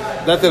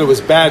 Not that it was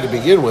bad to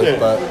begin with,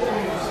 but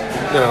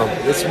no,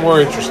 it's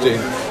more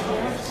interesting.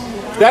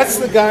 That's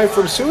the guy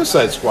from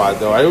Suicide Squad,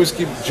 though. I always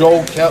keep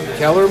Joel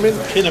Kinnaman.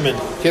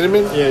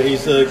 Yeah,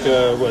 he's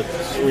like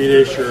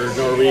Swedish or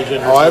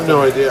Norwegian. I have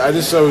no idea. I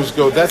just always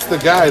go, that's the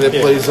guy that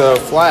plays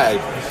Flag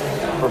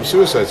from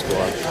Suicide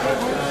Squad.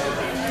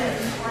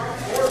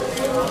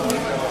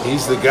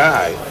 He's the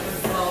guy.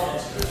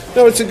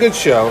 No, it's a good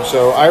show,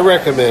 so I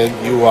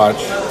recommend you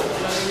watch.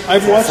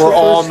 I've watched For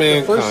All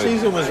Mankind. The first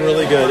season was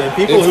really good, and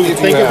people who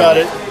think about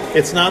it,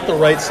 it's not the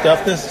right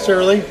stuff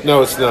necessarily.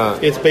 No, it's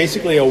not. It's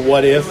basically a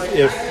what if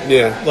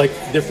like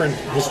different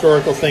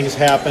historical things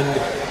happened.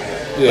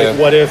 Yeah. Like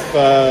what if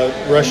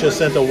Russia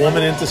sent a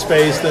woman into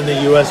space, then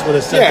the U.S. would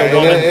have sent a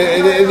woman.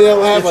 And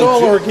they'll have it's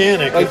all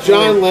organic. Like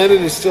John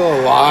Lennon is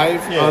still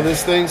alive on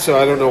this thing, so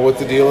I don't know what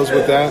the deal is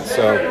with that.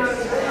 So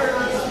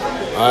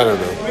I don't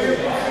know.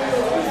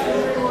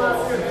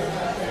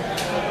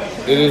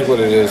 It is what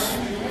it is.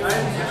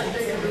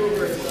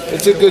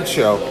 It's a good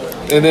show.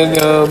 And then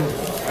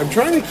I'm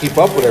trying to keep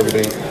up with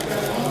everything.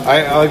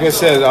 Like I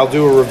said, I'll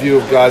do a review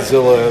of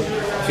Godzilla,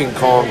 King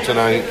Kong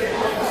tonight.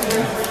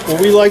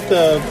 Well, we like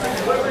the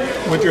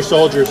Winter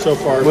Soldier so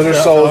far. Winter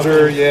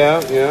Soldier, yeah.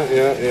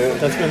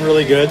 That's been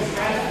really good.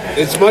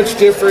 It's much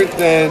different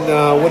than,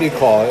 what do you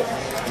call it?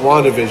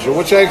 WandaVision,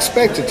 which I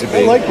expect it to be.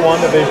 I like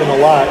WandaVision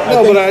a lot.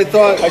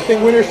 I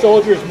think Winter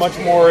Soldier is much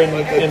more in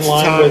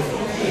line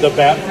with the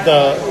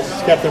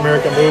Captain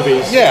America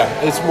movies. Yeah,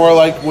 it's more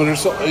like Winter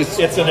Soldier. It's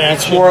an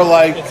action. It's more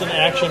like it's an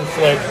action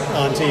flick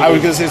on TV. I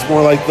was going to say it's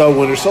more like the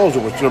Winter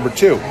Soldier, which is number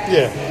 2.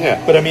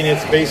 Yeah. But I mean,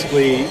 it's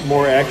basically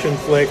more action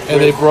flick.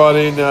 And they brought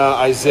in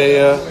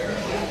Isaiah,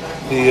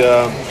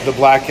 the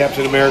Black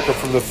Captain America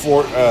from the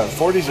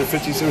 40s or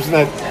 50s. There was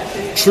that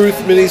Truth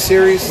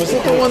miniseries. Was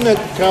it the one that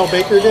Kyle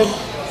Baker did?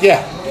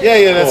 Yeah.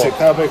 That's it.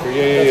 Kyle Baker.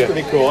 That's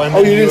pretty cool.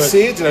 And you didn't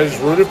see it? Did I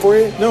just ruin it for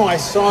you? No, I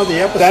saw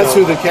the episode. That's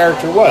who the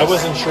character was. I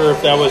wasn't sure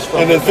if that was from.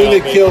 And the thing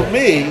that killed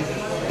me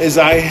is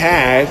I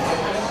had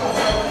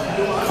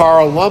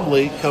Carl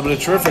Lumbly coming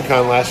to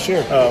Terrificon last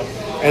year. Oh.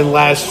 And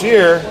last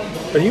year,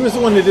 but he was the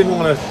one that didn't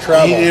want to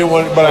travel. He didn't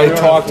want, but I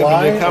talked him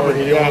into coming.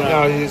 He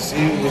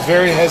was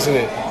very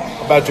hesitant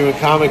about doing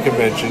comic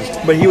conventions.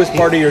 But he was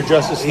part of your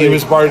Justice League. He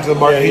was part of the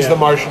He's the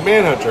Martian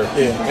Manhunter.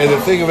 Yeah. And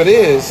the thing of it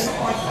is,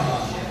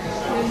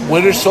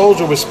 Winter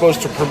Soldier was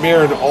supposed to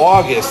premiere in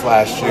August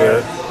last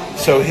year,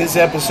 so his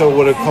episode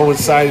would have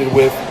coincided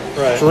with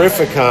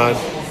Terrificon,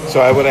 so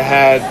I would have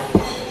had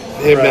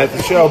him at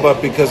the show, but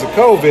because of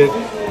COVID,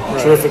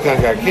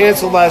 Terrificon got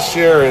canceled last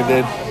year, and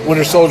then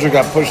Winter Soldier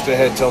got pushed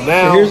ahead till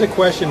now. So here's a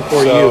question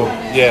for you.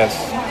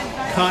 Yes.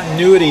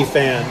 Continuity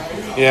fan.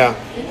 Yeah.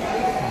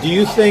 Do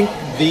you think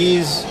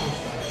these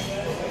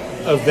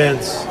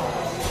events,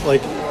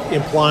 like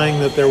implying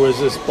that there was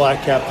this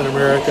black Captain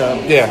America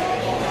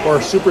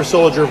or Super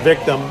Soldier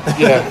victim,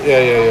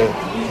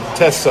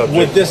 test subject,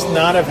 would this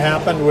not have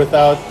happened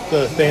without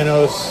the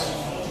Thanos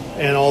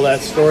and all that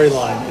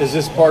storyline? Is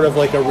this part of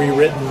like a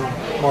rewritten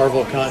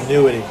Marvel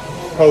continuity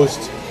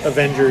post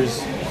Avengers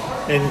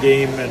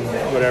Endgame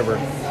and whatever?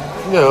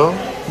 No.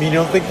 I mean, you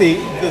don't think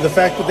the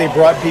fact that they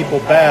brought people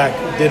back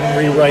didn't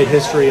rewrite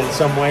history in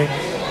some way?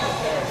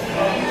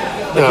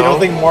 Like, you don't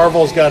think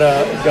Marvel's got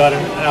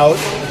an out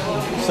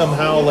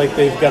somehow? Like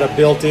they've got a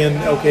built-in,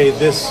 okay,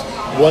 this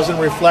wasn't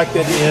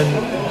reflected in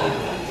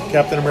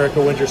Captain America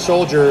Winter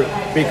Soldier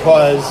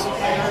because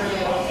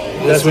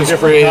this was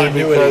created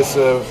because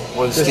of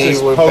when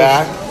Steve went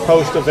back?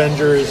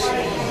 Post-Avengers,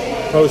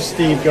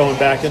 post-Steve going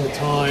back into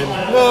time.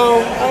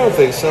 No, I don't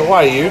think so.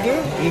 Why, you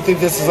do? You think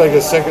this is like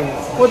a second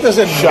What does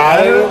it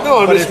shot matter? at it? No,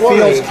 I'm but just it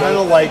wondering. feels kind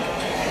of like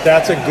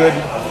that's a good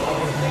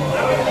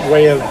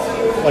way of,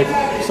 like,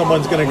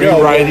 someone's going to go.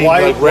 Rewriting,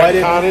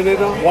 retconning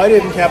it all? Why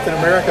didn't Captain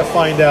America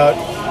find out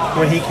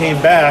when he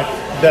came back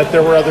that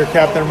there were other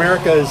Captain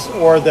Americas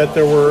or that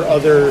there were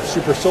other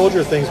Super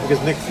Soldier things?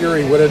 Because Nick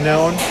Fury would have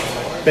known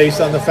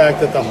based on the fact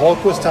that the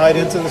Hulk was tied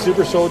into the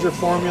Super Soldier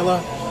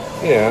formula.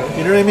 Yeah.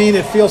 You know what I mean?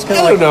 It feels kind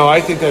of like... I don't know.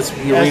 I think that's...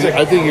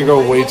 I think you're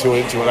going way too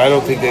into it. I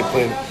don't think they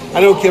plan... I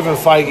know Kevin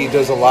Feige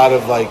does a lot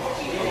of, like,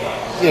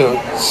 you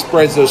know,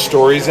 spreads those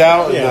stories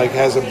out and, like,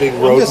 has a big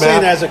roadmap. I'm just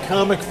saying, as a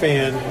comic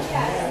fan,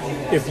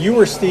 if you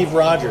were Steve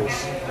Rogers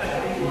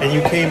and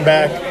you came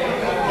back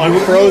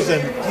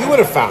unfrozen... You would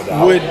have found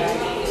out. Would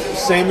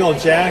Samuel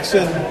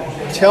Jackson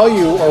tell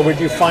you, or would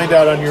you find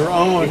out on your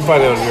own,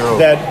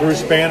 that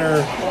Bruce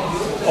Banner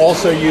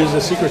also used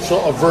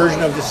a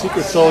version of the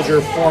Secret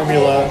Soldier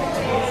formula?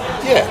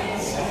 Yeah.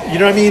 You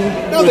know what I mean?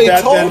 No, they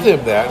told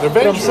him that in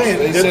Avengers. I'm saying,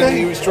 they said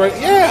he was trying...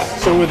 Yeah.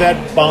 So with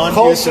that Bond...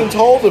 Coulson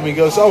told him. He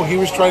goes, he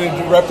was trying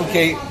to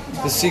replicate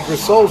the Secret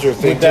Soldier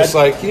thing, just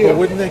like you. But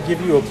wouldn't that give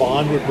you a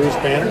bond with Bruce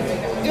Banner?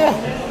 Yeah.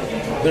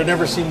 There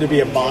never seemed to be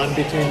a bond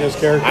between those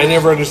characters. I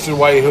never understood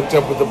why he hooked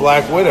up with the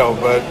Black Widow,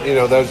 but, you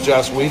know, that was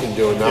Joss Whedon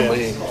doing, not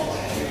me.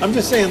 I'm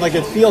just saying, like,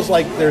 it feels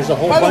like there's a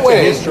whole bunch of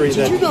history.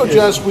 Did you know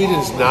Joss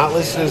Whedon's not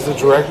listed as the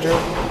director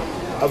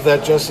of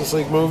that Justice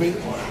League movie?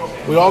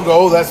 We all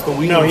go, that's the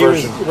Whedon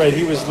version.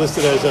 He was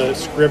listed as a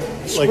script,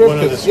 like one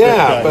of the script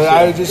guys. But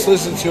I just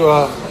listened to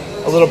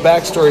a little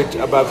backstory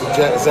about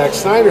the Zack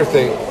Snyder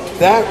thing.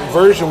 That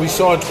version we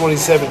saw in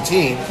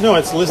 2017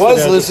 it's listed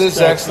as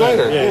Zack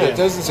Snyder. It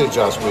doesn't say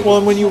Joss Whedon. Well,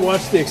 and when you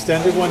watch the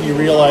extended one, you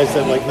realize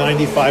that like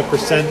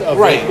 95% of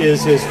it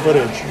is his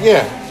footage.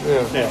 Yeah.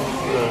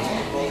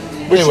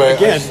 Which, anyway,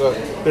 again,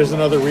 there's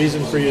another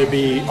reason for you to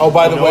be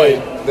by the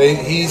annoyed. way,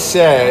 he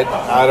said,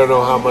 I don't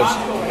know how much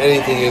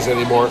anything is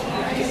anymore,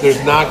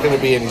 there's not going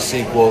to be any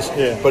sequels,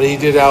 but he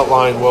did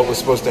outline what was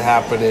supposed to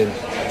happen in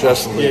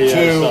Justice League 2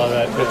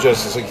 and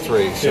Justice League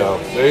 3. So,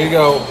 there you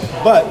go.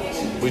 But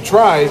we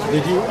tried.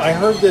 I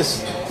heard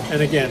this,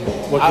 and again,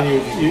 what can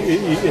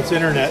it's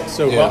internet,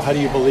 so how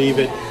do you believe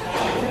it?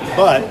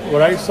 But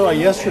what I saw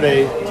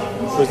yesterday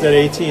was that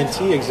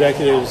AT&T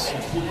executives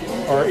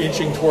are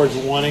inching towards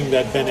wanting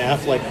that Ben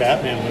Affleck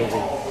Batman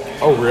movie.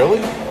 Oh,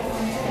 really?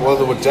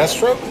 One with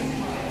Deathstroke?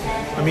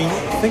 I mean,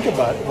 think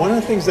about it. One of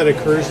the things that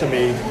occurs to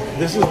me,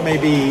 this is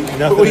maybe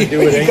nothing to do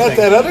with anything. You got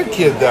that other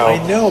kid, though.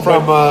 I know,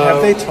 from, but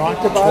have they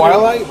talked about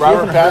Twilight? it?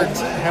 Robert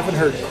Pattinson? Haven't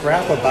heard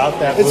crap about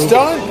that movie. It's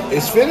done.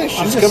 It's finished.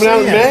 It's coming out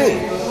in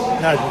May.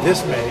 Not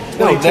this May.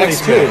 No,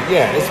 next May.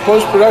 Yeah, it's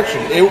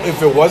post-production.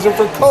 If it wasn't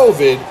for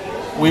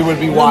COVID, we would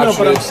be watching it.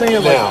 No, but I'm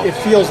saying, like, it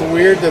feels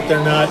weird that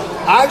they're not...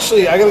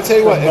 Actually, I got to tell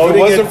you what. If it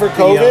wasn't for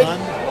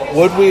COVID,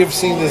 would we have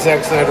seen the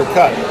Zack Snyder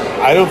cut?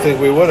 I don't think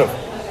we would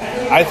have.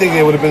 I think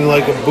it would have been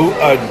like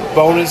a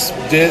bonus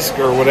disc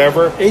or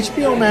whatever.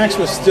 HBO Max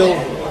was still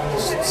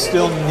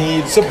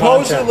needs.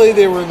 Supposedly, content.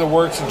 they were in the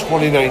works in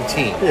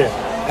 2019.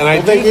 Yeah, and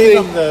I they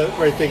gave them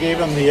They gave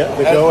them the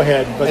go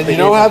ahead. But and you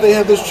know how they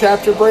had those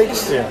chapter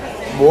breaks? Yeah.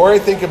 The more I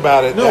think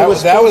about it, that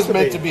was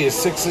meant to be a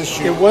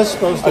 6-issue. It was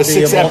supposed to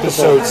be a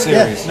 6-episode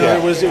series. Yeah. No,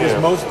 it was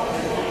most.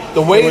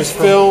 The way it's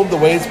filmed, the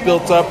way it's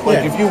built up.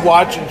 Like if you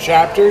watch in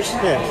chapters.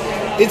 Yeah.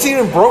 It's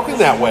even broken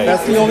that way.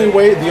 That's the only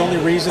way. The only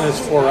reason it's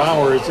 4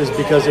 hours is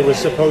because it was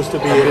supposed to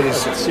be a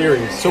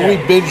series. So we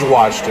binge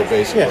watched it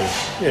basically.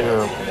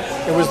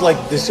 Yeah. It was like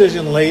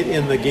decision late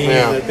in the game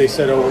that they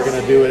said, "Oh, we're going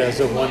to do it as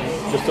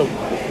just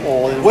a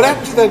all-in." What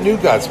happened to that New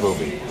Gods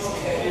movie?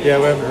 Yeah,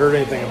 we haven't heard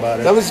anything about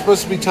it. That was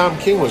supposed to be Tom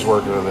King was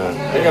working on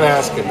that. I got to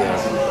ask him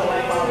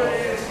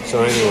that.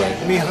 So anyway,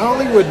 I mean,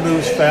 Hollywood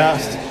moves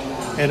fast.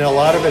 And a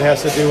lot of it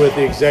has to do with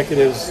the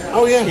executives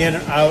in,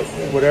 out,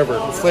 whatever.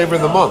 Flavor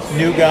of the month.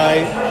 New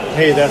guy,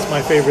 hey, that's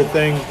my favorite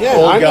thing. Yeah,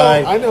 Old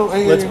guy, I know.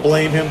 let's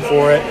blame him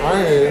for it.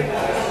 I hear you.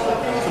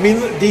 I mean,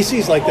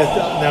 DC's like that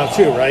now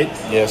too, right?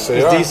 Yes,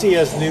 they are. DC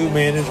has new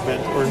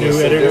management or new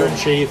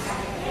editor-in-chief,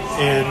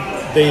 and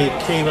they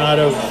came out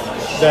of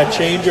that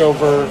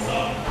changeover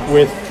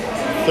with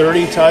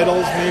 30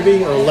 titles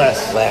maybe or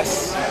less.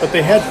 Less. But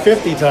they had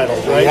 50 titles,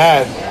 right? They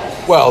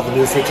had, well, the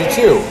new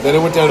 52. Then it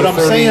went down But to I'm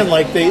 30, saying,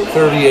 like,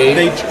 38.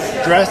 They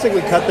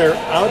drastically cut their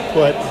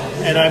output,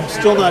 and I'm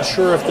still not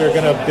sure if they're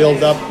going to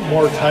build up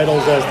more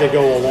titles as they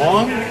go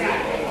along.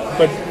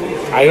 But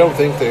I don't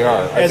think they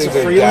are. I as think a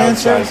they're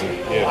freelancer,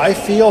 downsizing. Yeah. I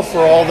feel for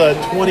all the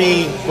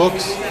 20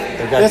 books.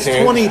 That's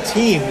canned. 20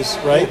 teams,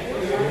 right?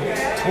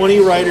 20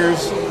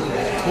 writers,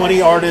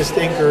 20 artists,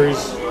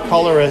 inkers,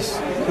 colorists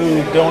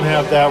who don't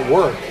have that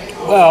work.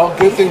 Well,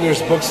 good thing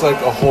there's books like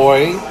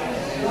Ahoy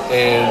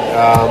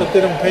and... But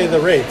they don't pay the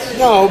rates.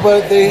 no,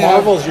 but they have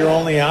Marvel's your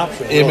only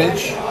option. really.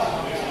 Image.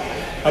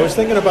 I was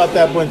thinking about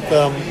that with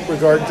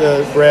regard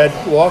to Brad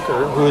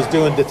Walker, who was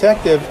doing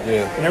Detective,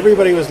 Yeah. and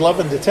everybody was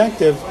loving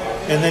Detective,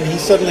 and then he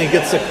suddenly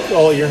gets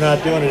you're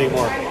not doing it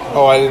anymore.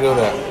 Oh, I didn't know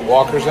that.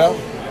 Walker's out?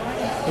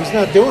 He's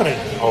not doing it.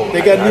 Oh, they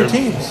got new I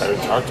teams.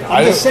 talked to-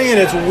 I'm just saying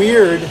it's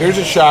weird. Here's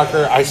a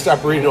shocker. I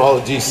stopped reading all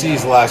the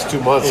DCs the last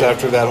 2 months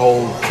after that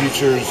whole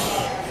Futures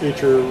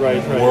Future,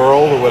 right.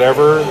 World or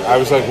whatever. I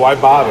was like, why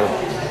bother?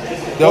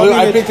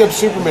 I picked up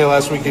Superman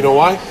last week. You know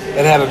why?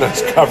 It had a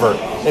nice cover.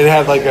 It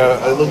had like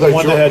it looked like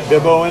One that had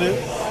Bibbo in it.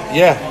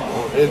 Yeah,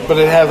 but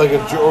it had like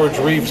a George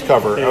Reeves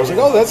cover. I was like,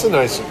 oh, that's a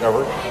nice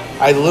cover.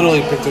 I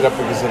literally picked it up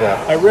because of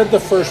that. I read the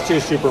first 2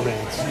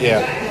 Supermans.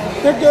 Yeah.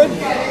 They're good.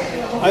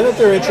 I thought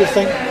they're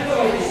interesting.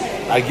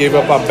 I gave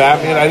up on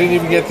Batman. I didn't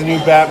even get the new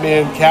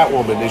Batman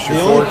Catwoman issue.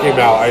 4 came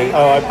out.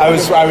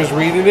 I was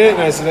reading it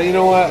and I said, you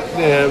know what?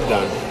 Yeah, I'm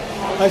done.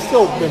 I've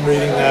still been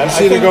reading that. You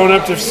see they're going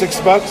up to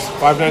 $6,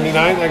 $5.99.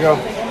 I go,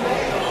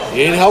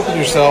 you ain't helping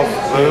yourself.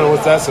 I don't know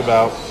what that's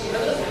about.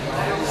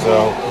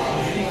 So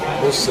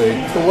we'll see.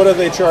 So what are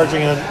they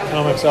charging on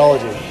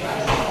Comixology?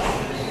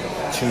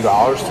 $2,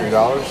 $3,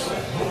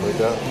 something like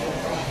that.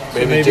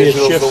 Maybe it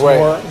digital's shifts the way.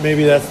 more.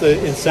 Maybe that's the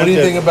incentive. What do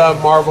you think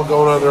about Marvel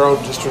going on their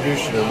own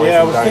distribution?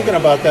 Yeah, I was thinking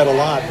about that a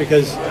lot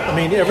because, I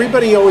mean,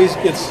 everybody always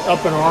gets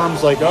up in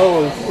arms like,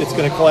 oh, it's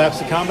going to collapse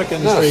the comic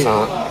industry. it's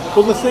not.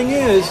 Well, the thing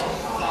is,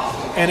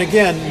 and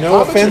again, no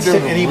Comics offense are to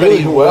doing anybody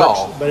really who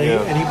well. works, but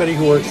Yeah. anybody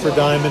who works for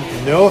Diamond,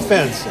 no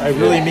offense, I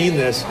really mean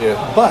this.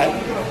 Yeah. But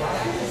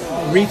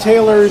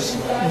retailers,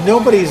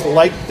 nobody's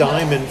liked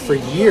Diamond for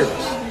years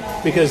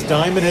because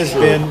Diamond has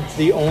been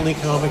the only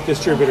comic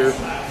distributor.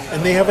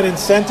 And they have an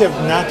incentive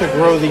not to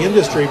grow the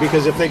industry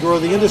because if they grow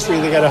the industry,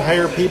 they got to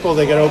hire people,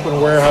 they got to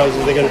open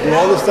warehouses, they got to do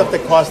all this stuff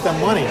that costs them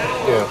money.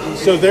 Yeah.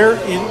 So they're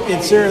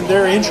it's in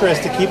their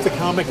interest to keep the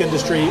comic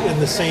industry in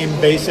the same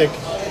basic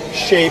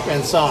shape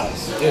and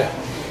size. Yeah.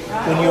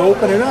 When you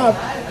open it up,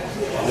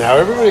 Now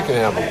everybody can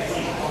have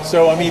them.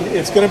 so I mean,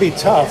 it's going to be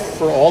tough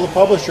for all the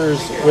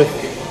publishers. With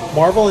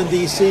Marvel and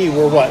DC,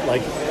 we're what,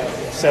 like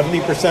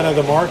 70% of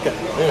the market.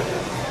 Yeah.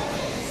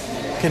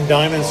 Can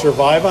Diamond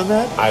survive on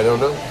that? I don't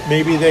know.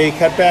 Maybe they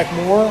cut back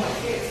more,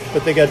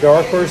 but they got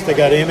Dark Horse, they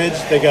got Image,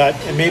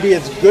 and maybe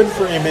it's good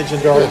for Image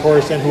and Dark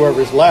Horse and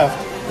whoever's left.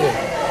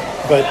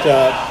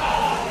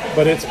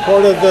 But it's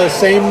part of the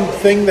same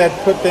thing that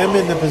put them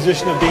in the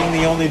position of being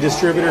the only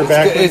distributor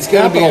back when It's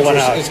going to be Capital went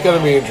interesting. out. It's going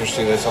to be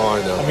interesting. That's all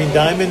I know. I mean,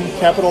 Diamond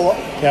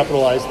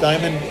capitalized.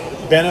 Diamond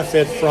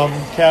benefit from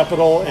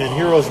Capital and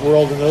Heroes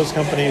World and those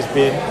companies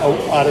being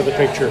out of the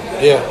picture.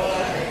 Yeah.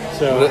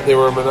 So, They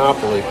were a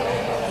monopoly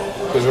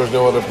because there was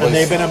no other place. and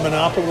they've been a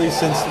monopoly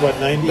since what,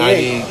 98?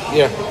 90.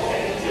 Yeah.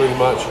 Pretty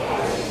much.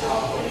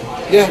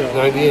 Yeah. So-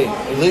 98.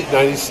 At least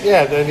 90.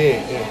 Yeah.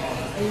 98. Yeah.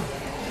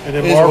 And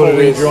then It is Marvel what it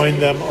is. rejoined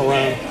them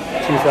around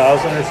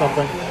 2000 or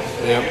something.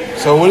 Yeah.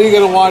 So what are you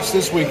going to watch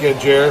this weekend,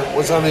 Jared?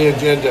 What's on the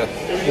agenda?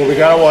 Well, we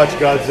got to watch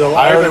Godzilla.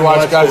 I already haven't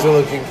watched it.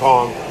 Godzilla King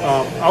Kong.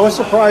 I was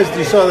surprised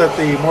you saw that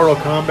the Mortal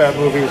Kombat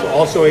movie is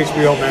also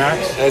HBO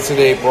Max. That's in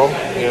April.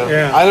 Yeah.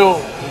 Yeah. I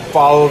don't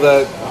follow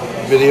that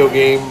video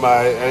game.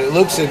 It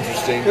looks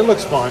interesting. It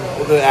looks fun.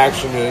 The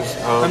action is.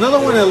 Another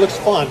one that looks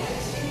fun,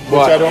 which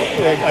What?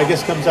 I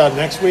guess comes out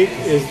next week,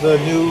 is the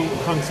new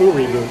Kung Fu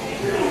reboot.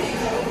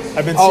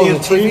 I've been Oh, seeing the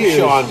TV previews.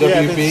 show on WB Yeah,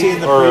 I've been seeing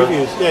the or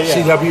previews. Yeah.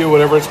 CW,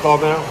 whatever it's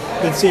called now.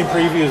 Been seeing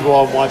previews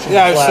while I'm watching.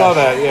 Yeah, I Flash. saw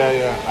that.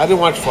 Yeah. I didn't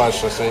watch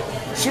Flash last night.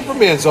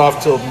 Superman's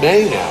off till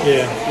May now.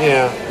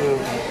 Yeah.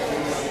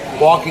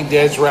 Walking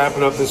Dead's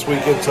wrapping up this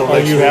weekend till Are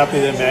next you week. happy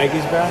that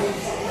Maggie's back,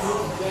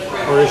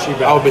 or is she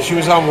back? Oh, but she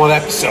was on one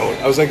episode.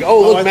 I was like,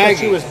 oh, I look, thought Maggie.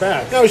 she was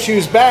back. No, she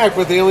was back,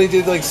 but they only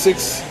did like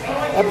 6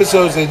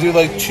 episodes. They do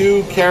like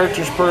 2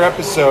 characters per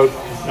episode,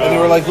 and they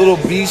were like little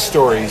B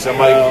stories. I'm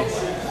like,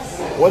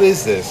 what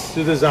is this?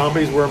 Do the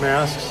zombies wear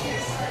masks?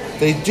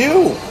 They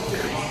do.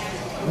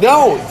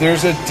 No,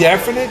 there's a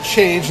definite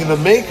change in the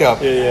makeup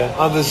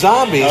on the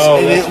zombies,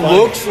 and that's it funny.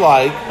 looks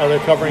like Are they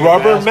covering a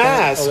rubber mask?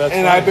 masks. Oh, that's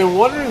And funny. I've been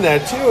wondering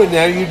that too, and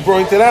now you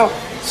brought it out.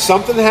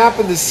 Something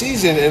happened this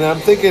season, and I'm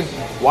thinking,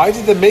 why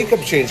did the makeup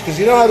change? Because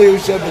you know how they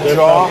always have the They're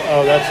jaw? probably-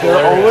 oh, that's They're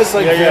hilarious. almost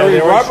like Yeah, very they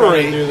always try to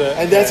rubbery, do that.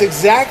 and that's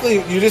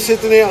exactly, you just hit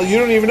the nail. You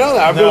don't even know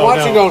that. I've been No,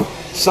 watching no. going,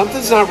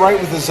 something's not right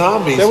with the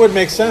zombies. That would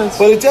make sense.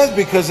 But it does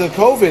because of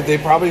COVID. They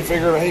probably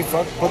figured, hey,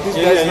 fuck, put these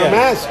guys in a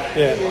mask.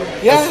 Yeah.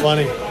 Yeah. That's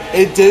funny.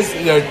 It did,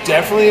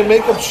 definitely a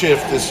makeup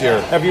shift this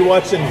year. Have you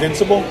watched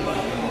Invincible?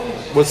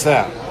 What's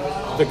that?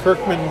 The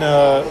Kirkman,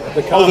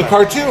 the comic. Oh, the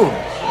cartoon.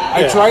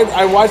 Yeah.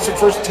 I watched the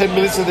first 10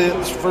 minutes of the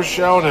first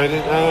show, and I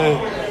didn't.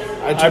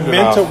 I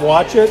meant to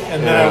watch it,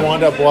 and then I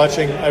wound up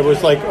watching. I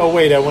was like, oh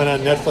wait, I went on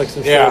Netflix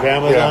instead of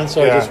Amazon,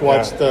 so I just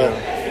watched the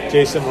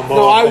Jason Momoa.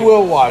 No, I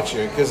will watch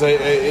it because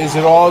is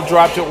it all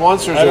dropped at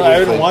once, or is I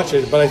haven't watched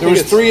it, but I think there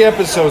was 3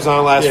 episodes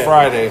on last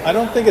Friday. I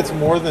don't think it's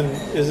more than.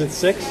 Is it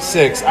 6?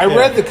 6. I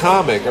read the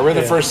comic. I read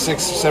the first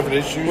 6 or 7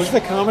 issues. Was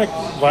the comic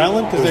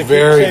violent? It was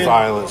very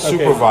violent,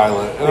 super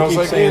violent, and I was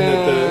like, saying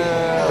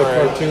that the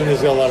cartoon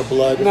has got a lot of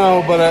blood.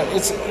 No, but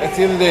it's at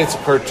the end of the day, it's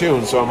a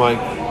cartoon, so I'm like.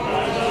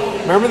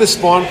 Remember the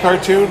Spawn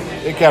cartoon?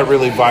 It got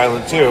really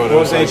violent too. And it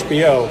was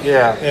HBO.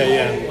 Yeah.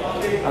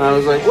 And I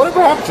was like,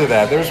 whatever happened to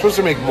that? They were supposed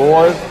to make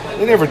more.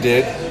 They never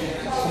did.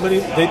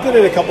 They did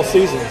it a couple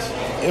seasons.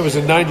 It was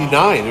in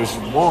 '99. It was a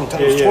long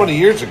time. It was 20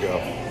 years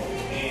ago.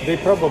 They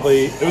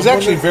probably. It was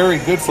actually very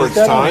good for its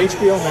time. Is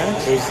that on HBO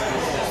Max?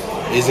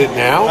 Is it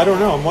now? I don't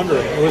know. I'm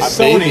wondering. It was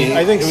Sony. Maybe.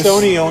 I think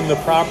Sony owned the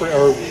property.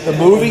 Or the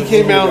movie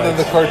came out, and then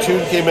the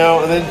cartoon came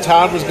out, and then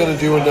Todd was going to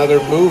do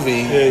another movie.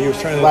 Yeah, he was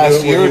trying to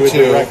last do it year where he or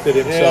two. Direct it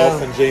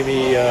himself, and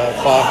Jamie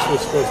Foxx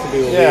was supposed to be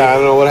the lead. Yeah, I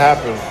don't know what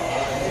happened.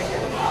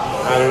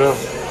 I don't know.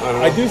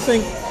 I do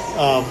think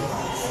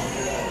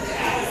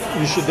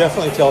you should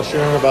definitely tell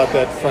Sharon about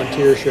that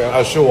Frontier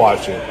show. She'll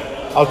watch it.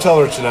 I'll tell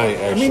her tonight.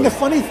 Actually, I mean, the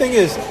funny thing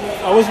is,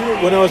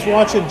 when I was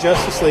watching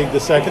Justice League the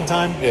second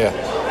time. Yeah.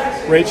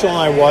 Rachel and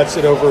I watched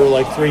it over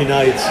like 3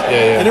 nights,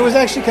 and it was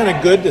actually kind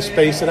of good to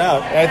space it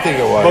out. I think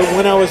it was. But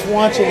when I was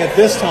watching it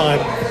this time,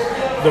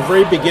 the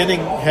very beginning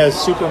has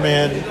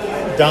Superman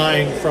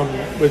dying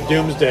with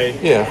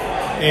Doomsday. Yeah,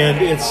 and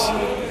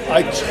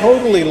I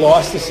totally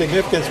lost the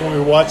significance when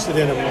we watched it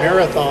in a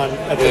marathon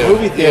at the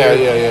movie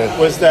theater. Yeah.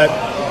 Was that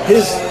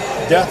his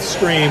death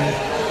scream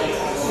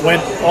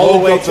went all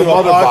the way to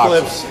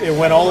Apocalypse. It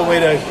went all the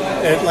way to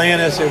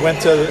Atlantis. It went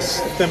to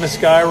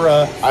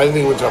Themyscira. I didn't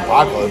think it went to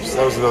Apocalypse.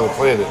 That was another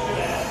planet.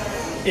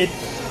 It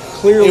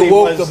clearly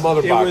woke the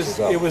mother boxes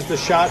up. It was the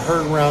shot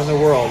heard around the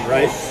world,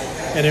 right?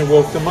 And it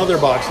woke the mother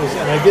boxes.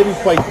 And I didn't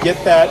quite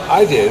get that.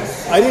 I did.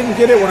 I didn't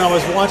get it when I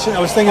was watching. I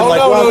was thinking,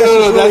 wow, this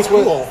is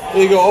really cool.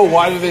 You go,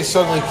 why did they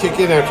suddenly kick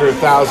in after 1,000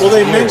 years? Well,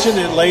 they years? mentioned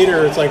it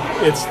later. It's like,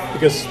 it's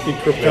because the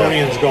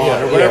Kryptonian's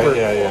gone or whatever.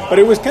 Yeah. But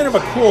it was kind of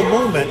a cool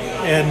moment.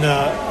 And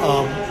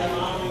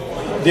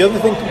the other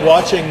thing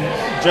watching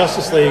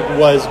Justice League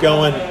was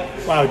going,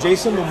 wow,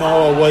 Jason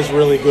Momoa was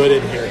really good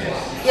in here.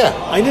 Yeah.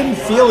 I didn't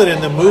feel it in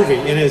the movie,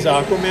 in his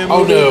Aquaman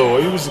movie. Oh,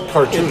 no. He was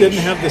cartoonish. It didn't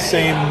have the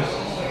same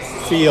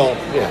feel.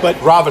 Yeah. But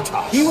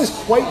Gravitas. He was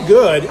quite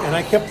good, and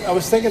I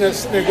was thinking of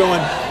sitting there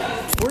going,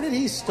 where did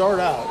he start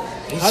out?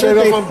 He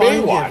started off on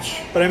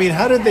Baywatch. But I mean,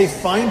 how did they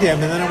find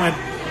him? And then I went,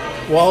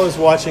 while I was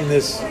watching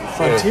this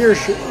Frontier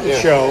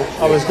show,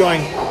 I was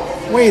going,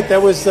 wait,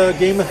 that was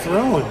Game of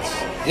Thrones.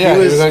 Yeah, he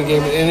was on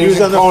Game of Thrones. He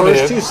was on the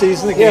first 2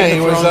 seasons of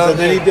Game of Thrones, and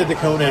then he did the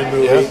Conan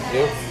movie.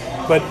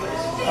 Yep. But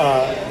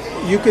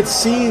you could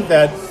see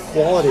that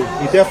quality.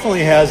 He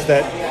definitely has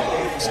that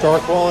star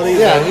quality.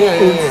 Yeah.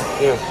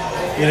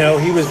 You know,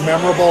 he was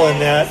memorable in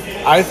that.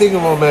 I think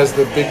of him as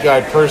the big guy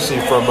Percy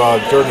from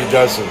Dirty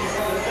Dozen.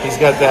 He's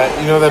got that,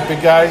 that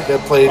big guy that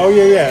played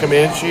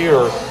Comanche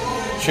or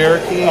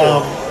Cherokee.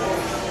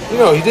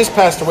 He just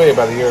passed away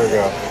about a year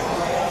ago.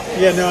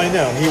 Yeah, no, I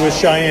know. He was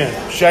Cheyenne.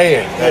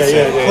 That's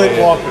it. Clint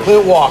Walker.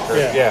 Clint Walker,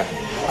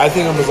 I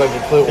think of him as like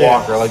a Clint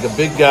Walker, like a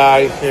big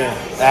guy,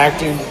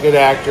 acting, good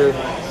actor,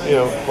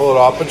 pull it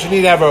off. But you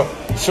need to have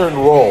a certain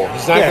role.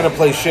 He's not going to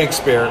play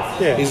Shakespeare.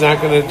 Yeah. He's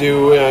not going to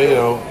do,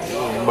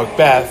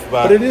 Macbeth.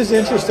 But it is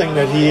interesting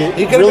that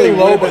he could really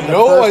have been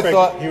Lobo. I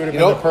thought he would have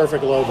been the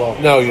perfect Lobo.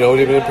 No, you know what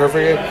would have been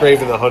perfect?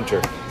 Craven the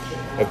Hunter.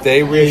 If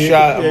they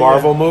reshot a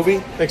Marvel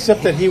movie.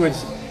 Except that he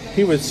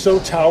would so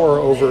tower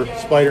over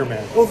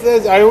Spider-Man. Well,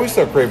 I always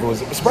thought Craven was...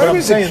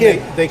 Spider-Man's a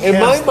kid. In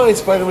my mind,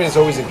 Spider-Man is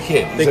always a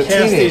kid. He's they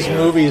cast these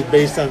movies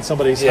based on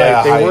somebody's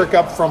height. They work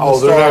up from the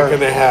star. They're not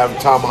going to have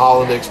Tom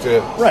Holland next to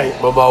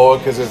Momoa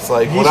because it's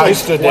like... He's when like I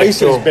stood twice next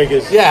to him, as big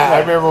as... I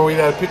remember we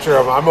had a picture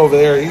of him. I'm over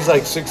there. He's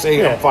like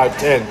 6'8", I'm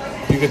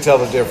 5'10". You can tell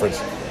the difference.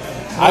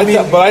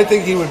 But I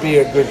think he would be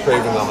a good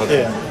Craven the Hunter.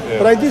 Yeah.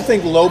 But I do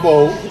think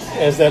Lobo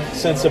has that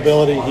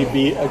sensibility. He'd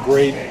be a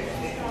great...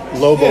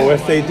 Lobo,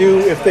 if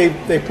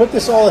they put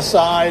this all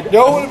aside, it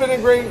would have been a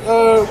great.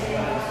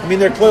 I mean,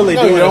 they're clearly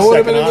doing a second would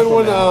have been a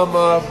good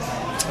Aquaman.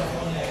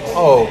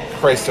 one.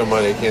 Christ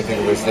Almighty, I can't think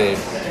of his name.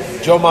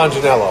 Joe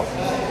Manganiello.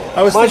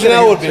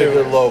 Manganiello would be a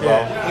good Lobo.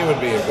 Yeah. He would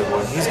be a good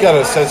one. He's got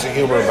a sense of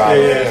humor about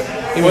it.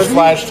 Yeah. He was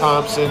Flash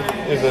Thompson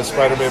in the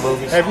Spider-Man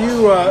movies. Have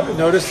you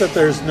noticed that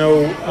there's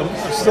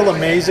it's still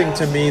amazing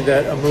to me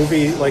that a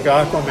movie like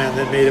Aquaman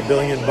that made $1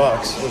 billion.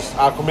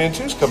 Aquaman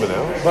 2's coming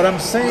out. But I'm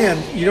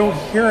saying you don't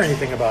hear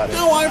anything about it.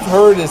 No, I've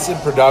heard it's in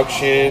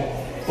production.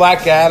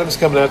 Black Adam's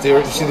coming out there.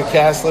 Did you see the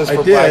cast list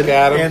for Black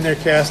Adam? And they're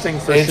casting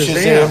for and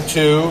Shazam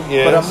 2,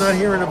 yes. But I'm not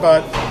hearing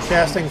about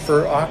casting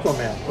for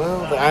Aquaman.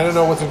 Well, I don't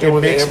know what they're doing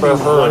with Amber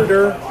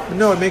Heard.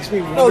 No, it makes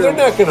me wonder. No, they're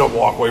not going to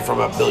walk away from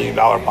 $1 billion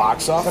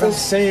box office. What I'm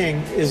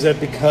saying is that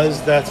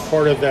because that's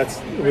part of that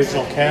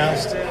original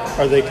cast,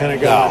 are they kind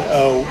of going,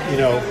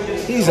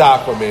 He's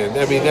Aquaman.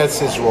 I mean, that's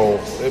his role.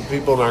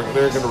 People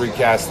they're going to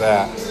recast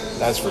that.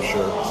 That's for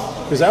sure.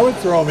 Because I would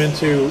throw him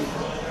into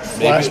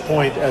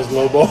Flashpoint as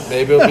Lobo.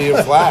 Maybe it'll be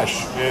a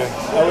Flash. Yeah,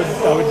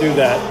 I would do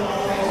that.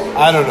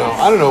 I don't know.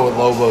 I don't know what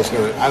Lobo's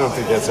going to... I don't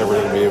think that's ever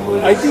going to be a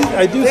movie. I do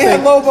they think...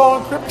 had Lobo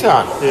on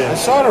Krypton. Yeah. I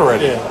saw it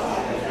already.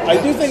 Yeah.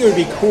 I do think it would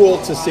be cool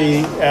to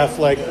see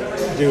Affleck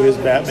do his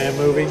Batman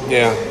movie.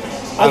 Yeah.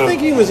 I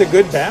think he was a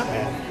good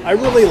Batman. I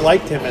really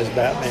liked him as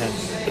Batman.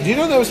 Do you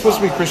know that was supposed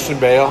to be Christian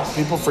Bale?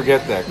 People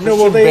forget that.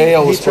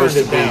 Bale was supposed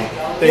to be...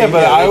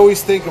 I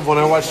always think of when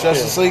I watch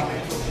Justice League...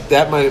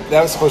 That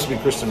was supposed to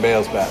be Christian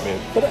Bale's Batman.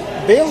 But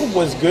Bale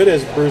was good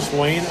as Bruce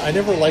Wayne. I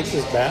never liked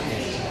his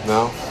Batman.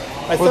 No.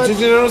 Did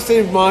you notice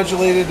they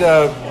modulated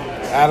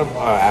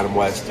Adam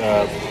West,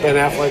 Ben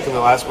Affleck in the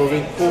last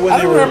movie? Well, I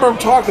don't remember him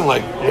talking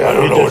like, I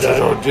don't know what you're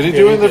doing. Did he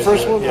do it in the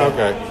first one? Yeah.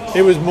 Okay.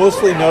 It was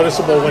mostly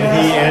noticeable when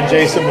he and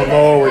Jason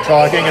Momoa were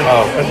talking,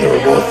 and they were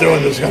both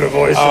doing this kind of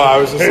voice. I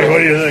was just hey, like, what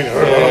do you think?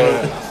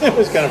 It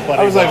was kind of funny.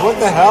 I was like, what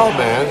the hell,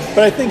 man?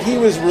 But I think he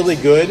was really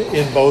good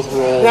in both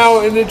roles.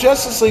 Now, in the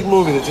Justice League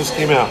movie that just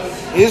came out,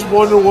 is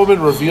Wonder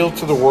Woman revealed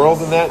to the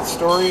world in that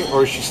story,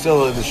 or is she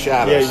still in the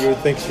shadows? Yeah, you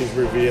would think she's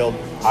revealed.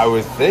 I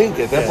would think.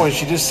 At that point,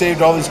 she just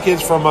saved all these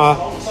kids from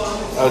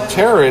a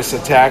terrorist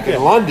attack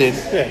in London.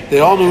 Yeah. They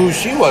all knew who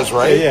she was,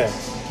 right? Yeah.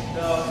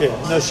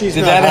 No, she's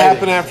Did not that hiding.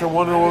 happen after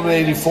Wonder Woman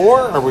 84?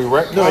 Are we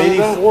retconning No,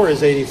 84 that?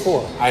 is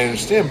 84. I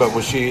understand, but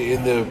was she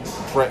in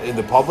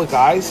the public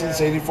eye since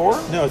 84?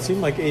 No, it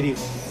seemed like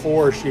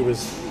 84 she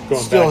was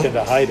going back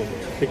into hiding.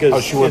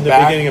 Because she went in the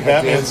back beginning of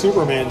Batman and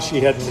Superman,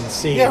 she hadn't been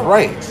seen. Yeah,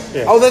 right.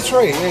 Yeah. Oh, that's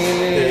right.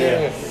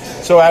 Yeah.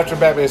 So after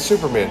Batman and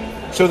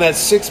Superman. So that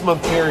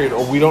 6-month period,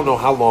 or we don't know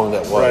how long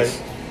that was.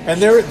 Right.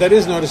 And that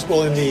is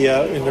noticeable in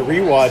the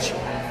rewatch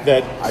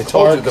that I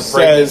told you the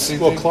pregnancy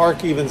says,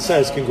 Clark even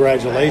says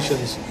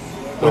congratulations.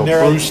 When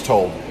Bruce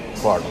told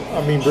Clark.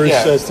 I mean, Bruce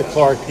says to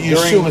Clark. You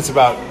assume it's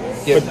about.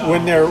 But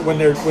when they're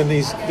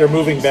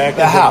moving back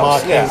the into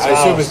house, I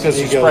assume it's because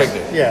she's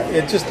pregnant. Yeah,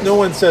 it just no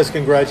one says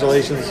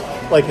congratulations.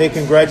 Like, hey,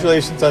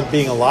 congratulations on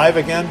being alive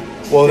again.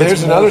 Well,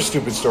 there's another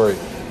stupid story.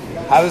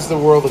 How does the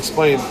world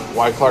explain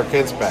why Clark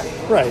Kent's back?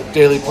 Right.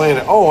 Daily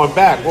Planet. Oh, I'm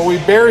back. Well, we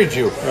buried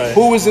you. Right.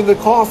 Who was in the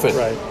coffin?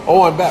 Right.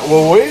 Oh, I'm back.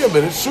 Well, wait a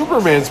minute.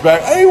 Superman's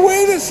back. Hey,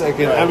 wait a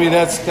second. Right. I mean,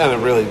 that's kind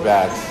of really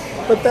bad.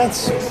 But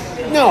that's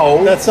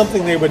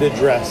something they would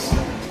address.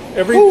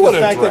 The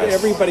fact that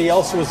everybody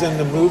else was in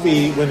the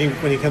movie when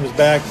he comes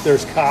back,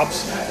 there's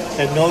cops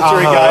and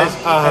military guys,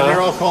 and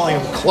they're all calling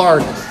him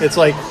Clark. It's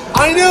like,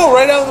 I know,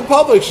 right out in the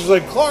public, she's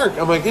like, Clark.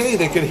 I'm like, hey,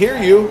 they could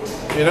hear you,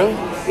 you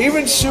know?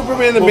 Even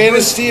Superman, the Man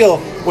of Steel,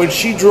 when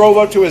she drove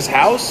up to his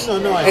house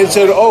and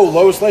said, oh,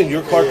 Lois Lane,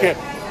 you're Clark Kent.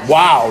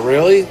 Wow,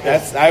 really?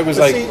 That's how she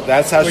found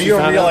out. You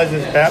don't realize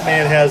is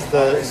Batman has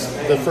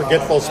the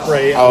forgetful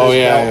spray.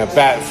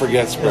 Bat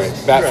forget spray.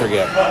 Bat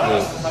forget.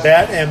 Yeah.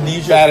 Bat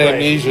amnesia Bat spray.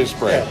 amnesia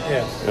spray.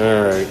 Yeah.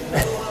 All right.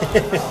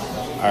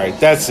 All right,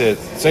 that's it.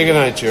 Say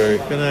goodnight, Jerry.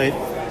 Good night.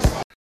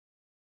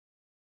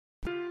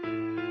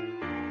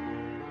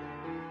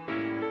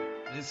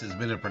 This has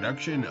been a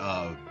production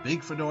of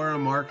Big Fedora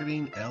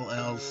Marketing,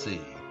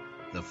 LLC.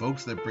 The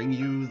folks that bring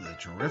you the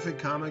terrific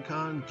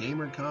Comic-Con,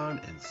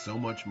 GamerCon, and so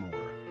much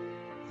more.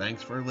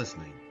 Thanks for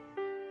listening.